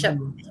a push-up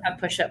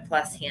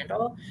plus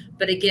handle.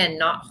 But again,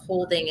 not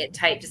holding it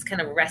tight, just kind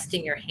of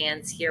resting your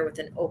hands here with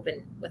an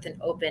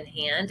open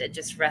hand and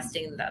just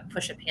resting the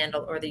push-up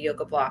handle or the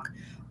yoga block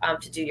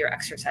to do your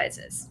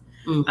exercises.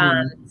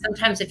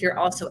 Sometimes if you're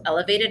also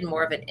elevated,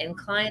 more of an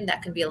incline,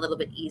 that can be a little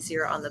bit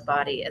easier on the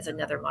body as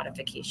another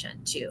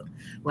modification too.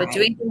 But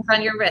doing things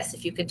on your wrist,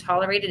 if you can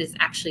tolerate it, is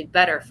actually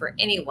better for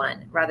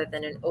anyone rather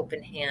than an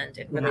open hand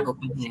and really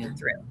pushing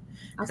through.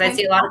 Because I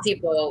see a lot of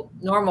people,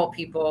 normal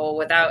people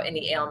without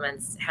any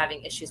ailments,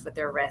 having issues with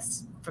their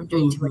wrists from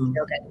doing too much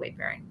yoga and weight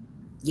bearing.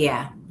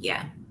 Yeah.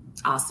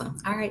 Awesome.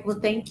 All right. Well,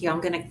 thank you.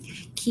 I'm going to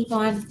keep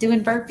on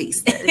doing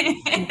burpees.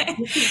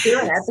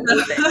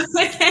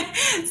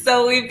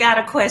 So we've got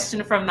a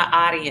question from the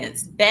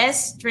audience.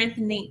 Best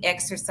strengthening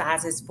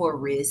exercises for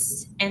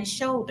wrists and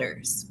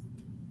shoulders.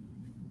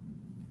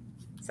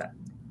 So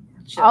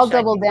I'll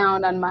double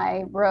down on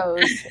my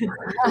rows.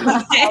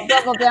 I'll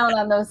double down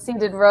on those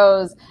seated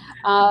rows.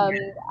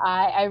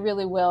 I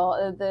really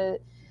will.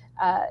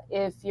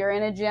 If you're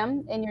in a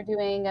gym and you're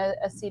doing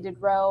a seated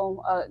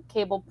row, a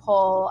cable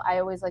pull, I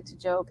always like to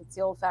joke, it's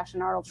the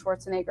old-fashioned Arnold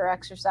Schwarzenegger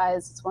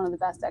exercise. It's one of the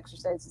best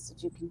exercises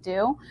that you can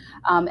do.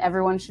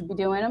 Everyone should be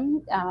doing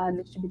them.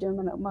 They should be doing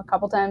them a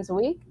couple times a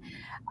week.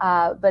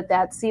 But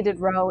that seated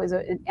row is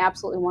an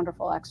absolutely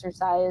wonderful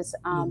exercise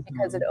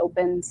because it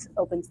opens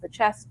the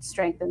chest,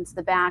 strengthens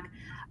the back.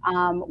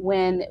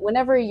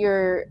 Whenever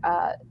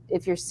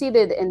if you're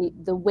seated and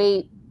the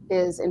weight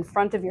is in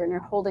front of you and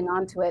you're holding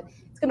on to it,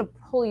 it's going to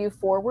pull you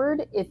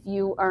forward if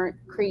you aren't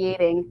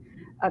creating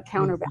a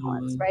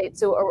counterbalance, right?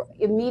 So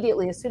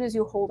immediately, as soon as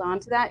you hold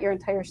on to that, your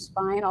entire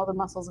spine, all the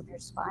muscles of your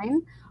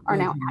spine are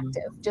now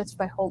active just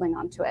by holding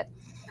on to it.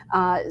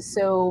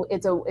 So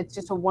it's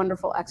just a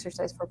wonderful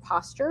exercise for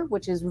posture,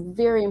 which is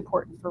very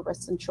important for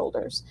wrists and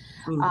shoulders.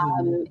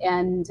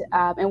 And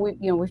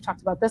we've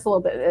talked about this a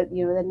little bit.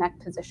 The neck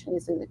position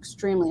is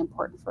extremely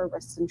important for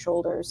wrists and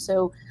shoulders.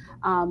 So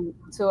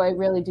I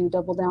really do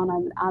double down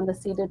on the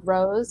seated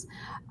rows.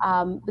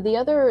 But the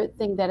other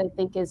thing that I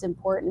think is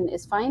important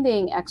is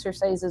finding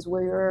exercises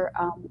where you're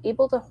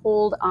able to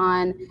hold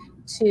on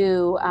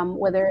to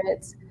whether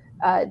it's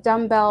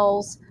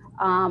dumbbells,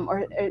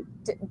 or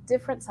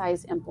different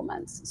size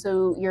implements.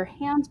 So your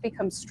hands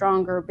become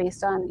stronger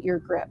based on your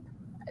grip.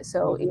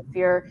 So if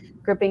you're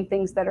gripping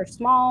things that are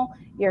small,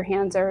 your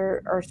hands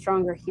are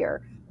stronger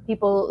here.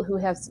 People who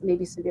have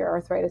maybe severe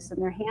arthritis in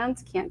their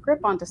hands can't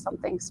grip onto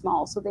something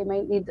small, so they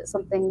might need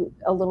something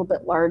a little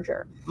bit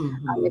larger.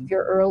 If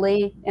you're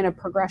early in a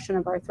progression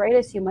of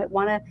arthritis, you might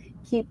want to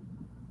keep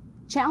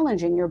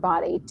challenging your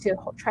body to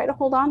try to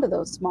hold on to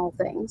those small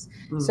things.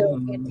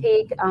 So if you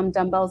take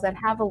dumbbells that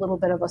have a little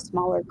bit of a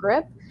smaller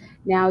grip,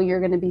 now you're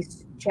going to be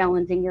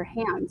challenging your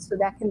hands. So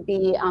that can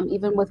be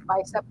even with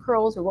bicep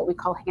curls, or what we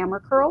call hammer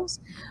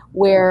curls,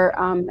 where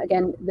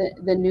again,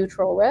 the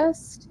neutral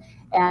wrist,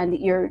 and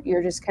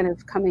you're just kind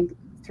of coming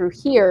through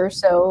here.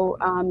 So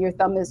your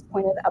thumb is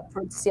pointed up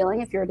towards the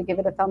ceiling if you were to give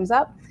it a thumbs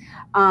up.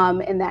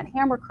 In that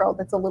hammer curl,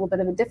 that's a little bit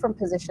of a different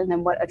position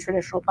than what a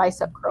traditional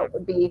bicep curl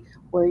would be,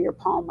 where your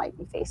palm might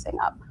be facing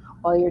up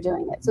while you're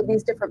doing it. So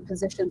these different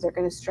positions are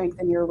going to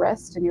strengthen your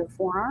wrist and your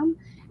forearm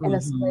in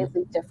a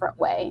slightly different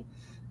way.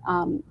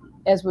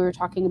 As we were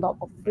talking about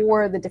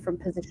before, the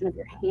different position of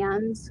your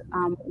hands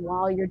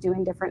while you're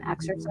doing different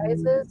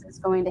exercises is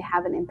going to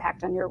have an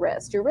impact on your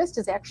wrist. Your wrist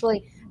is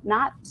actually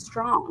not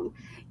strong.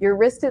 Your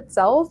wrist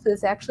itself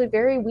is actually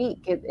very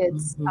weak.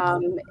 It's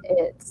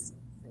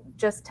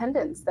just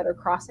tendons that are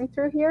crossing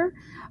through here,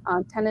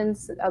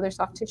 tendons, other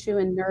soft tissue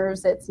and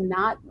nerves. It's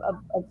not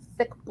a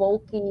thick,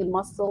 bulky,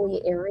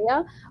 muscly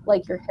area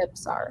like your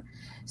hips are.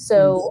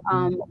 So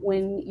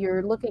when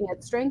you're looking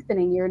at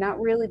strengthening, you're not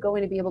really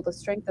going to be able to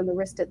strengthen the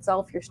wrist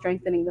itself. You're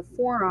strengthening the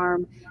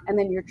forearm, and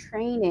then you're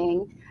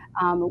training.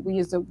 We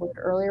used the word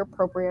earlier,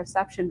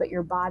 proprioception, but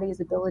your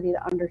body's ability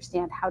to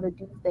understand how to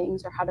do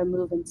things or how to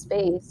move in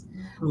space.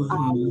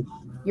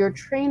 You're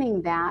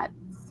training that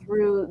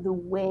through the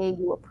way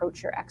you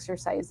approach your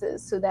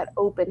exercises. So that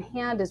open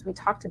hand, as we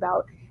talked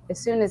about, as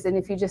soon as, and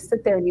if you just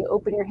sit there and you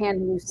open your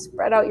hand and you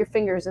spread out your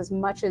fingers as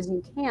much as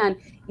you can,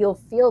 you'll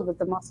feel that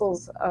the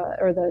muscles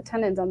or the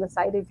tendons on the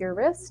side of your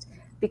wrist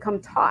become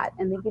taut,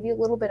 and they give you a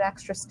little bit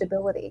extra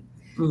stability.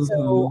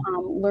 So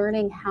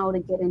learning how to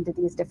get into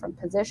these different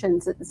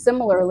positions.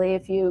 Similarly,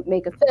 if you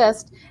make a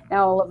fist,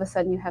 now all of a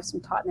sudden you have some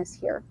tautness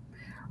here.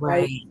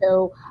 Right.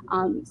 So,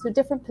 so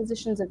different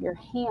positions of your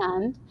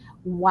hand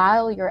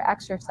while you're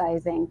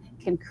exercising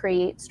can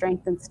create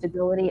strength and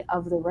stability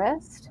of the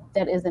wrist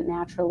that isn't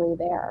naturally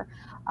there.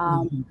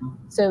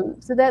 So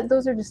that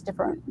those are just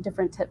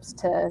different tips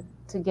to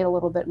get a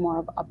little bit more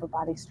of upper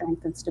body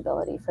strength and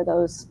stability for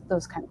those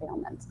kind of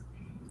ailments.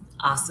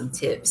 Awesome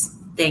tips.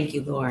 Thank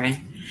you,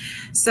 Lauren.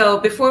 So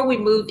before we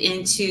move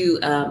into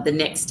the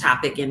next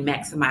topic in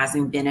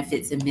maximizing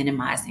benefits and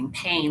minimizing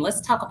pain, let's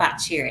talk about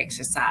chair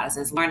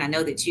exercises. Lauren, I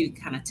know that you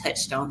kind of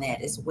touched on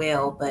that as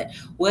well, but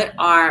what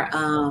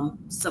are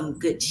some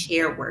good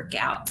chair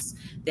workouts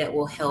that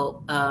will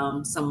help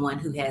someone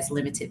who has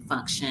limited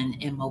function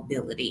and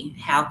mobility?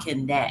 How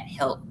can that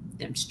help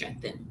them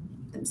strengthen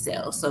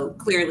themselves? So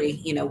clearly,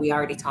 you know, we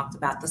already talked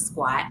about the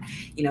squat,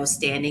 you know,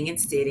 standing and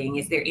sitting.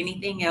 Is there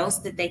anything else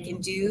that they can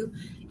do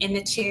in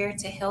the chair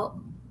to help?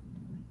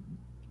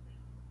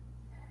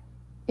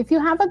 If you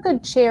have a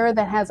good chair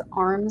that has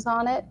arms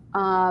on it,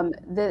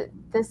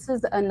 this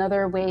is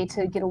another way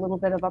to get a little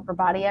bit of upper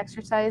body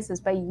exercise,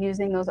 is by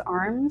using those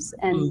arms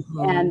and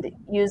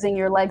using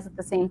your legs at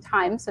the same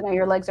time. So now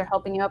your legs are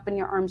helping you up and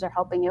your arms are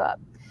helping you up.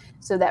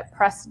 So that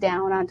press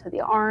down onto the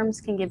arms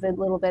can give a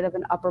little bit of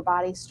an upper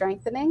body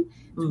strengthening.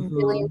 It's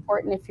really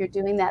important if you're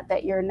doing that,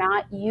 that you're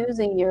not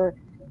using your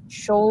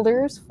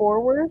shoulders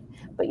forward,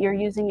 but you're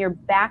using your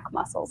back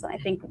muscles. And I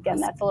think, again,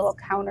 that's a little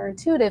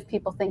counterintuitive.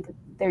 People think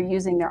they're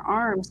using their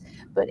arms,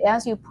 but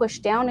as you push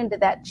down into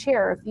that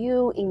chair, if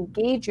you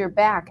engage your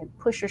back and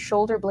push your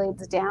shoulder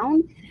blades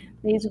down,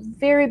 these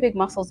very big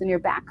muscles in your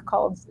back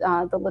called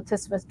the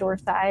latissimus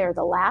dorsi, or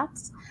the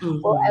lats,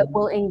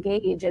 will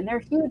engage, and they're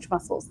huge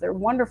muscles. They're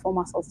wonderful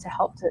muscles to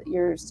help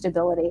your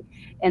stability,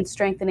 and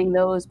strengthening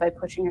those by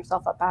pushing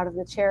yourself up out of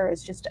the chair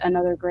is just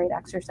another great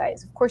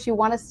exercise. Of course, you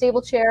want a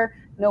stable chair,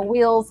 no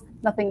wheels,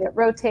 nothing that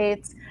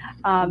rotates.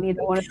 You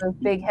know, one of those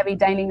big, heavy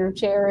dining room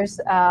chairs,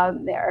 are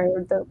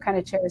the kind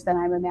of chairs that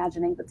I'm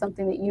imagining, but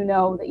something that you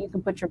know that you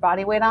can put your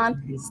body weight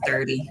on,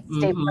 sturdy,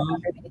 stay put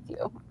underneath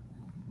you.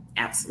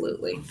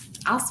 Absolutely.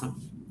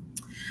 Awesome.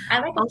 I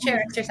like a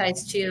chair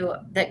exercise too,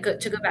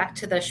 to go back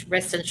to the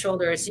wrists and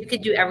shoulders. You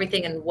could do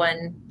everything in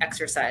one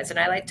exercise. And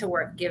I like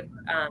to give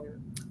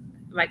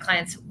my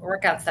clients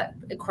workouts that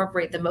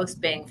incorporate the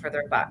most bang for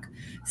their buck.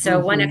 So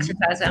one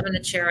exercise, I'm in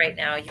a chair right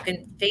now. You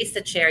can face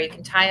the chair. You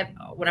can tie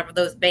up one of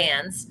those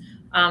bands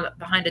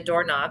behind a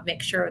doorknob.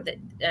 Make sure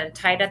that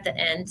tie it at the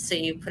end. So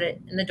you put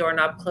it in the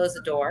doorknob, close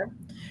the door,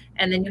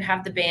 and then you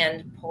have the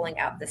band pulling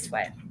out this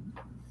way.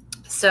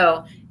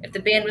 So if the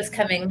band was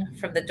coming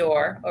from the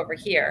door over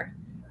here,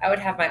 I would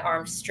have my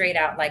arms straight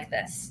out like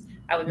this.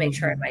 I would make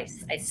sure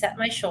I set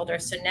my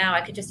shoulders. So now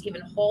I could just even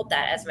hold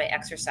that as my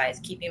exercise,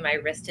 keeping my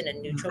wrist in a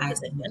neutral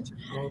position.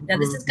 Now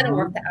this is going to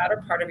work the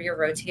outer part of your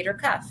rotator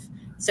cuff.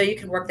 So you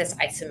can work this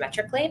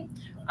isometrically.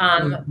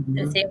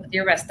 And same with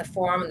your wrist, the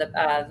forearm and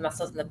the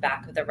muscles in the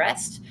back of the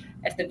wrist,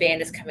 if the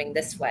band is coming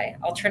this way.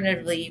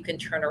 Alternatively, you can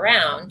turn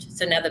around.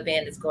 So now the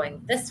band is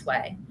going this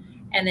way.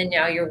 And then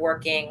now you're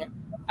working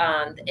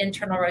the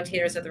internal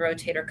rotators of the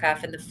rotator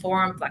cuff and the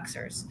forearm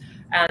flexors.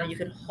 You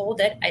can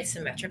hold it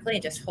isometrically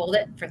and just hold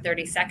it for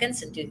 30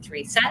 seconds and do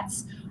 3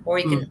 sets, or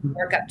you can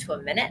work up to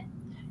a minute.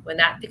 When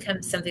that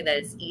becomes something that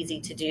is easy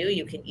to do,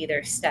 you can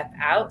either step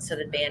out so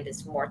the band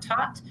is more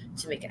taut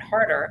to make it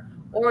harder,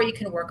 or you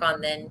can work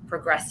on then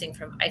progressing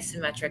from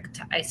isometric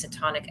to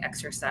isotonic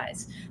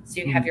exercise.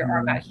 So you have your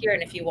arm out here,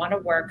 and if you want to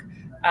work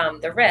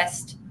the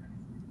wrist,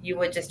 you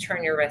would just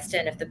turn your wrist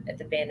in if the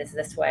band is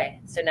this way.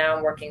 So now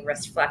I'm working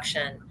wrist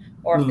flexion,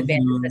 or if the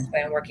band is this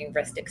way, I'm working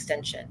wrist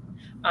extension.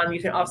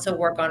 You can also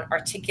work on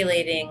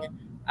articulating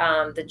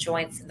the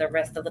joints in the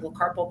wrist, the little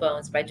carpal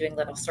bones, by doing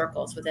little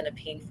circles within a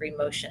pain-free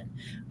motion.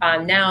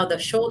 Now the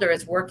shoulder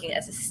is working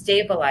as a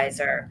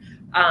stabilizer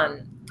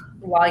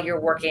while you're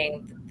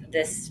working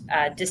this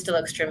distal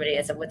extremity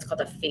as what's called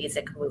a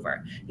phasic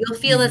mover. You'll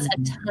feel this a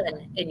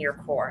ton in your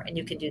core, and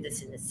you can do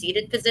this in a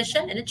seated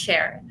position in a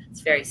chair.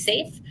 It's very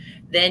safe.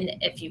 Then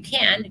if you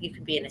can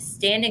be in a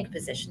standing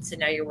position. So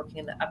now you're working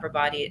in the upper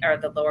body or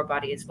the lower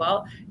body as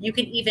well. You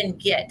can even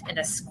get in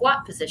a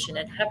squat position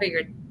and hover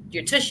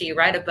your tushy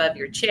right above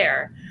your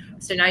chair.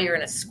 So now you're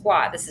in a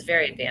squat. This is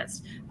very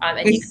advanced.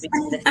 And you can be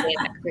doing the same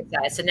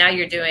exercise. So now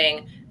you're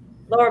doing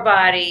lower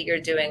body, you're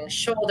doing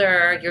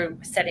shoulder, you're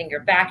setting your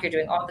back, you're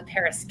doing all the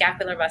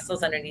parascapular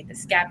muscles underneath the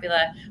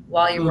scapula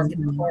while you're working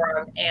the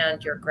forearm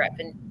and your grip.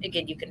 And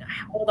again, you can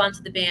hold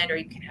onto the band, or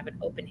you can have an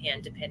open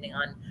hand depending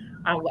on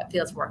what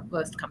feels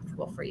most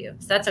comfortable for you.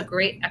 So that's a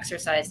great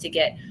exercise to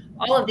get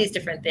all of these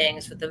different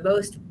things with the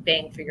most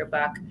bang for your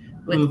buck,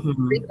 with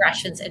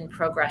regressions and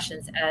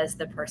progressions as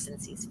the person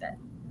sees fit.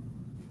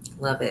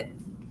 Love it.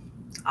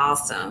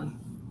 Awesome.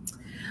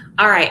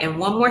 All right. And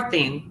one more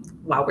thing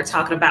while we're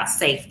talking about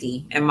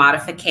safety and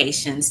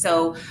modification.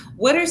 So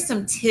what are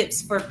some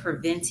tips for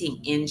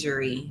preventing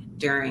injury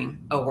during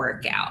a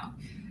workout?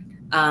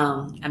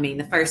 I mean,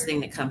 the first thing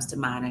that comes to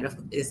mind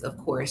is, of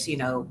course,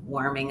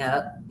 warming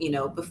up,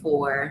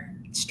 before,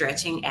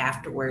 stretching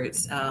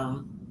afterwards,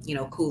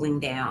 cooling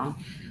down.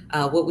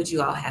 What would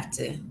you all have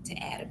to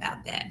add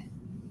about that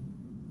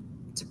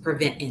to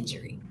prevent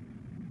injury?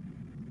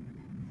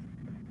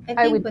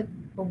 I would.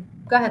 Go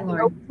ahead,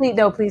 Lauren.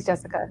 Please,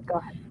 Jessica, go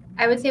ahead.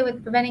 I would say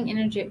with preventing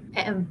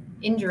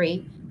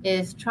injury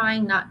is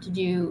trying not to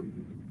do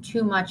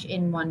too much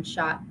in one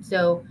shot.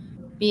 So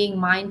being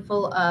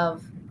mindful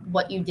of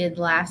what you did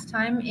last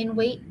time in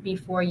weight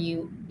before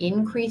you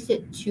increase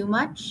it too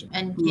much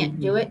and can't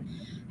do it.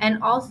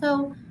 And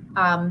also,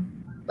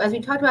 as we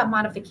talked about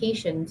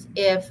modifications,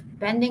 if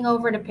bending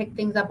over to pick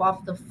things up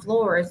off the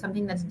floor is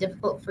something that's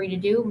difficult for you to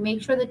do,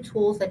 make sure the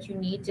tools that you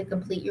need to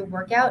complete your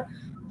workout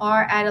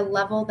are at a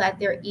level that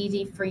they're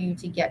easy for you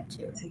to get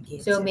to.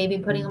 So maybe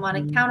putting them on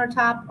a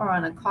countertop or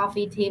on a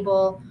coffee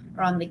table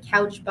or on the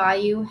couch by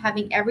you,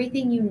 having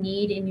everything you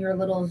need in your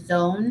little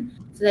zone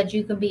so that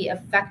you can be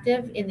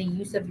effective in the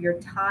use of your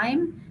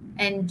time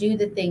and do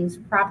the things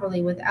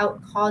properly without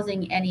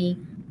causing any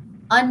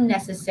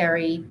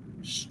unnecessary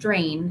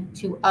strain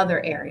to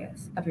other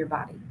areas of your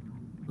body.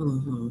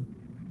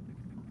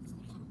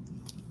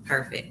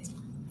 Perfect.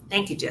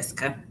 Thank you,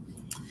 Jessica.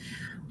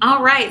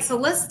 All right, so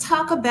let's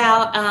talk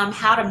about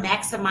how to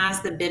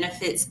maximize the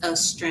benefits of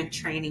strength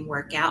training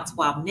workouts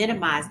while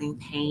minimizing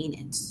pain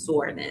and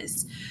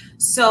soreness.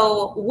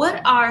 So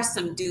what are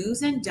some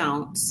do's and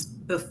don'ts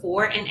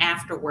before and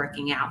after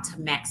working out to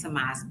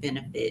maximize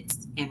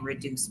benefits and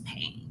reduce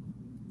pain?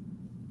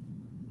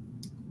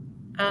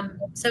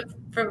 So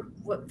for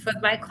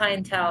my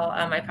clientele,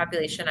 my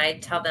population, I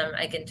tell them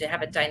to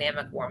have a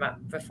dynamic warm up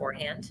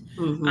beforehand,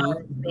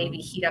 maybe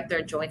heat up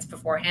their joints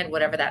beforehand,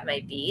 whatever that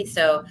might be.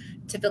 So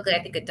typically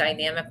I think a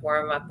dynamic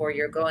warm up where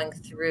you're going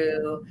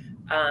through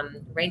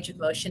range of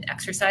motion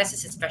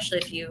exercises, especially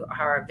if you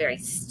are very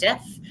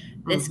stiff,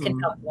 this can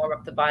help warm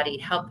up the body,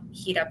 help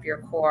heat up your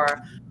core,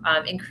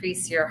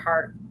 increase your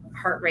heart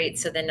rate.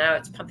 So then now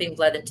it's pumping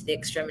blood into the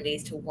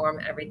extremities to warm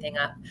everything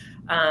up.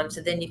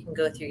 So then you can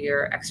go through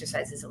your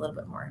exercises a little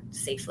bit more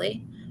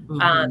safely.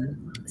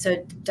 So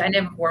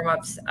dynamic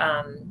warm-ups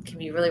can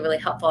be really, really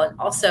helpful. And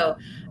also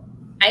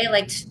I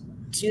like to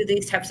do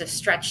these types of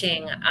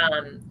stretching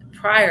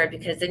prior,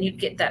 because then you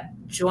get that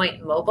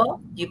joint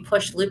mobile. You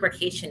push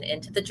lubrication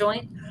into the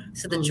joint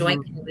so the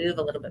joint can move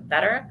a little bit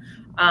better.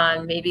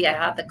 Maybe I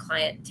have the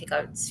client take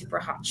a super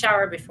hot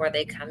shower before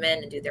they come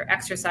in and do their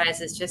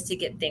exercises just to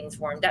get things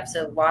warmed up.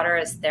 So water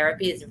as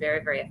therapy is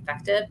very, very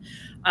effective.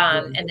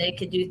 And they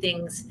can do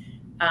things,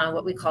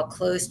 what we call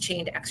closed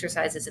chained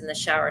exercises in the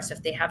shower. So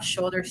if they have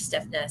shoulder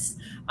stiffness,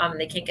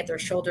 they can't get their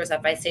shoulders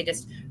up, I say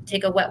just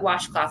take a wet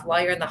washcloth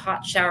while you're in the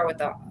hot shower with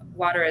the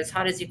water as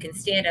hot as you can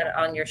stand it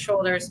on your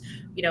shoulders,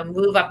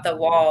 move up the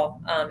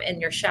wall in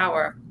your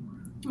shower.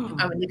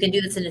 You can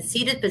do this in a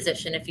seated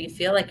position if you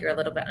feel like you're a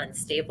little bit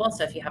unstable.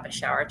 So if you have a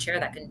shower chair,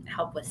 that can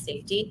help with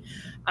safety.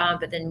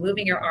 But then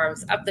moving your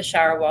arms up the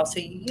shower wall. So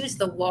you use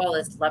the wall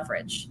as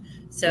leverage.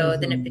 So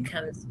then it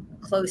becomes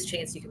closed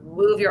chain. So you can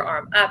move your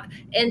arm up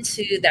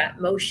into that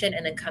motion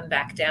and then come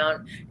back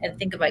down, and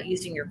think about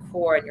using your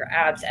core and your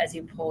abs as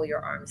you pull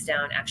your arms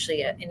down.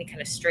 Actually, any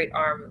kind of straight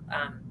arm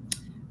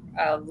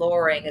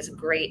lowering is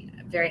great,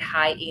 very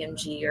high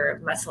EMG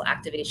or muscle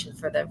activation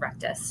for the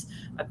rectus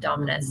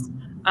abdominis.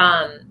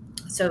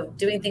 So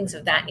doing things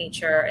of that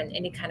nature and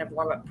any kind of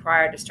warm up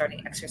prior to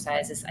starting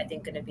exercise is, I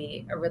think, going to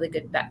be a really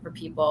good bet for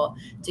people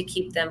to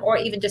keep them, or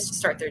even just to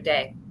start their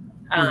day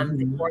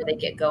before they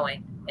get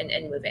going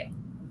and moving.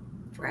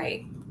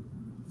 Right.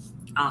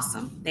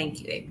 Awesome.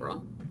 Thank you,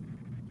 April.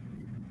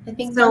 I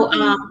think so.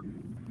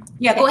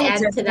 Yeah, go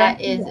ahead. Add to that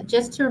is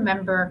just to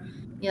remember,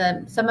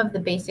 some of the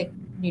basic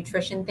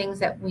nutrition things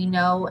that we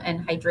know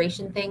and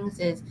hydration things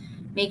is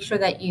make sure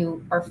that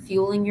you are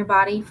fueling your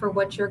body for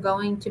what you're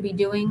going to be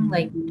doing,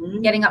 like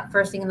getting up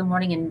first thing in the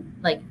morning and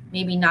like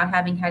maybe not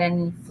having had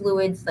any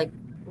fluids like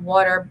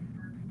water.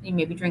 You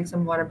maybe drink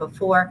some water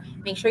before.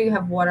 Make sure you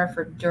have water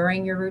for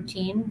during your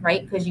routine,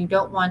 right? Because you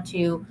don't want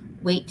to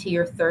wait till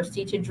you're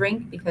thirsty to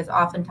drink, because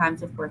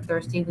oftentimes if we're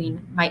thirsty, we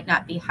might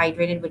not be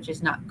hydrated, which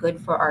is not good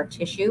for our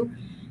tissue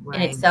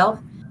in itself.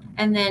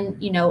 And then,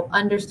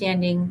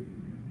 understanding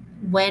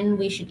when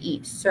we should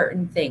eat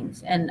certain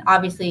things. And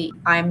obviously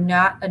I'm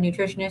not a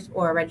nutritionist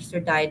or a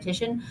registered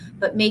dietitian,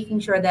 but making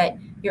sure that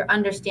you're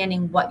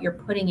understanding what you're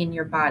putting in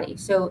your body.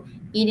 So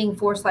eating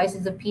 4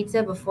 slices of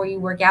pizza before you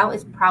work out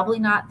is probably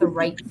not the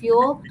right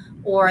fuel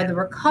or the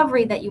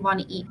recovery that you want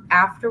to eat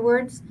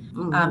afterwards.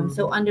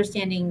 So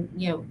understanding,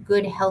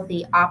 good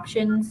healthy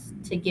options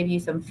to give you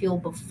some fuel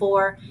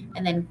before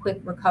and then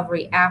quick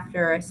recovery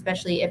after,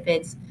 especially if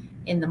it's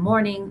in the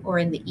morning or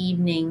in the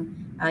evening.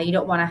 You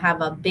don't want to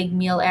have a big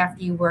meal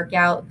after you work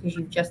out because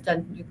you've just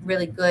done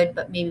really good,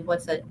 but maybe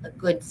what's a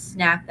good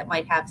snack that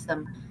might have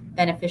some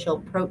beneficial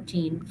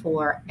protein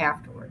for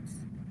afterwards.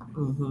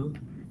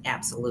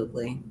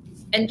 Absolutely.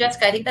 And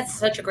Jessica, I think that's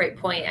such a great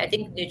point. I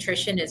think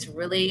nutrition is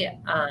really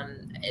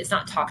it's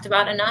not talked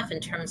about enough in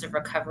terms of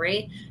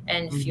recovery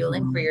and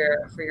fueling for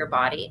your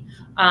body.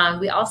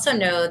 We also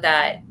know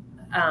that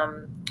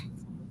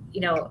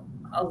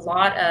a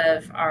lot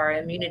of our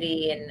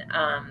immunity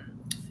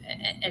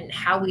and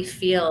how we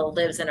feel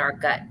lives in our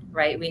gut,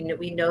 right?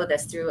 We know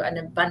this through an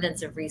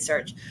abundance of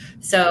research.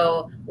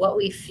 So what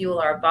we fuel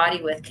our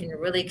body with can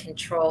really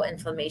control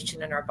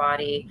inflammation in our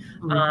body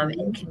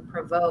and can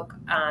provoke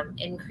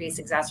increased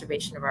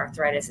exacerbation of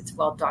arthritis. It's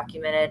well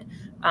documented.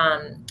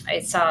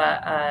 I saw,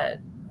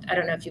 I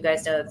don't know if you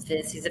guys know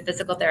this, he's a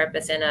physical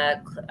therapist and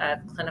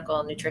a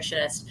clinical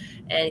nutritionist,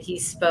 and he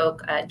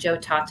spoke, Joe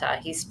Tata,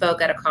 he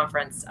spoke at a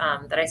conference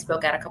that I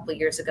spoke at a couple of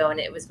years ago, and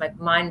it was like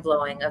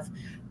mind-blowing of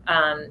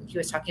he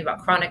was talking about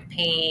chronic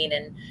pain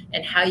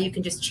and how you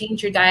can just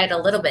change your diet a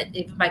little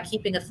bit by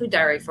keeping a food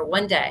diary for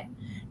one day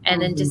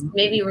and then just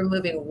maybe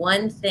removing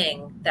one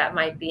thing that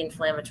might be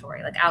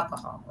inflammatory, like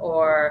alcohol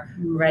or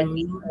red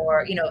meat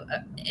or,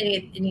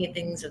 any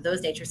things of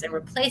those natures, and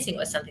replacing it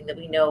with something that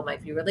we know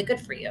might be really good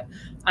for you.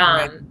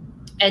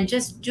 And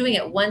just doing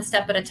it one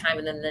step at a time.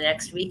 And then the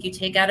next week you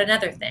take out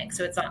another thing.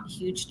 So it's not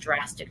huge,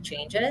 drastic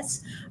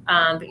changes,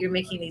 but you're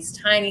making these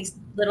tiny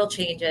little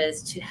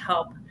changes to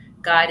help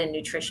guide in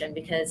nutrition,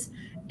 because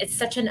it's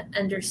such an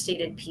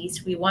understated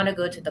piece. We want to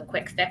go to the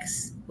quick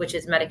fix, which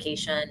is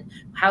medication.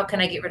 How can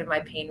I get rid of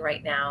my pain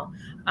right now?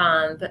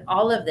 But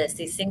all of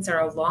these things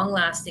are long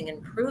lasting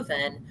and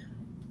proven,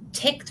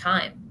 take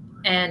time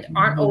and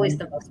aren't always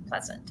the most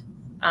pleasant.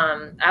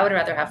 I would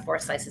rather have 4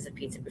 slices of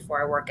pizza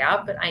before I work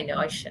out, but I know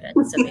I shouldn't.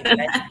 So maybe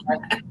I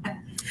have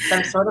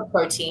some sort of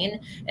protein.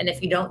 And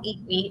if you don't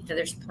eat meat,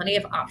 there's plenty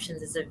of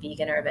options as a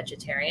vegan or a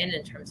vegetarian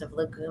in terms of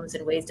legumes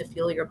and ways to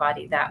fuel your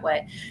body that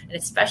way. And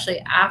especially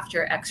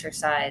after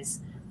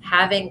exercise,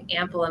 having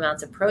ample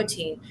amounts of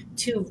protein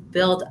to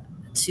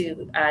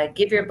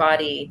give your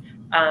body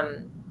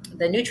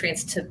the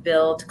nutrients to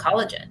build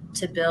collagen,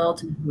 to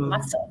build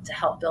muscle, to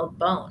help build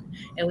bone.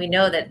 And we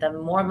know that the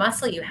more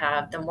muscle you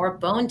have, the more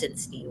bone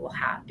density you will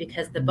have,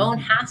 because the bone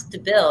has to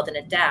build and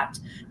adapt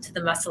to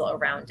the muscle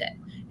around it.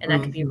 And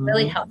that could be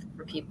really helpful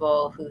for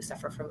people who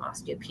suffer from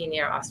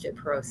osteopenia or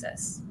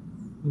osteoporosis.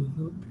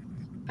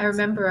 I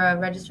remember a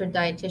registered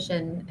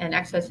dietitian and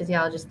exercise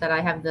physiologist that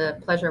I have the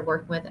pleasure of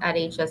working with at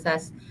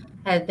HSS.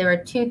 There are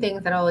 2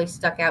 things that always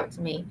stuck out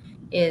to me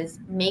is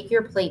make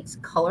your plates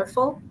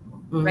colorful,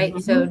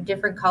 right? So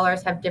different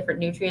colors have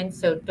different nutrients.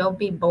 So don't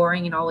be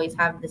boring and always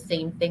have the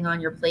same thing on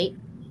your plate.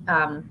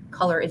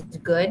 Color is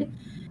good.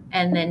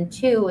 And then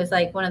 2 is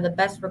like one of the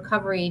best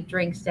recovery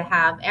drinks to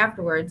have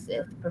afterwards,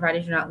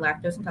 provided you're not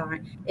lactose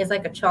intolerant, is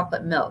like a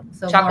chocolate milk.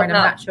 So Lauren,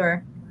 I'm not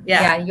sure.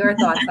 Yeah, your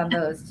thoughts on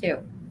those too.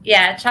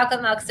 Yeah,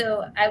 chocolate milk.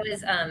 So I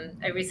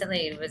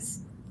recently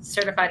was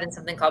certified in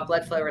something called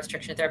blood flow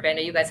restriction therapy. I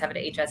know you guys have it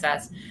at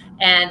HSS,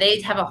 and they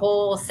have a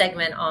whole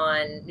segment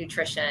on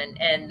nutrition.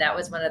 And that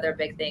was one of their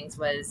big things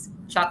was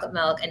chocolate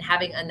milk and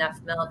having enough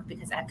milk,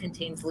 because that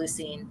contains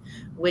leucine,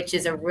 which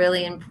is a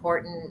really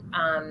important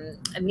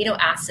amino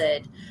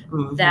acid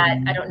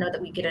that I don't know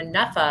that we get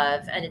enough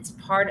of. And it's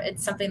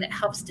something that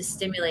helps to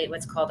stimulate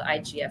what's called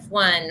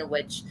IGF-1,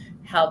 which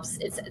helps,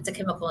 it's a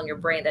chemical in your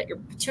brain that your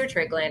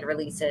pituitary gland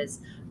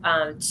releases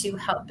to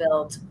help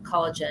build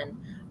collagen,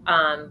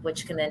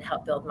 which can then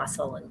help build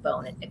muscle and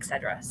bone, et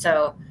cetera.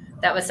 So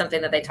that was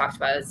something that they talked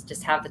about, is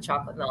just have the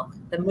chocolate milk,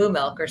 the moo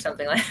milk or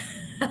something like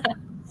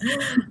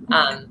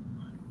that.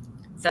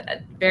 So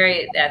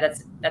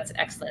that's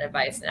excellent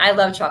advice. And I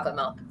love chocolate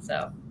milk.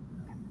 So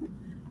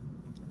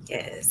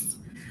yes.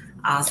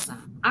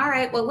 Awesome. All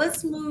right, well,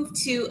 let's move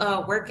to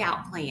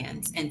workout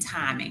plans and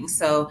timing.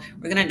 So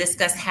we're going to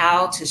discuss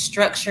how to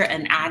structure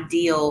an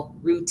ideal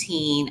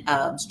routine,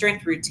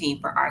 strength routine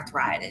for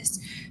arthritis.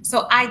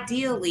 So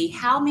ideally,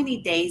 how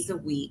many days a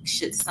week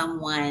should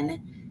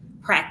someone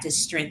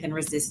practice strength and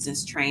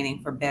resistance training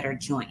for better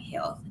joint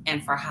health,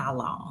 and for how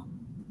long?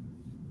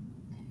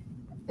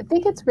 I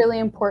think it's really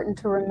important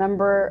to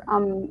remember,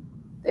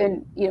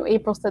 and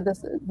April said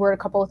this word a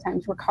couple of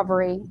times,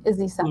 recovery is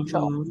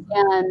essential.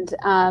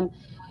 And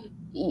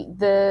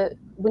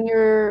when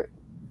you're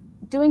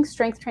doing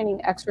strength training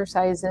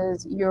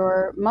exercises,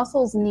 your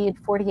muscles need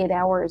 48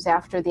 hours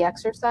after the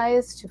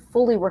exercise to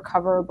fully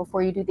recover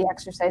before you do the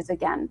exercise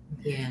again.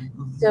 Yeah.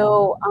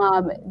 So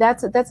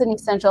that's an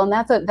essential,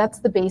 and that's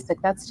the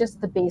basic. That's just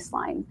the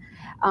baseline.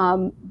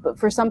 But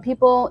for some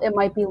people, it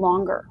might be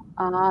longer.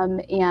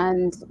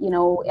 And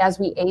as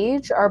we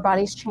age, our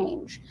bodies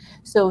change.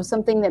 So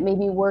something that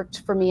maybe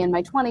worked for me in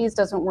my 20s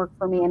doesn't work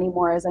for me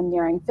anymore as I'm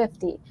nearing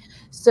 50.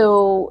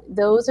 So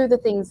those are the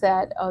things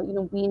that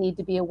we need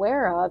to be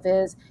aware of.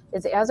 Is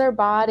as our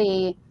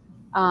body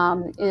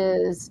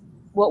is,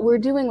 what we're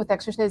doing with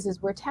exercise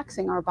is we're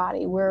taxing our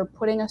body. We're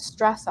putting a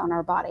stress on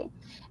our body,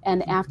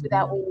 and after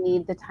that, we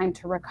need the time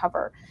to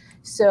recover.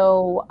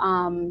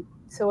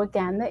 So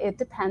again, it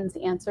depends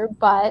answer,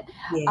 but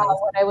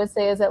what I would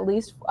say is at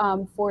least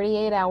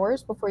 48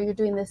 hours before you're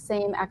doing the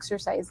same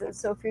exercises.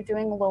 So if you're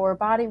doing a lower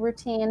body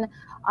routine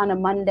on a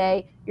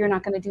Monday, you're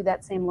not going to do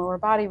that same lower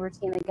body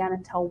routine again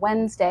until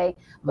Wednesday,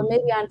 but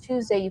maybe on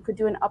Tuesday you could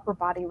do an upper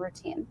body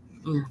routine.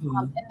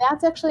 And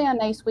that's actually a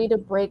nice way to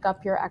break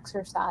up your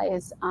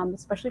exercise,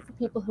 especially for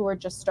people who are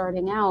just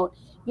starting out.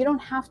 You don't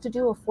have to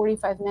do a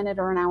 45-minute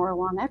or an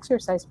hour-long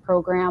exercise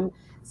program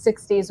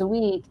 6 days a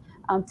week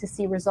to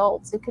see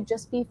results. It could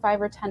just be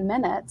 5 or 10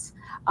 minutes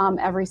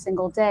every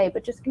single day,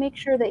 but just make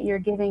sure that you're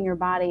giving your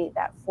body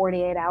that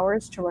 48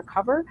 hours to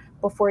recover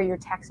before you're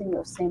taxing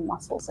those same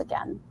muscles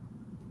again.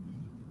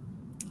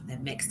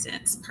 That makes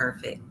sense.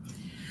 Perfect.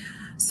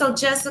 So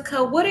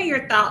Jessica, what are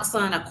your thoughts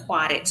on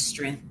aquatic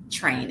strength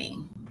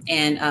training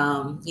and,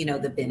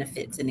 the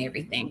benefits and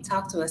everything?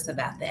 Talk to us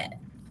about that.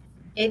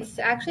 It's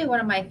actually one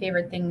of my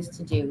favorite things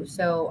to do.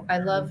 So I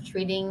love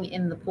treating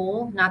in the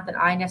pool. Not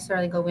that I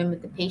necessarily go in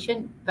with the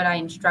patient, but I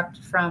instruct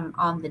from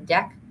on the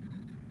deck.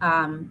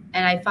 And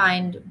I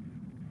find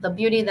the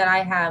beauty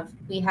that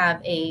we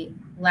have a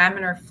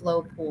laminar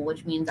flow pool,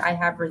 which means I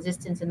have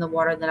resistance in the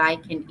water that I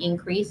can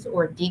increase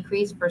or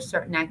decrease for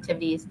certain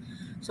activities.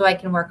 So I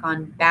can work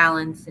on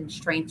balance and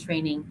strength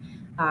training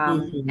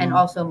and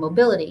also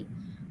mobility.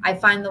 I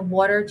find the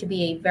water to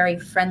be a very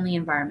friendly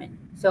environment.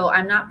 So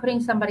I'm not putting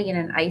somebody in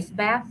an ice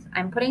bath.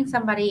 I'm putting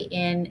somebody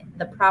in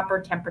the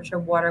proper temperature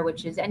water,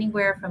 which is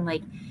anywhere from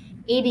like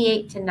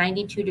 88 to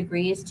 92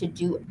 degrees to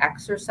do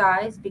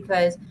exercise,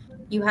 because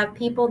you have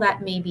people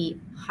that may be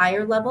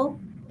higher level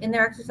in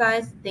their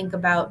exercise. Think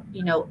about,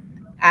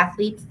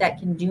 athletes that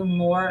can do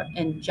more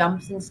and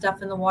jumps and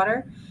stuff in the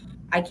water.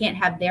 I can't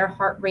have their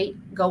heart rate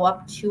go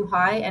up too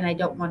high, and I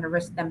don't want to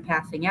risk them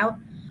passing out.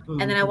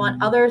 And then I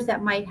want others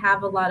that might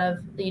have a lot of,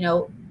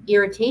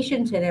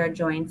 irritation to their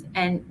joints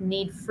and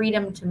need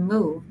freedom to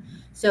move.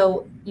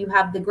 So you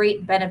have the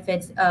great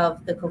benefits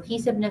of the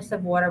cohesiveness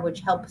of water, which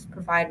helps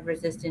provide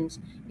resistance.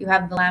 You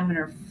have the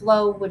laminar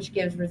flow, which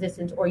gives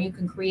resistance, or you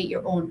can create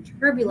your own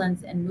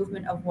turbulence and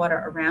movement of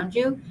water around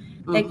you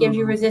that gives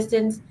you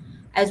resistance,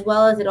 as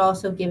well as it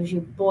also gives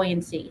you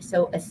buoyancy,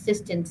 so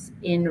assistance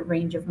in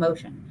range of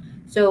motion.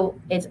 So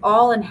it's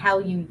all in how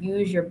you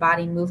use your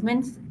body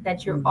movements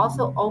that you're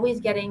also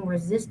always getting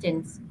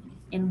resistance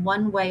in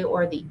one way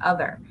or the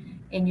other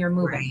in your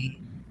movement. Right.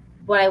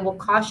 What I will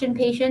caution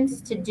patients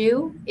to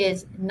do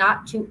is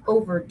not to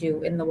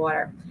overdo in the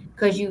water,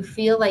 because you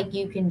feel like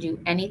you can do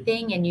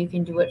anything and you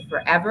can do it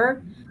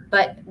forever.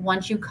 But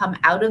once you come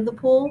out of the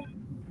pool,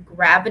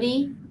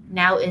 gravity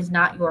now is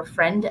not your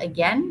friend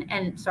again,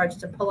 and it starts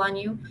to pull on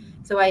you.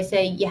 So I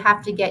say you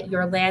have to get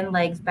your land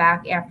legs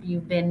back after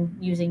you've been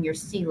using your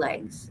sea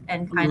legs,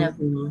 and kind of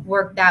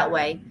work that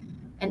way.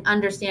 And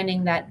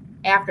understanding that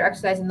after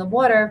exercise in the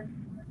water,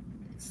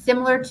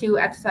 similar to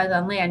exercise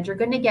on land, you're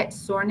going to get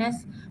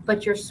soreness,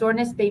 but your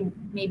soreness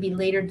may be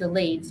later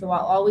delayed. So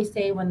I'll always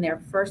say, when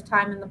they're first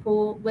time in the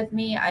pool with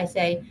me, I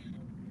say,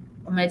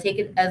 I'm going to take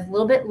it as a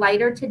little bit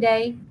lighter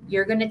today.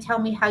 You're going to tell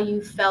me how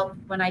you felt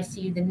when I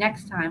see you the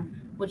next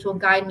time, which will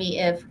guide me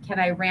can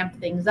I ramp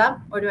things up,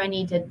 or do I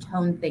need to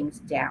tone things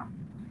down?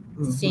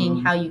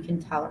 Seeing how you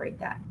can tolerate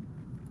that.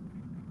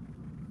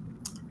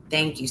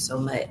 Thank you so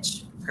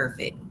much.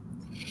 Perfect.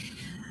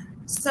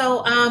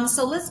 So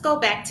let's go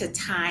back to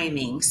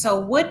timing. So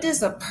what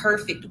does a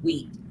perfect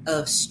week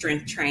of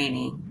strength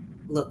training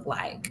look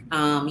like?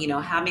 How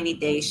many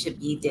days should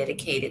be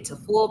dedicated to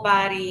full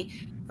body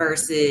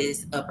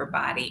versus upper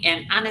body?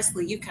 And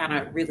honestly, you kind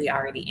of really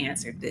already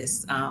answered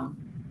this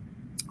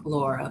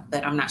Laura,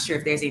 but I'm not sure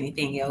if there's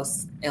anything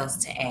else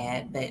to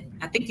add, but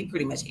I think you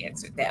pretty much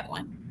answered that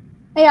one.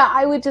 Yeah,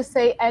 I would just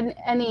say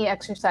any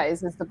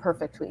exercise is the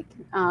perfect week.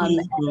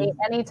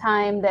 Any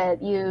time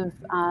that you've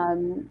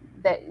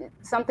that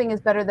something is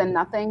better than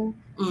nothing,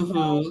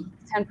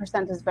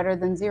 10% is better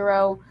than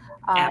zero.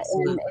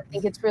 And I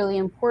think it's really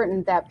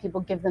important that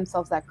people give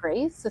themselves that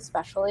grace,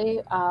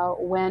 especially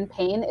when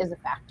pain is a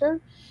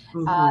factor.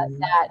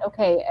 That,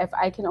 okay, if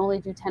I can only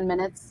do 10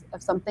 minutes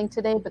of something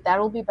today, but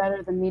that'll be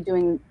better than me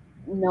doing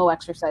no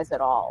exercise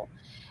at all.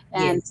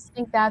 And I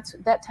think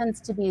that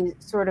tends to be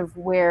sort of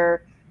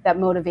where that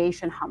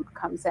motivation hump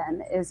comes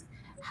in, is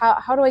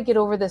how do I get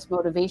over this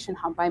motivation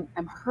hump?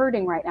 I'm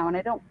hurting right now, and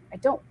I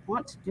don't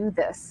want to do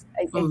this.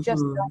 I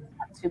just don't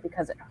want to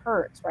because it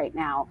hurts right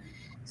now.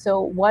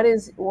 So what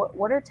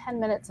are 10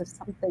 minutes of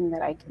something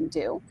that I can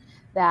do?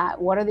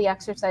 What are the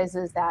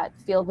exercises that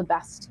feel the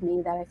best to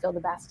me, that I feel the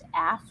best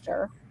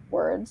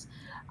afterwards?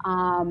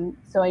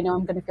 So I know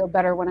I'm going to feel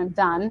better when I'm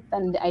done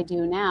than I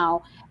do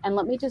now. And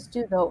let me just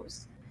do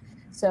those.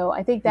 So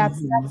I think that's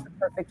the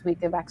perfect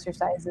week of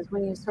exercises,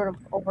 when you sort of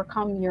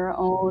overcome your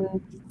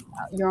own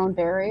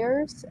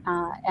barriers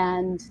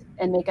and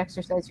make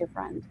exercise your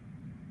friend.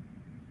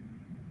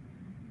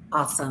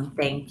 Awesome.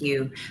 Thank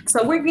you.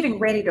 So we're getting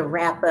ready to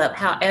wrap up.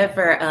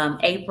 However,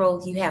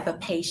 April, you have a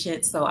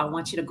patient, so I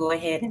want you to go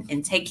ahead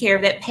and take care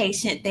of that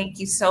patient. Thank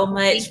you so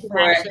much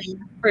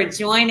for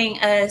joining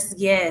us.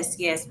 Yes,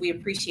 we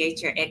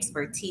appreciate your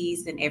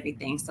expertise and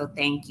everything. So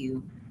thank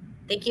you.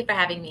 Thank you for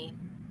having me.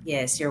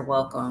 Yes, you're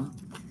welcome.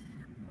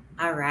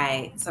 All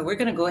right. So we're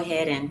going to go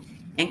ahead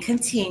and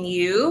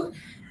continue.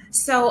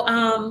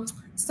 So,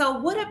 so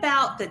what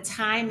about the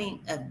timing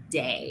of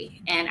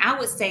day? And I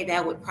would say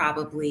that would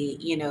probably,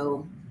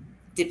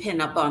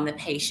 depend upon the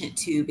patient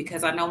too,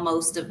 because I know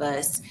most of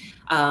us,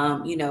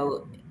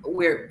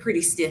 we're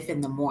pretty stiff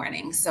in the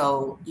morning.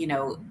 So,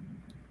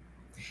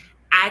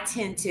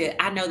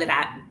 I know that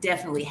I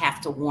definitely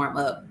have to warm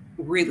up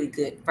really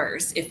good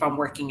first if I'm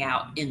working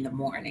out in the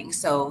morning.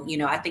 So,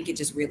 I think it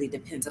just really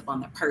depends upon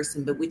the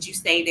person. But would you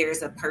say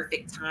there's a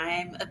perfect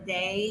time of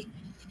day?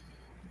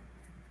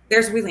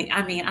 There's really,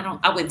 I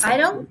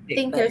don't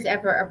think there's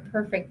ever a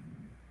perfect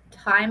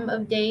time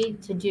of day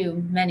to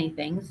do many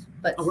things,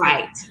 but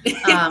right.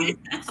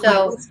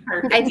 So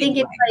I think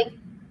it's like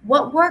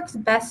what works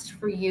best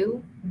for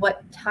you,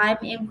 what time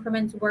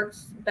increments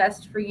works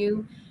best for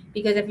you.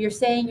 Because if you're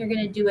saying you're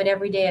going to do it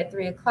every day at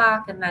 3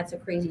 o'clock and that's a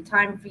crazy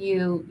time for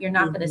you, you're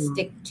not going to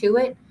stick to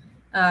it.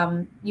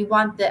 You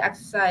want the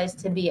exercise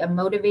to be a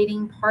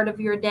motivating part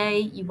of your day.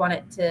 You want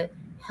it to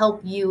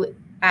help you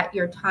at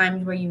your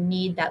times where you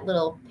need that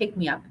little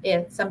pick-me-up.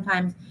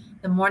 Sometimes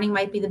the morning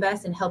might be the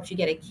best and helps you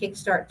get a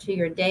kickstart to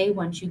your day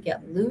once you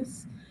get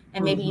loose.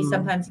 And maybe you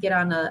sometimes get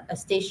on a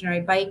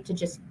stationary bike to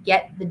just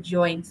get the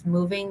joints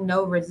moving,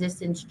 no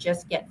resistance,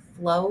 just get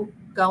flow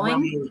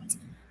going.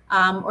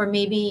 Right. Or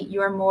maybe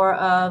you're more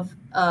of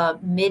a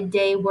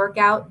midday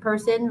workout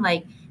person,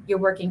 like you're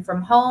working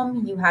from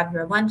home, you have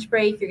your lunch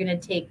break, you're going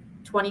to take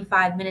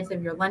 25 minutes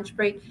of your lunch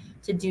break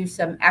to do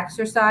some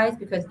exercise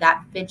because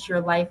that fits your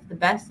life the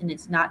best and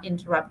it's not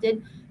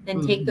interrupted.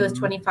 Then take those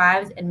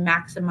 25s and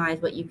maximize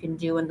what you can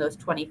do in those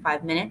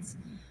 25 minutes.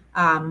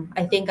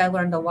 I think I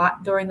learned a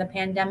lot during the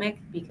pandemic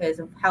because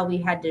of how we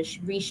had to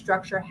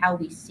restructure how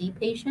we see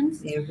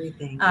patients.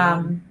 Everything.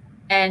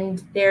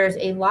 And there's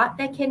a lot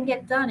that can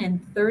get done in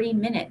 30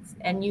 minutes,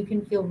 and you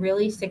can feel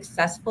really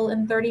successful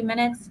in 30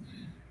 minutes,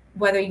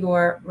 whether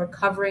you're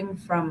recovering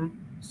from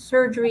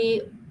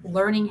surgery,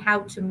 learning how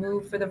to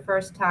move for the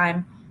first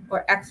time,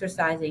 or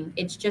exercising.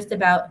 It's just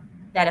about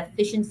that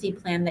efficiency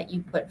plan that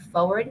you put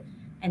forward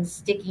and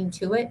sticking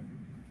to it.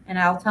 And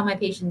I'll tell my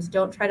patients,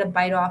 don't try to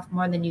bite off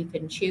more than you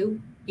can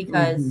chew,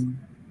 because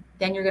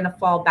then you're going to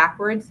fall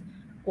backwards,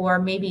 or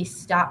maybe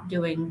stop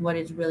doing what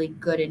is really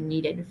good and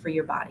needed for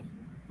your body.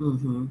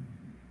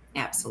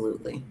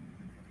 Absolutely.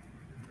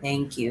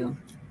 Thank you.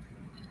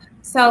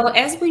 So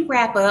as we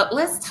wrap up,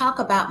 let's talk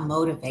about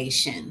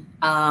motivation.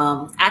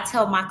 I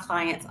tell my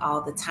clients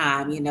all the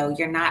time,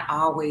 you're not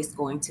always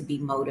going to be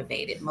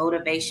motivated.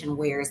 Motivation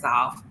wears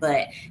off,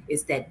 but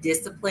it's that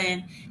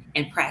discipline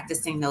and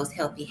practicing those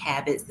healthy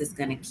habits that's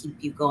going to keep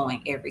you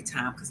going every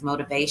time, because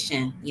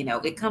motivation,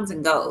 it comes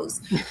and goes.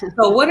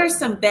 So what are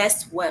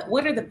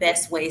the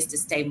best ways to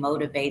stay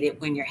motivated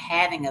when you're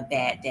having a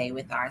bad day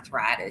with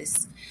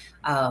arthritis?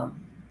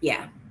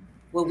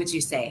 What would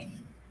you say?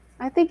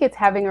 I think it's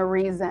having a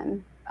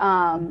reason.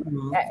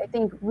 I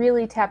think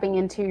really tapping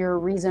into your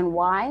reason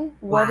why.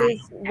 What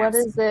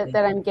is it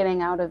that I'm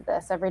getting out of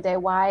this every day?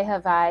 Why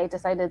have I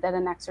decided that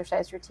an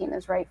exercise routine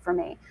is right for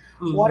me?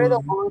 What are the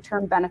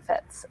long-term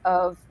benefits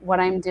of what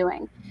I'm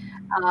doing?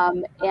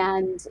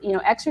 And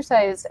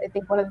exercise, I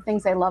think one of the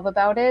things I love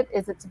about it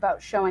is it's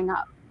about showing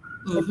up.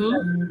 It's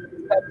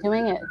about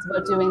doing it. It's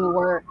about doing the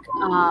work.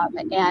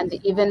 And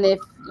even if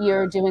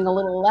you're doing a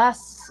little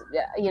less,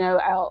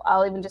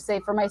 I'll even just say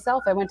for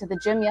myself, I went to the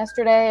gym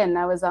yesterday and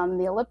I was on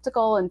the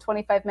elliptical, and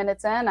 25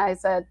 minutes in, I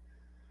said,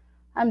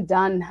 I'm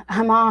done.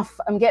 I'm off.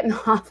 I'm getting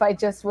off. I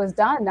just was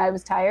done. I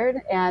was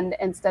tired. And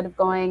instead of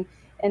going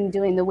and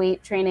doing the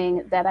weight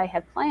training that I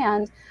had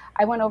planned,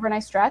 I went over and I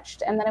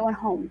stretched and then I went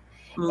home.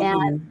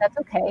 And that's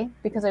okay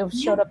because I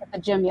showed up at the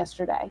gym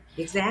yesterday.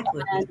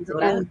 Exactly.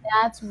 And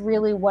that's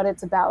really what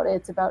it's about.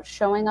 It's about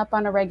showing up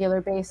on a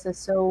regular basis.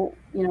 So,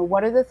 you know,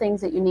 what are the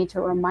things that you need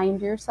to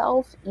remind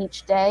yourself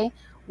each day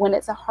when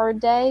it's a hard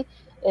day?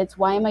 It's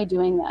why am I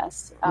doing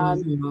this?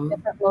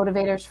 Different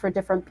motivators for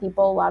different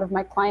people. A lot of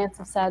my clients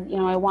have said, you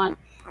know, I want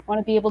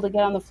to be able to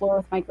get on the floor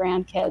with my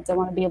grandkids. I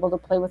want to be able to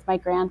play with my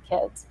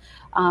grandkids.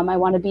 I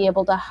want to be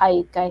able to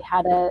hike. I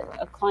had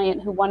a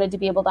client who wanted to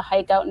be able to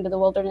hike out into the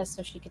wilderness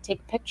so she could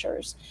take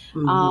pictures.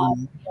 You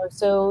know,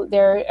 so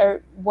there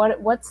are,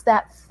 what's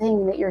that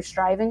thing that you're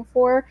striving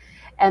for?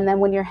 And then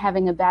when you're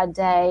having a bad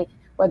day,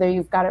 whether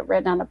you've got it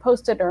written on a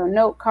Post-it or a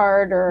note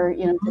card or,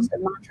 you know, just a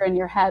mantra in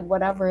your head,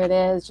 whatever it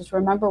is, just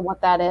remember what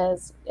that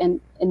is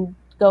and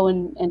go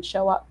and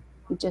show up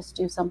and just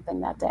do something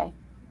that day.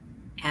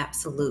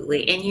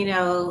 Absolutely. And, you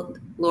know,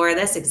 Laura,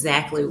 that's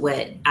exactly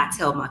what I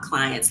tell my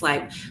clients.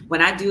 Like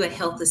when I do a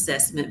health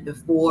assessment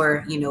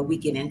before, you know, we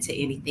get into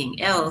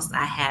anything else,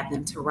 I have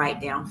them to write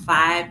down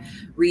 5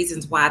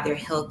 reasons why their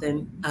health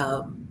and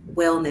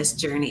wellness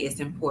journey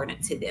is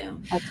important to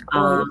them.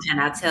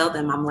 And I tell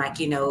them, I'm like,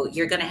 you know,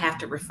 you're going to have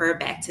to refer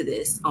back to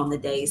this on the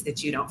days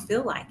that you don't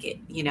feel like it,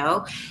 you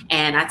know,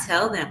 and I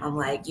tell them, I'm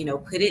like, you know,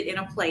 put it in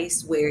a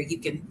place where you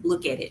can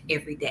look at it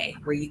every day,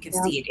 where you can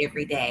see it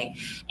every day.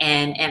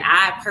 And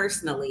I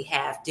personally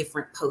have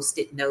different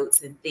Post-it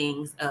notes and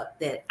things up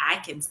that I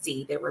can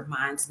see that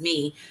reminds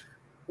me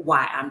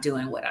why I'm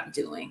doing what I'm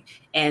doing.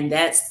 And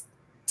that's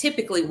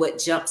typically what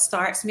jump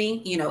starts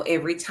me, you know,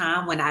 every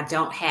time when I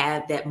don't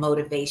have that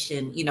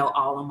motivation, you know,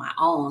 all on my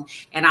own.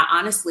 And I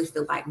honestly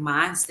feel like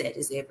mindset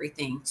is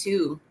everything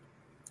too.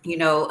 You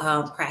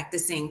know,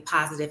 practicing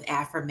positive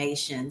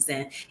affirmations.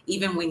 And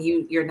even when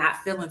you're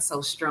not feeling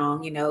so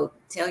strong, you know,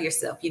 tell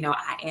yourself, you know,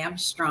 I am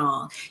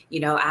strong,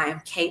 you know, I am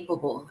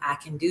capable, I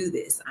can do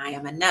this, I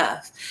am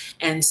enough.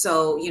 And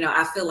so, you know,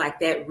 I feel like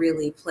that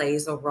really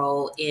plays a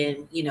role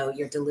in, you know,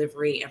 your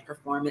delivery and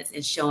performance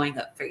and showing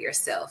up for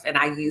yourself. And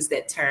I use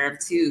that term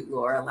too,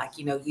 Laura, like,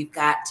 you know, you've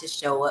got to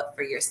show up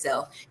for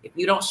yourself. If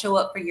you don't show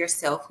up for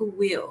yourself, who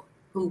will?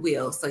 Who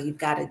will? So you've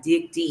got to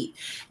dig deep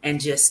and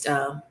just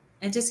know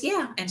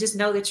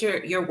that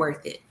you're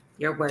worth it.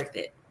 You're worth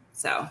it.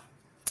 So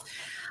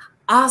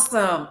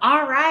awesome.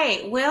 All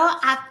right. Well,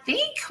 I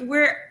think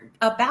we're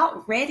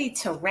about ready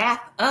to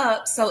wrap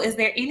up. So is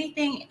there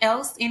anything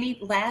else, any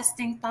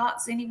lasting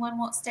thoughts anyone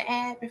wants to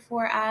add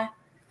before I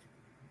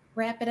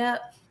wrap it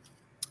up?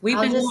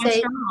 I'll just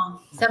say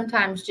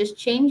sometimes just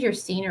change your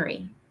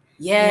scenery.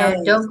 Yeah. You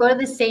know, don't go to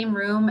the same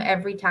room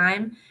every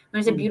time. When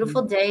it's a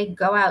beautiful day,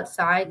 go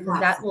outside because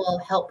that will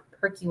help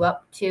perk you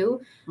up too.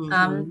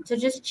 So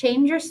just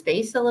change your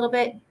space a little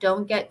bit.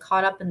 Don't get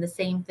caught up in the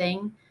same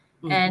thing.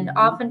 And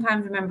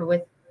oftentimes, remember,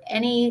 with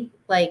any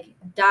like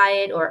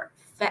diet or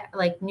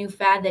like new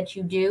fad that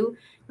you do,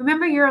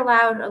 remember you're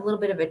allowed a little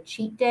bit of a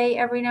cheat day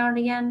every now and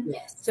again.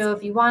 Yes. So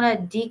if you want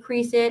to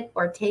decrease it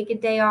or take a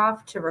day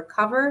off to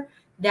recover,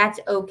 that's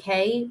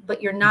okay.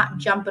 But you're not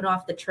jumping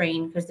off the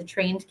train because the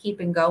train's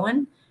keeping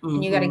going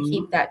and you got to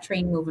keep that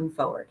train moving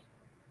forward.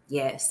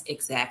 Yes,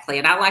 exactly.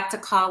 And I like to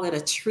call it a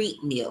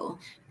treat meal,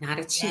 not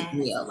a cheat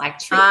meal, like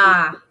treat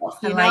yourself,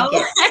 you know? Like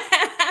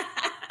it.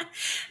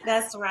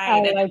 That's right.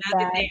 And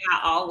another thing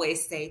I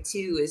always say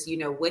too is, you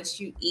know, what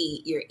you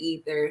eat, you're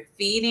either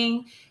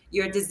feeding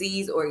your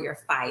disease or you're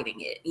fighting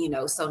it, you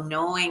know, so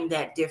knowing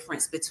that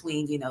difference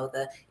between, you know,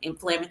 the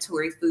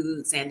inflammatory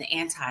foods and the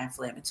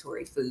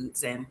anti-inflammatory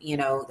foods. And, you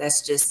know,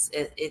 that's just,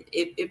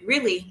 it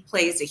really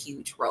plays a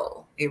huge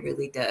role. It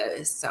really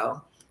does.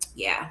 So,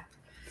 yeah.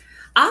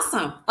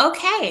 Awesome.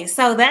 Okay.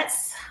 So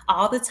that's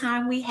all the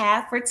time we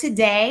have for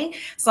today.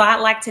 So I'd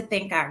like to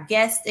thank our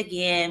guests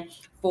again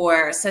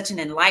for such an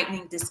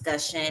enlightening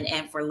discussion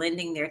and for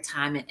lending their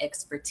time and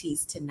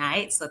expertise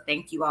tonight. So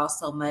thank you all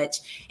so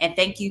much. And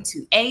thank you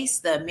to ACE,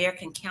 the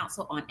American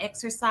Council on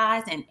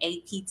Exercise, and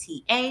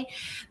APTA,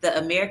 the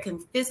American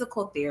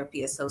Physical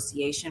Therapy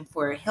Association,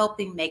 for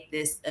helping make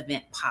this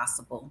event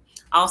possible.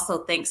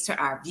 Also, thanks to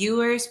our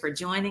viewers for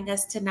joining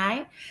us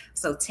tonight.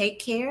 So take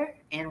care,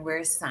 and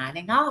we're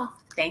signing off.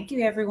 Thank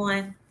you,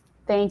 everyone.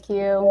 Thank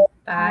you.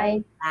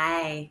 Bye.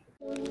 Bye.